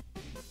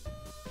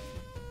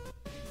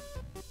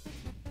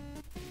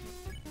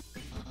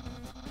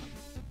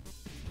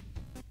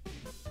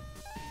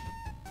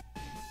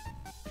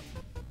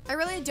 I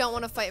really don't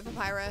want to fight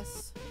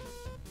Papyrus.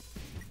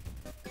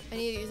 I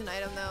need to use an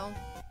item though.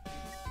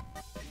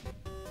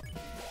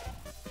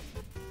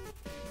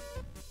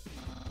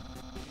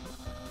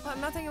 Well, I'm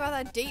not thinking about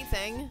that date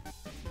thing.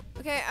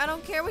 Okay, I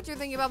don't care what you're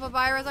thinking about,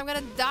 Papyrus. I'm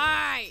gonna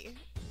die.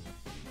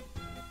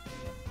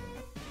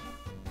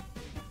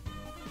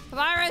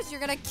 Papyrus, you're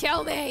gonna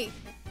kill me.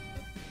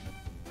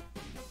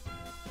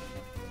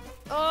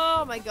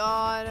 Oh my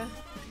god.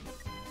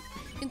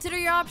 Consider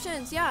your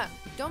options. Yeah.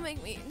 Don't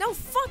make me. No,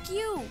 fuck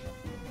you.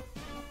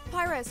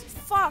 Papyrus.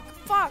 Fuck.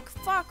 I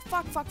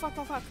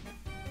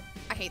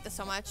hate this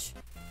so much.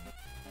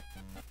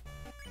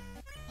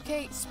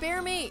 Okay,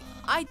 spare me.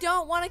 I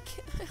don't want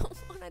to. I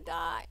don't want to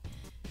die.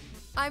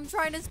 I'm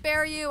trying to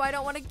spare you. I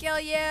don't want to kill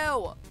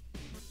you.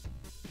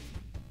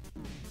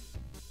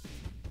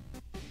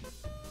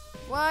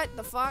 What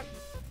the fuck?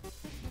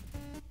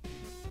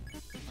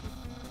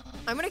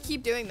 I'm gonna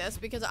keep doing this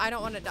because I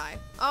don't want to die.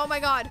 Oh my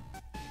god.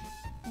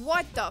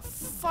 What the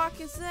fuck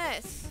is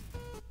this?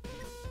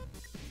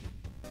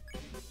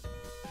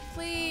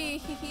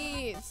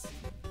 Please.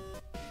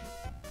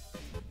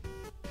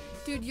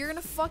 Dude, you're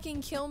gonna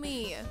fucking kill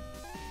me.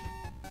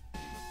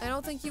 I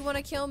don't think you want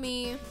to kill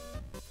me.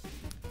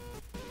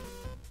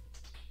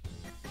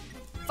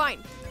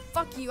 Fine.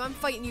 Fuck you. I'm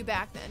fighting you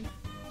back then.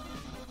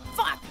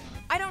 Fuck!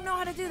 I don't know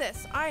how to do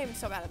this. I am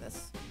so bad at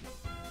this.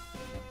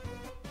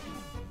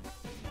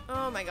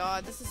 Oh my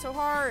god, this is so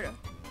hard.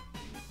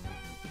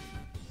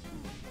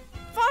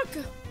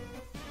 Fuck!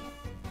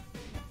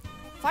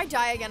 If I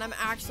die again, I'm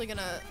actually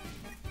gonna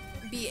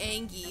be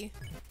angry.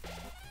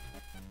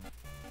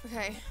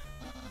 Okay.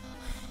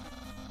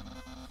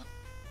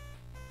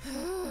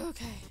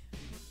 Okay.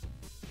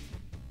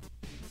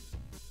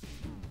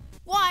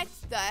 What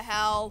the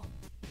hell?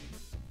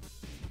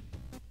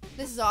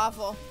 This is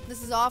awful.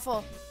 This is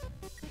awful.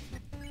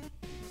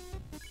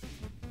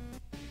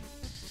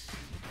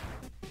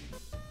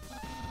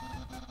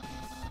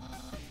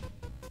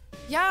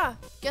 Yeah,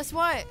 guess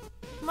what?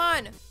 Come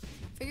on.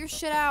 Figure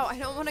shit out. I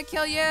don't want to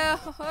kill you.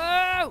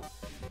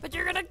 But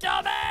you're gonna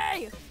kill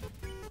me!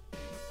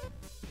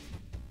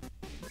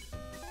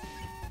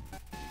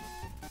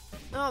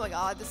 Oh my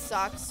god, this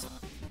sucks.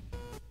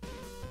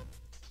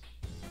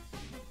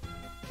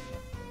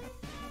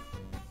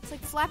 It's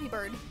like Flappy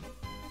Bird.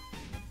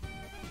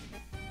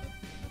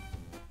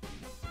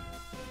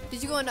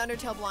 Did you go into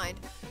Undertale blind?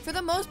 For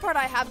the most part,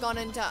 I have gone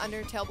into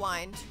Undertale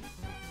blind.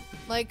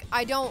 Like,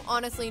 I don't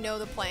honestly know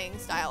the playing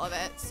style of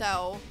it,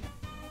 so...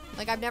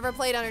 Like, I've never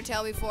played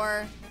Undertale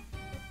before.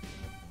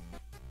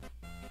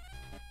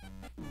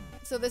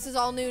 So this is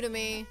all new to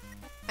me.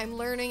 I'm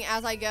learning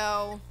as I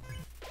go.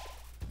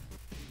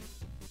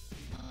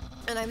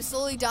 And I'm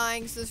slowly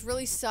dying, so this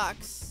really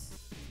sucks.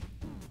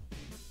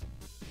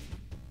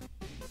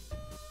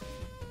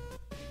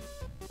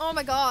 Oh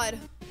my god.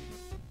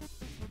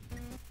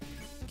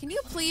 Can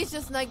you please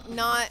just, like,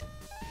 not...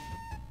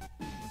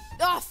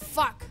 Oh,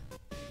 fuck.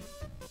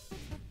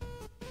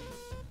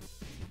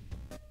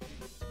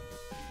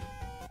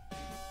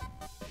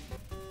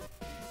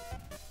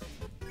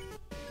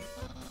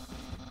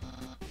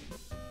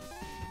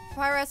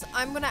 Pyrus,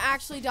 I'm gonna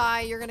actually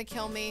die. You're gonna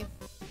kill me.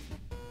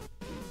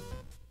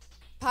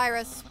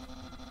 Pyrus.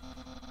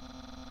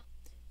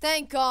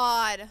 Thank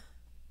God.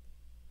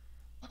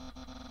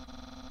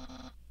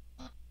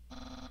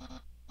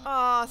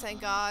 Oh,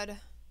 thank God.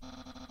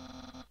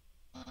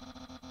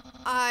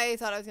 I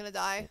thought I was gonna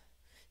die.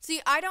 See,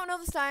 I don't know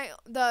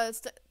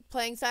the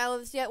playing style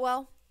of this yet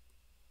well.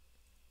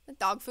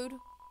 Dog food.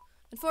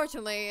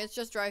 Unfortunately, it's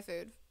just dry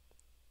food.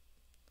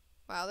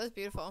 Wow, that's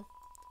beautiful.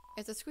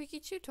 It's a squeaky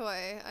chew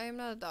toy. I am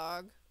not a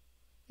dog.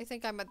 They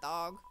think I'm a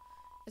dog.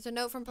 It's a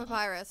note from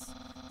Papyrus.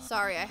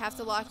 Sorry, I have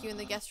to lock you in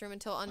the guest room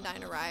until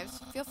Undyne arrives.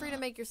 Feel free to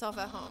make yourself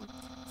at home.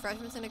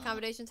 Refreshments and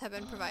accommodations have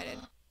been provided.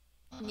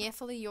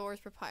 Nearly yours,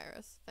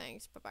 Papyrus.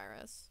 Thanks,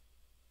 Papyrus.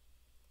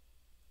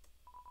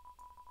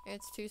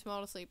 It's too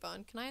small to sleep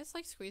on. Can I just,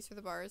 like, squeeze through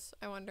the bars?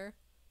 I wonder.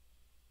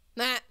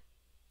 Nah.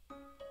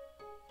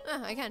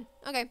 Ah, I can.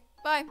 Okay,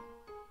 bye.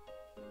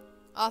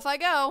 Off I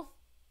go.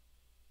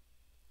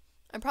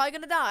 I'm probably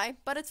gonna die,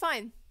 but it's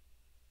fine.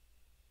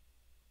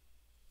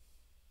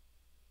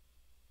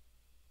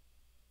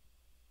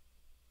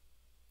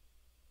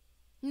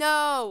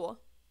 No!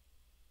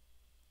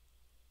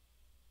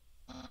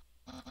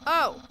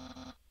 Oh!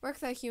 Where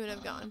could that human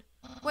have gone?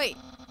 Wait,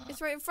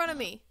 it's right in front of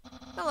me.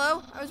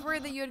 Hello, I was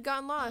worried that you had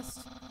gotten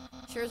lost.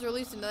 Sure as we're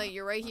loose tonight,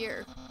 you're right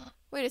here.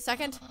 Wait a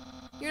second.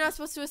 You're not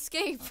supposed to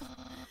escape.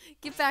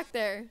 Get back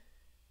there.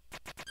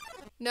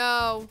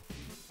 No.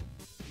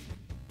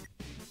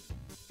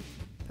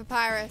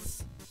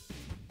 Papyrus.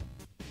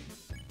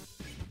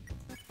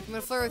 I'm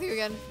gonna flirt with you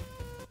again.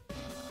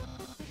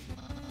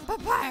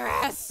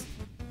 Papyrus!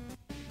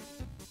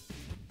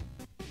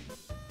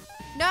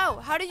 No!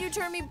 How did you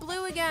turn me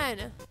blue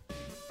again?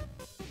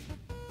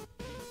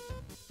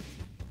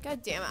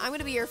 God damn it. I'm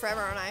gonna be here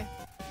forever, aren't I?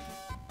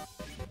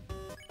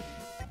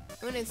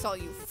 I'm gonna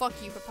insult you. Fuck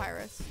you,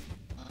 Papyrus.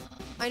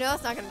 I know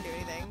that's not gonna do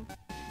anything.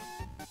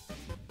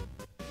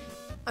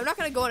 I'm not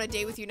gonna go on a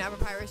date with you now,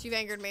 Papyrus. You've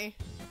angered me.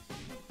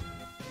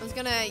 I was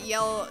gonna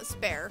yell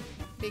spare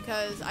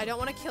because I don't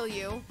want to kill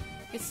you.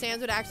 Because Sans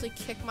would actually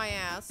kick my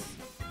ass.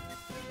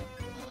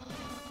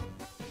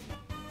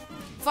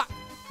 Fuck!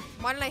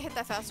 Why didn't I hit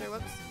that faster?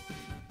 Whoops.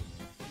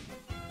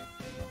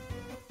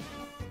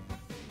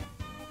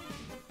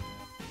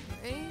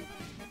 Ready?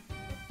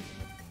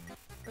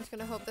 I'm just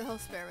gonna hope that he'll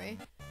spare me.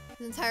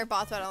 His entire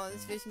boss battle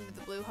is vision with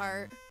the blue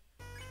heart.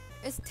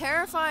 It's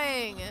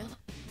terrifying!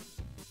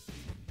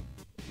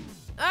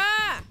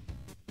 Ah!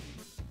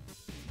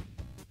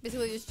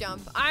 Basically just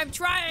jump. I'm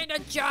trying to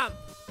jump!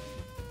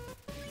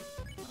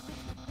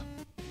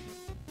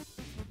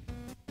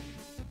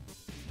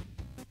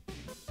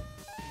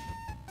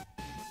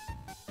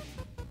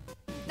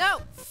 No!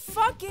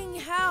 Fucking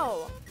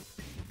hell!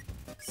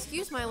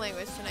 Excuse my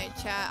language tonight,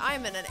 chat.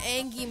 I'm in an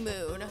angry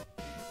mood.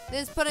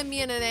 This is putting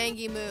me in an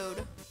angry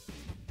mood.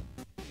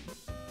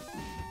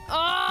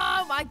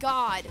 Oh my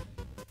god!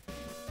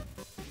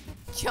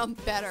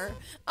 Jump better.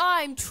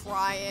 I'm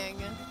trying.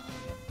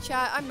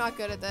 Chat, I'm not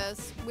good at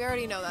this. We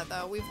already know that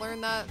though. We've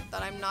learned that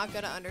I'm not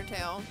good at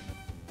Undertale.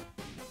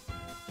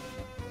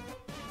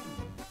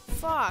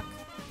 Fuck.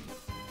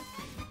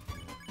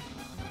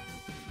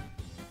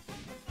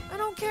 I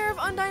don't care if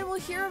Undyne will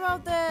hear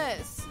about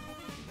this.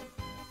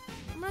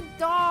 I'm gonna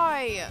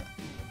die.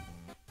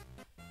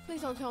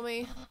 Please don't kill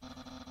me.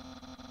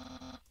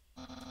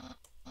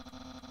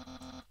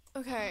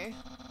 Okay.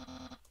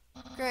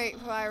 Great,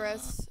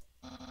 Papyrus.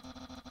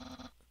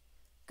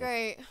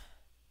 Great.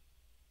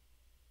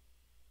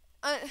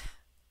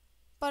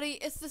 Buddy,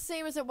 it's the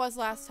same as it was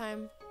last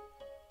time.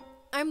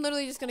 I'm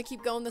literally just gonna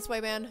keep going this way,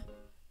 man.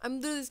 I'm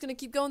literally just gonna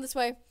keep going this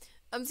way.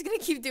 I'm just gonna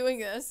keep doing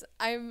this.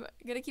 I'm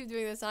gonna keep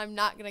doing this, and I'm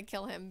not gonna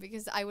kill him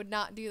because I would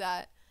not do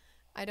that.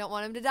 I don't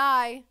want him to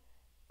die.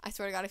 I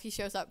swear to God, if he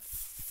shows up.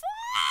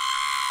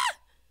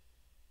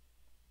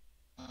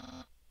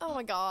 Oh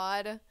my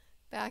God.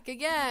 Back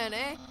again,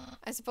 eh?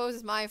 I suppose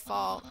it's my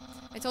fault.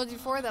 I told you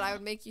before that I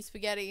would make you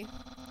spaghetti.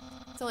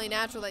 It's only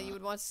natural that you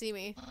would want to see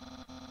me.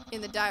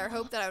 In the dire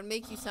hope that I would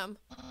make you some.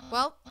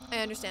 Well, I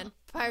understand.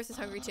 Papyrus is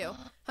hungry too.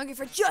 Hungry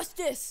for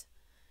justice!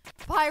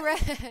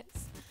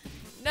 Pirates!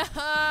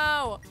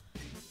 No!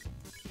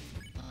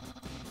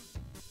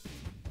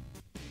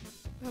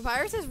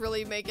 Papyrus is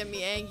really making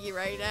me angry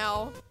right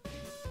now.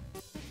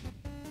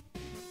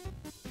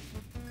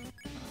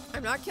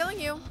 I'm not killing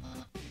you.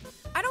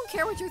 I don't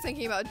care what you're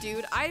thinking about,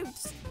 dude. I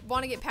just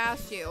want to get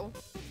past you.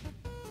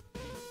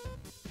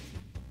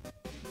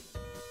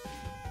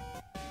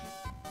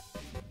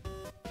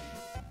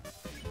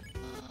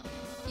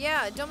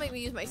 Yeah, don't make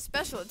me use my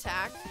special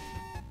attack.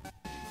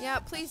 Yeah,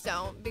 please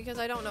don't, because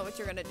I don't know what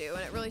you're gonna do,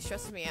 and it really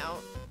stresses me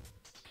out.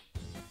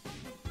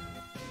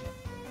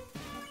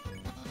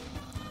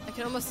 I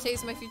can almost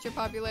taste my future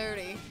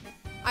popularity.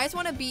 I just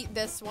want to beat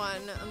this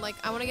one, and like,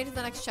 I want to get to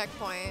the next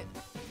checkpoint.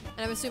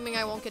 And I'm assuming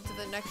I won't get to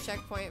the next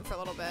checkpoint for a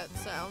little bit,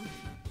 so.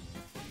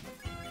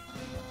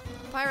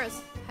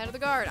 Papyrus, head of the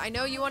guard. I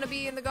know you want to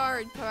be in the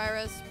guard,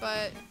 Papyrus,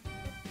 but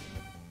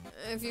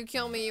if you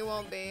kill me, you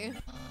won't be.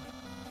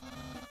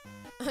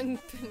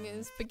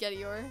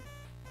 Spaghetti-or.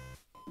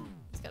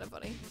 It's kind of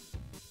funny.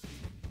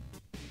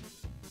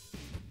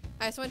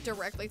 I just went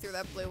directly through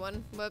that blue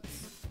one.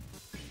 Whoops.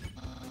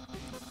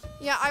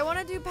 Yeah, I want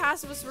to do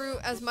pacifist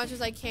route as much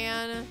as I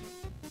can.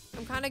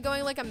 I'm kind of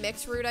going like a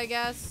mixed route, I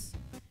guess.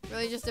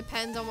 Really just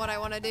depends on what I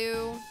want to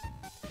do.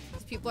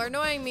 If people are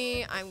annoying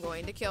me, I'm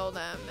going to kill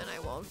them and I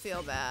won't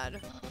feel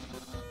bad.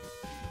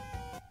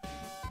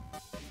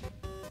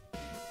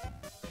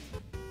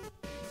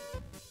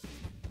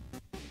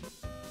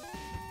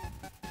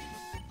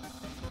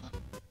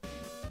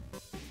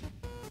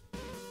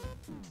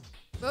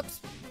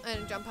 Whoops, I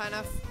didn't jump high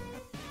enough.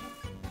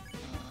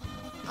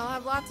 I'll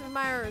have lots of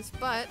admirers,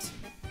 but...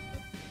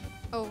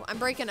 Oh, I'm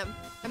breaking him.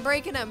 I'm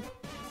breaking him.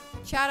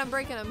 Chad, I'm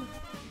breaking him.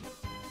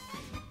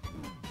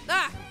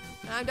 Ah!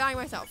 And I'm dying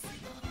myself.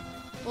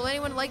 Will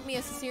anyone like me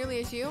as sincerely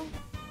as you?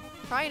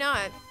 Probably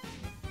not.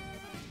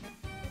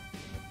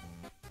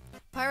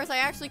 Papyrus, I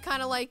actually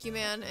kind of like you,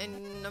 man,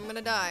 and I'm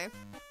gonna die.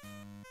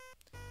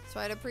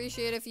 So I'd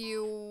appreciate if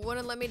you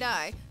wouldn't let me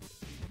die.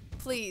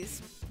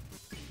 Please.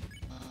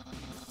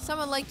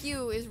 Someone like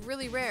you is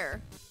really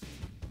rare.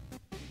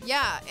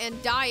 Yeah,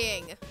 and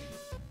dying.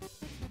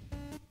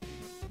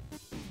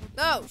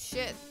 Oh,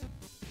 shit.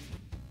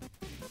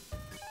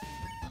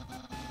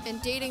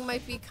 And dating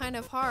might be kind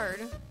of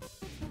hard.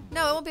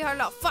 No, it won't be hard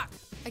at all. Fuck!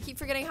 I keep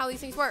forgetting how these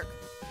things work.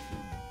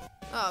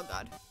 Oh,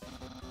 God.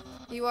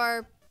 You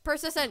are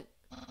persistent,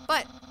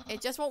 but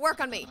it just won't work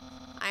on me.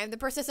 I am the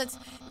persistence.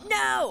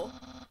 No!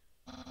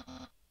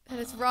 And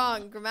it's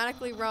wrong,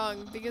 grammatically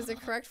wrong, because the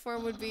correct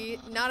form would be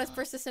not as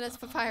persistent as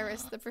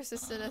Papyrus, the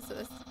persistent as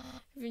this.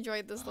 If you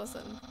enjoyed this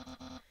lesson.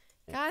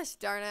 Gosh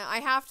darn it, I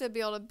have to be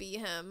able to beat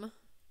him.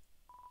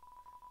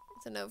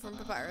 It's a note from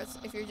Papyrus.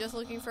 If you're just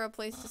looking for a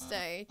place to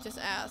stay, just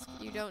ask.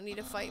 You don't need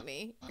to fight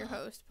me. Your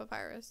host,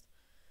 Papyrus.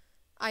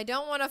 I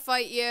don't want to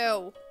fight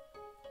you.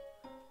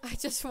 I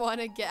just want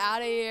to get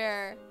out of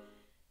here.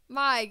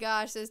 My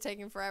gosh, this is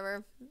taking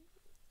forever.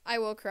 I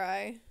will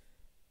cry.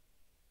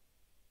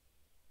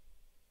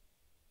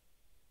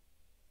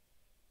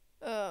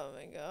 Oh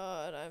my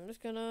god, I'm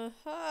just gonna...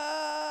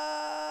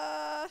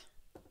 Hi,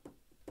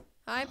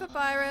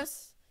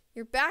 Papyrus.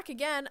 You're back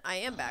again. I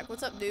am back.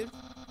 What's up, dude?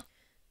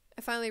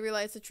 I finally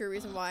realized the true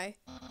reason why.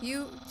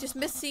 You just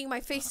miss seeing my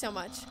face so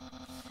much.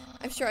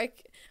 I'm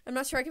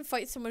not sure I can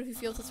fight someone who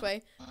feels this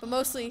way, but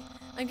mostly,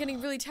 I'm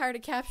getting really tired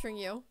of capturing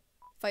you.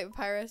 Fight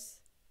Papyrus?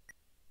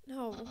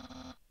 No.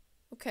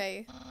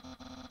 Okay.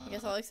 I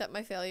guess I'll accept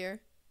my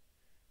failure.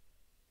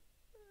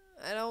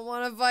 I don't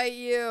want to fight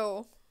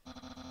you.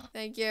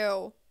 Thank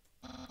you.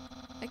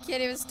 I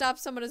can't even stop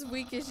someone as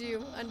weak as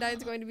you.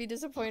 Undyne's going to be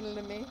disappointed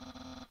in me.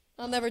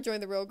 I'll never join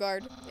the real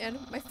guard, and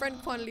my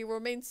friend quantity will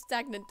remain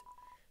stagnant.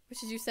 What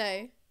should you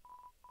say?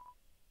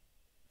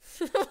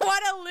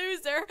 What a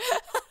loser!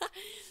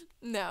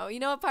 No, you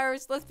know what,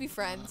 Pirates? Let's be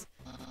friends.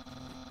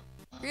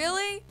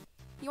 Really?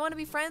 You want to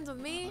be friends with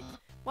me?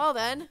 Well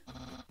then,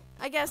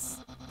 I guess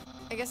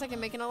I can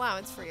make an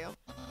allowance for you.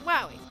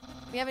 Wowie,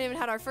 we haven't even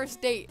had our first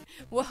date.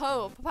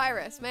 Whoa,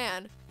 Papyrus,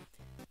 man.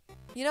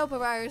 You know,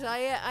 Papyrus, I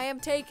am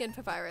taken,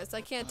 Papyrus.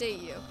 I can't date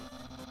you.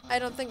 I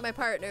don't think my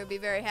partner would be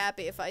very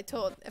happy if I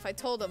told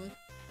him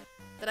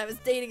that I was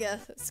dating a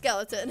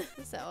skeleton.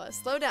 So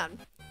slow down.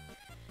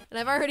 And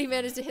I've already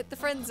managed to hit the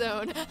friend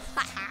zone.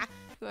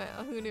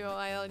 Well, who knew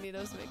I only need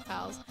those to make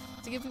pals?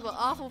 To give people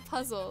awful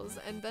puzzles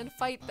and then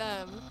fight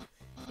them.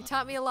 You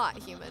taught me a lot,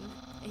 human.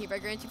 I hereby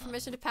grant you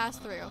permission to pass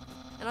through,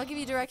 and I'll give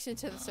you direction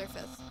to the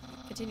surface.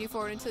 Continue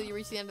forward until you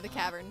reach the end of the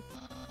cavern.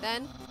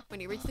 Then, when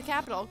you reach the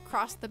capital,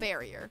 cross the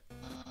barrier.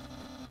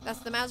 That's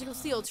the magical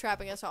seal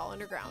trapping us all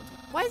underground.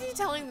 Why is he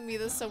telling me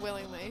this so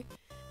willingly?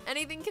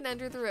 Anything can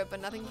enter through it,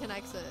 but nothing can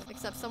exit,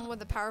 except someone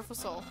with a powerful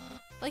soul.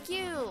 Like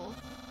you!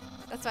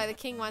 That's why the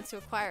king wants to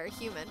acquire a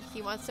human.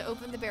 He wants to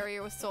open the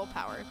barrier with soul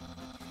power.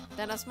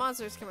 Then us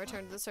monsters can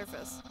return to the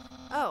surface.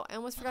 Oh, I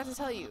almost forgot to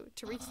tell you.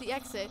 To reach the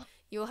exit,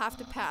 you will have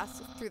to pass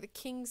through the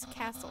king's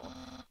castle.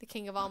 The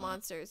king of all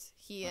monsters.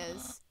 He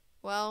is,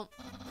 well,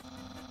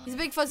 he's a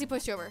big fuzzy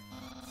pushover.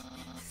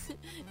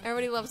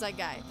 Everybody loves that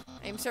guy.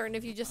 I am certain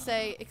if you just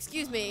say,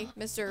 "Excuse me,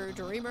 Mr.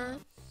 Dreamer,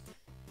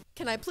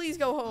 can I please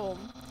go home?"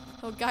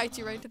 He'll guide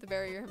you right to the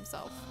barrier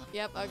himself.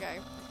 Yep, okay.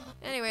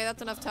 Anyway,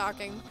 that's enough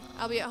talking.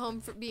 I'll be at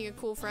home for being a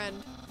cool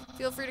friend.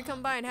 Feel free to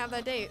come by and have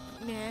that date.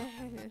 Nah.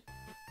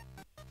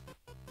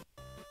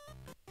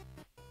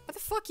 What the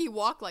fuck you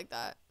walk like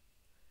that?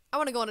 I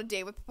want to go on a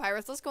date with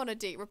Papyrus. Let's go on a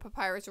date with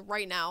Papyrus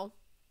right now.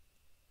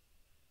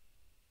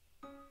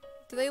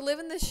 Do they live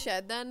in this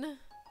shed then?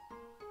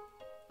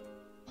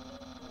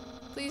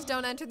 Please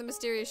don't enter the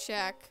mysterious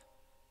shack.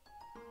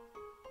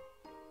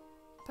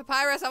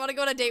 Papyrus, I want to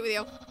go on a date with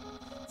you.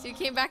 So you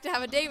came back to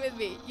have a date with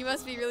me. You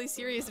must be really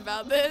serious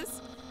about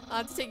this. I'll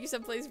have to take you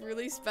someplace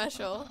really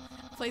special.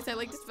 A place I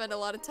like to spend a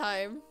lot of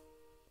time.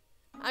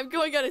 I'm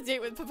going on a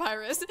date with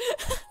Papyrus.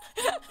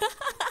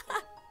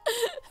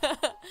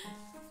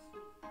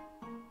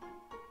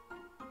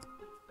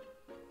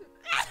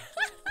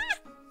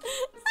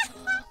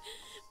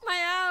 My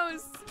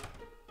house.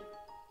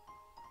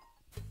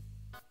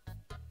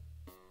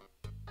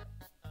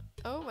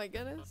 Oh my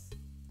goodness.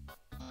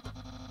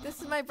 This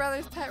is my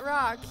brother's pet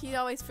rock. He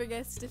always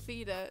forgets to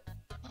feed it.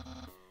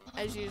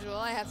 As usual,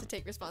 I have to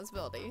take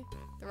responsibility.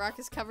 The rock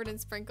is covered in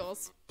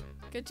sprinkles.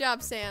 Good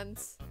job,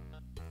 Sans.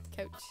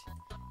 Couch.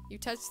 You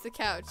touch the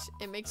couch.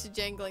 It makes a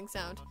jangling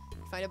sound.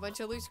 You find a bunch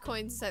of loose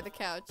coins inside the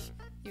couch.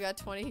 You got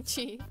 20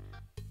 G.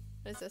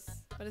 What is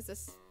this? What is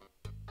this?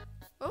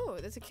 Oh,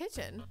 there's a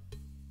kitchen.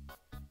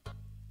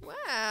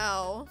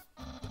 Wow.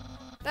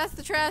 That's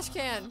the trash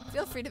can.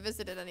 Feel free to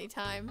visit it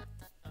anytime.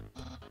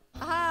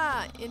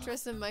 Aha!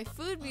 Interest in my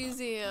food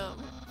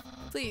museum.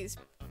 Please,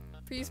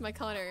 peruse my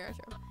culinary art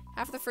show.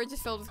 Half the fridge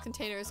is filled with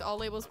containers, all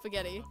labeled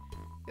spaghetti.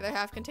 The other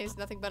half contains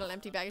nothing but an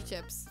empty bag of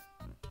chips.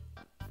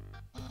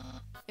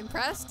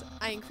 Impressed?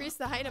 I increased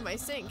the height of my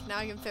sink. Now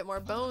I can fit more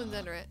bones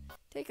under it.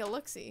 Take a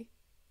look-see.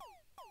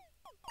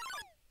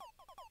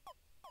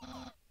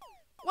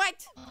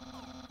 What?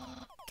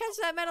 Catch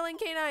that meddling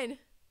canine!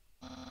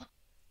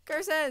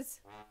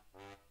 Curses!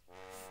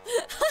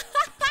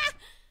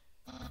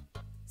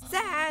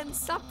 Sans,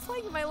 stop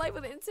playing my life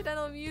with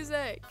incidental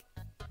music!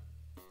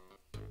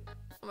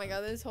 Oh my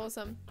god, this is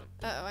wholesome.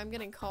 Uh-oh, I'm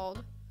getting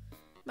called.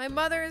 My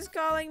mother is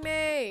calling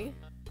me!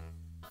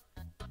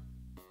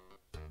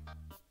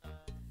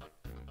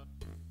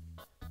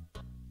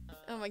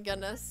 Oh my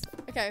goodness.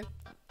 Okay,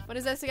 what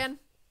is this again?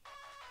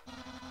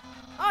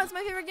 Oh, it's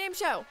my favorite game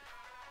show!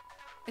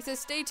 It says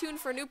stay tuned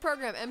for a new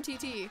program,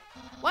 MTT.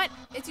 What?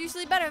 It's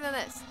usually better than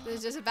this. This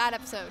is just a bad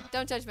episode.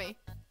 Don't judge me.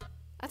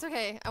 That's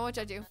okay, I won't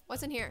judge you.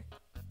 What's in here?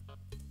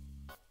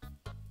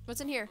 What's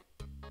in here?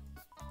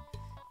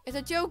 It's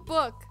a joke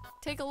book.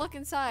 Take a look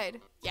inside.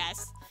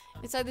 Yes.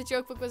 Inside the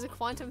joke book was a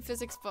quantum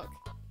physics book.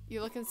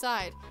 You look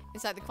inside.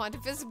 Inside the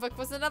quantum physics book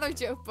was another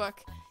joke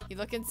book. You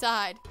look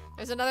inside.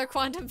 There's another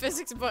quantum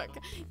physics book.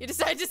 You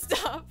decide to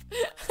stop.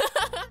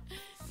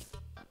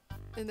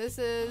 And this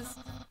is...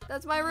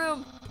 That's my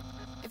room.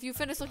 If you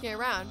finish looking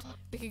around,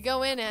 we could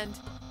go in and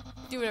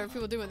do whatever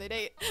people do when they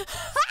date.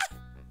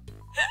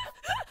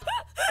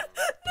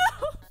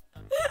 No!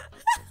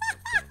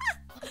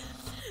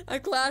 A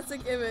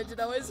classic image. It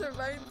always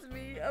reminds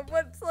me of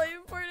what's like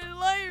important in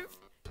life.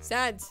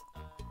 Sans.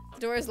 The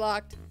door is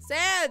locked.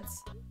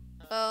 Sans!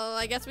 Well,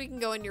 I guess we can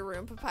go in your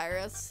room,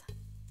 Papyrus.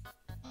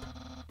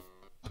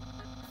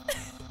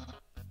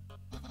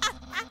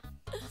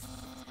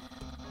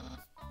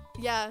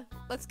 Yeah,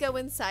 let's go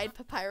inside,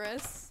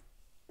 Papyrus.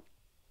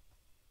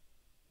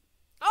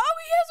 Oh,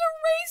 he has a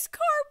race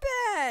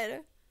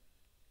carpet!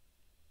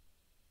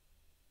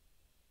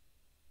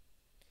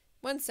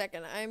 1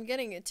 second, I'm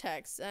getting a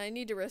text and I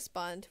need to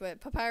respond to it.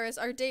 Papyrus,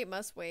 our date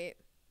must wait.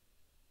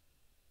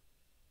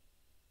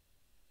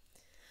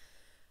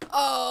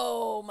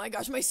 Oh my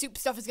gosh, my soup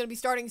stuff is gonna be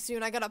starting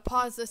soon. I gotta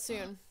pause this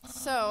soon.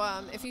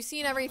 So, if you've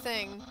seen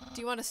everything,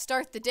 do you want to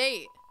start the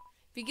date?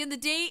 Begin the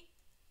date?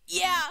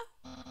 Yeah!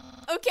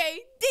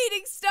 Okay,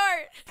 dating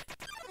start!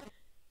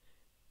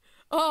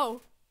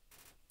 Oh.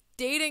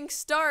 Dating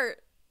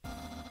start.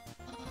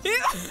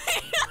 Wait.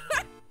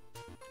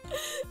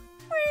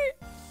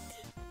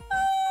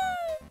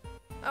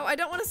 Oh, I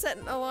don't want to set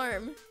an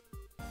alarm.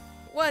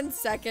 1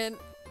 second.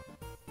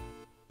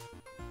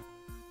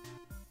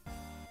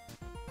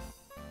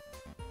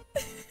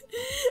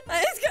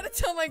 I just gotta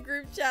tell my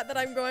group chat that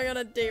I'm going on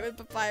a date with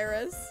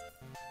Papyrus.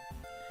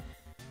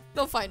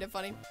 They'll find it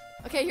funny.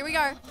 Okay, here we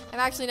are. I've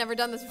actually never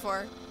done this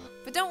before.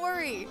 But don't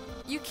worry,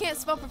 you can't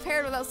spell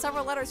prepared without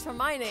several letters from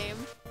my name.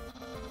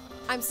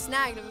 I'm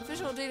Snagged, an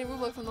official dating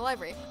rulebook from the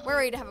library. We're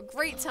ready to have a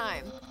great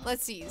time.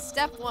 Let's see,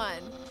 step 1.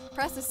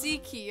 Press the C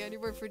key on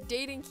your word for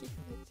dating key.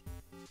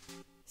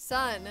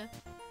 Son,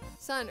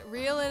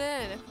 reel it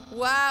in.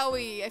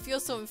 Wowie, I feel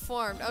so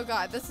informed. Oh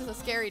god, this is a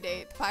scary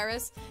date.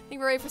 Papyrus, I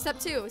think we're ready for step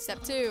 2.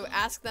 Step 2,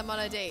 ask them on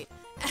a date.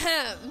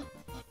 Ahem.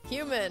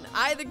 Human,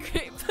 I the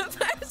great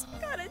Papyrus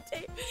got a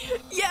date.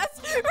 Yes!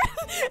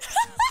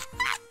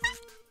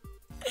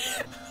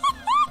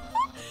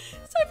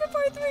 It's time for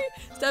part 3.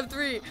 Step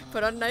 3,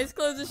 put on nice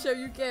clothes to show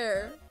you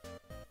care.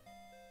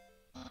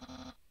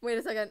 Wait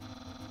a second.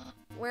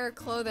 Wear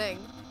clothing.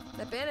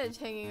 That bandage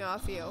hanging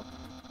off you.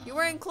 You're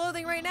wearing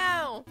clothing right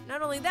now.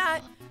 Not only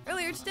that,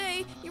 earlier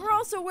today, you were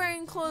also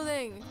wearing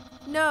clothing.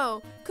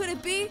 No, could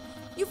it be?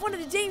 You've wanted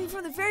to date me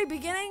from the very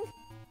beginning?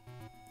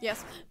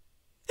 Yes.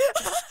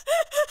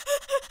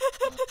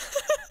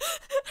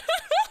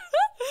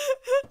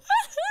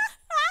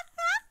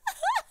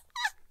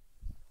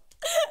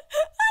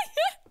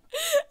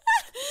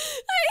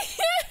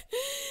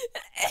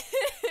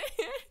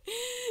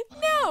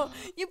 No,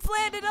 you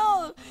planned it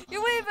all.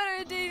 You're way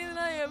better at dating than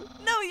I am.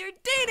 No, you're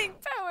dating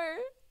power.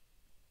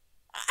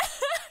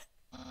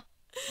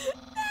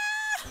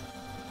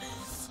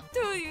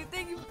 Do you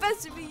think you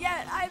bested me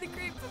yet? I, the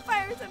great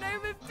Papyrus, have never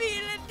been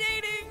beaten at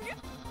dating.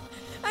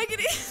 I can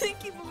easily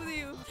keep up with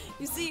you.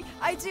 You see,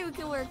 I too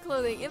can wear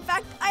clothing. In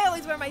fact, I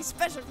always wear my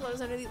special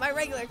clothes underneath my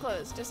regular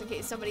clothes, just in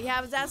case somebody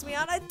happens to ask me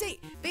on a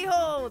date.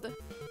 Behold!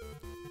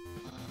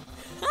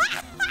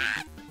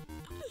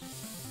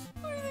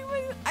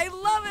 I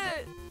love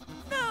it!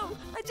 No,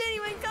 a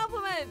genuine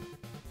compliment!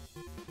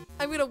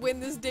 I'm gonna win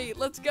this date.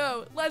 Let's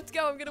go. Let's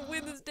go. I'm gonna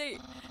win this date.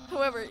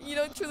 However, you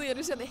don't truly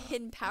understand the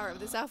hidden power of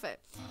this outfit.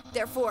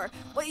 Therefore,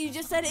 what you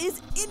just said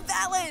is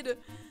invalid!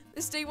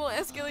 This date won't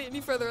escalate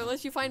any further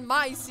unless you find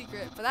my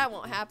secret, but that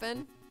won't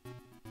happen.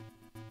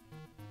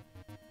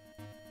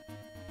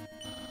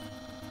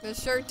 The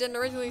shirt didn't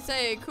originally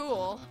say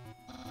cool,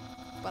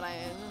 but I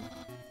am.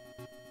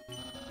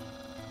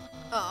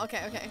 Oh,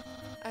 okay.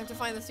 I have to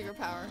find the secret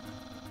power.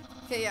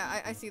 Okay,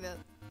 yeah, I see that.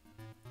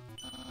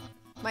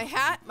 My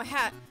hat!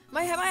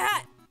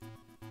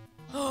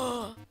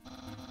 Oh!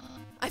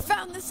 I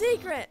found the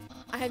secret!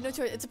 I have no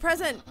choice. It's a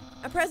present!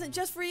 A present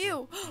just for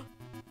you!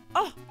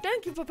 Oh,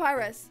 thank you,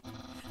 Papyrus!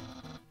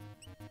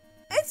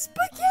 It's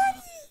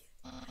spaghetti!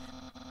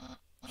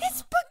 It's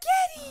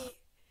spaghetti!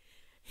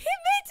 He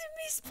made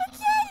me spaghetti!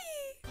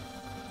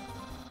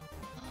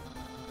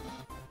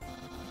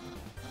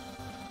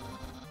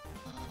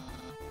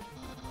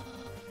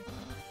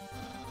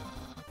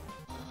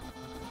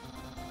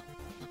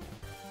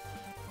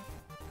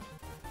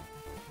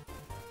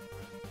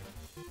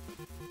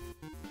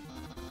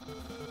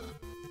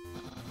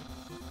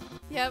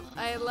 Yep,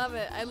 I love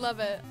it. I love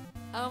it.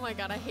 Oh my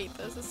god, I hate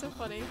this. It's so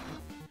funny.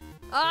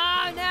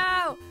 Oh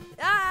no!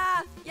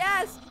 Ah!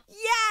 Yes!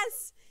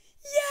 Yes!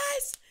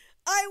 Yes!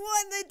 I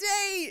won the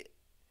date!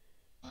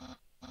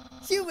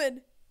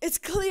 Human, it's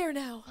clear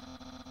now.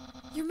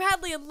 You're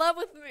madly in love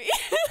with me.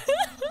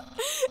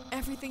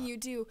 Everything you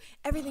do,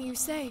 everything you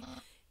say,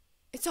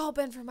 it's all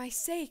been for my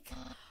sake.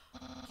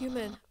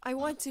 Human, I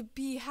want to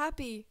be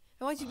happy.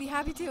 I want you to be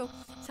happy too.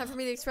 It's time for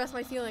me to express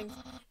my feelings.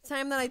 It's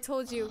time that I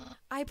told you.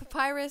 I,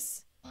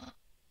 Papyrus,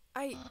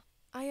 I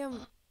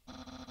am...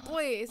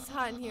 Boy, it's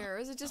hot in here. Or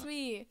is it just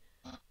me?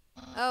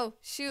 Oh,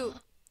 shoot.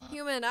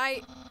 Human,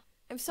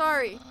 I'm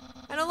sorry.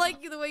 I don't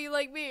like you the way you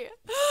like me.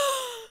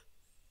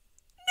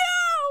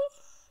 No!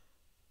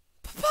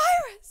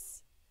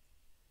 Papyrus!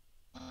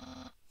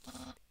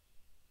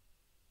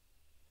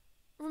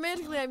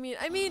 Romantically, I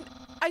mean,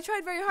 I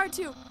tried very hard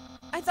to.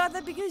 I thought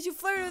that because you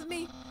flirted with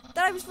me,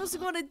 that I was supposed to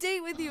go on a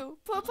date with you.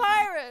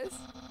 Papyrus!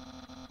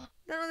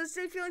 Then when the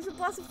same feelings would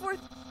blossom forth,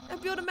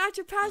 I'd be able to match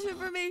your passion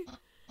for me.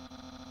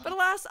 But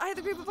alas, I,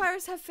 the great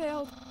Papyrus, have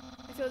failed.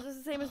 I feel just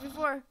the same as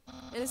before.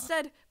 And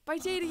instead, by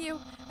dating you,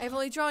 I have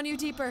only drawn you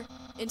deeper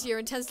into your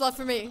intense love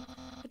for me.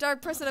 A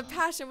dark prison of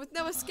passion with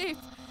no escape.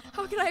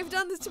 How could I have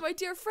done this to my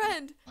dear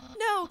friend?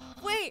 No,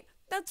 wait,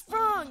 that's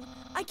wrong.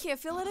 I can't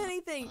feel at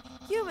anything.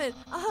 Human,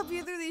 I'll help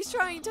you through these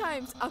trying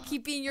times. I'll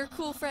keep being your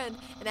cool friend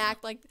and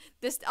act like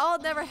this all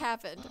never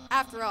happened.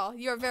 After all,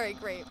 you're very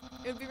great.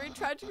 It would be very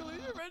tragic to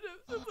lose your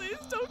friendship, so please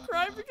don't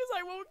cry because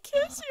I won't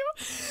kiss you.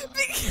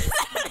 Because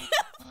I don't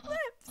have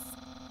lips.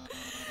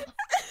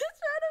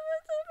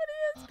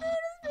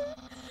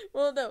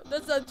 Well, no,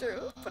 that's not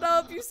true. But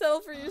I'll help you settle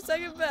for your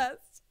second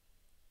best.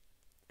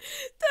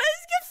 Did I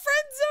just get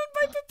friend zoned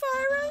by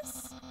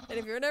Papyrus? And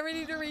if you're ever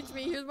ready to reach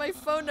me, here's my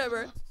phone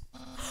number.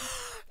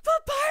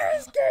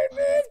 Papyrus gave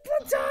me his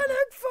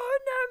platonic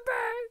phone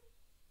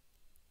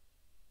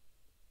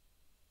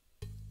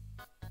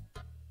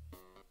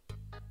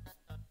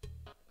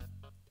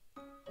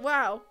number.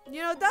 Wow.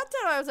 You know, that's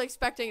what I was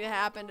expecting to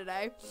happen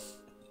today.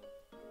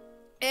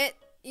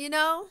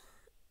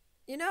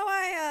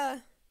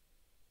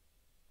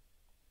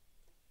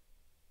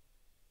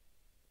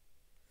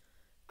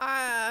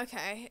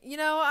 Okay.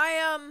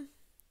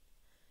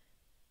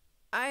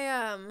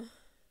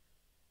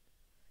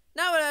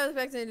 Not what I was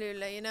expecting to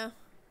do, you know?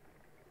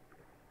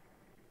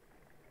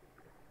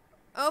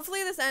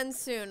 Hopefully this ends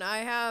soon. I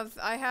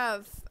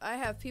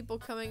have people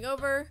coming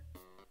over.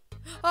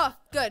 Oh,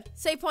 good.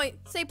 Save point.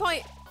 Save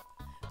point.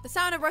 The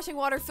sound of rushing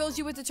water fills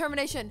you with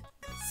determination.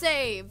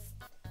 Save.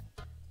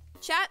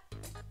 Chat.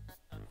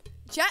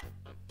 Chat.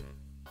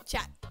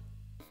 Chat.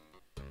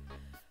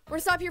 We're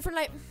gonna stop here for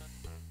tonight.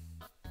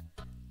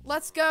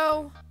 Let's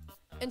go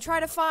and try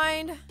to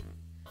find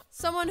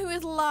someone who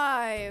is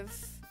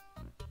live.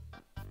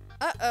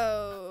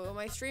 Uh-oh.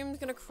 My stream's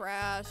gonna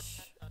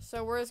crash.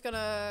 So we're just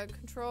gonna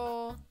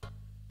control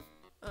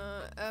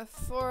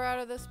F4 out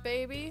of this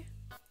baby.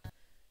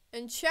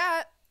 In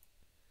chat,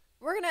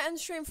 we're gonna end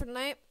stream for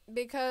tonight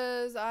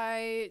because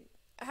I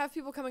have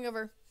people coming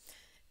over.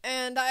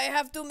 And I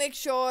have to make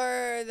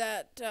sure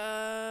that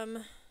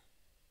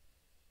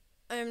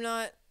I'm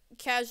not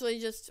casually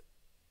just,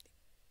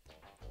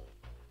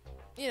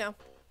 you know,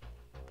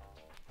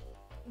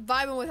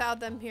 vibing without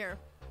them here.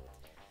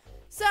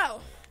 So,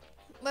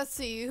 let's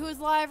see, who's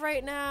live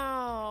right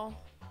now?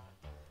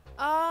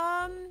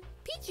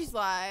 Peachy's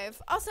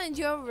live. I'll send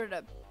you over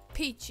to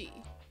Peachy.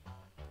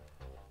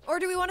 Or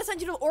do we want to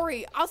send you to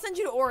Ori? I'll send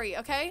you to Ori,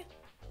 okay?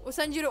 We'll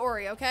send you to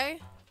Ori, okay?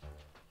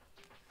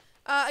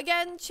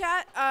 Again,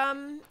 chat,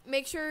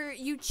 make sure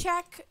you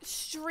check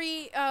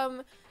stream,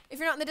 if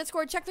you're not in the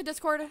Discord, check the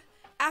Discord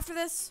after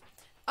this.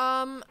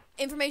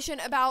 Information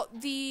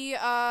about the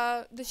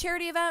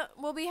charity event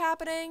will be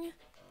happening.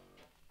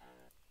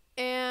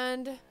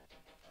 And,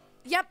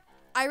 yep,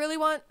 I really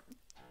want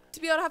to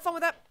be able to have fun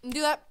with that and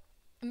do that.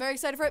 I'm very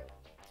excited for it.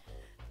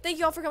 Thank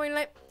you all for coming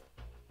tonight.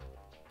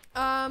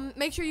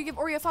 Make sure you give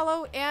Ori a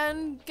follow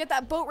and get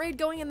that boat raid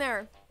going in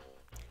there.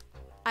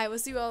 I will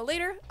see you all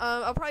later.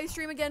 I'll probably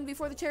stream again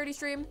before the charity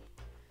stream.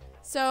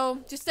 So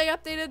just stay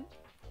updated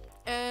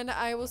and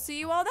I will see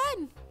you all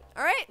then.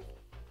 All right.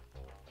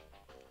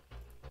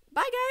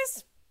 Bye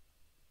guys.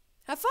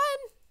 Have fun.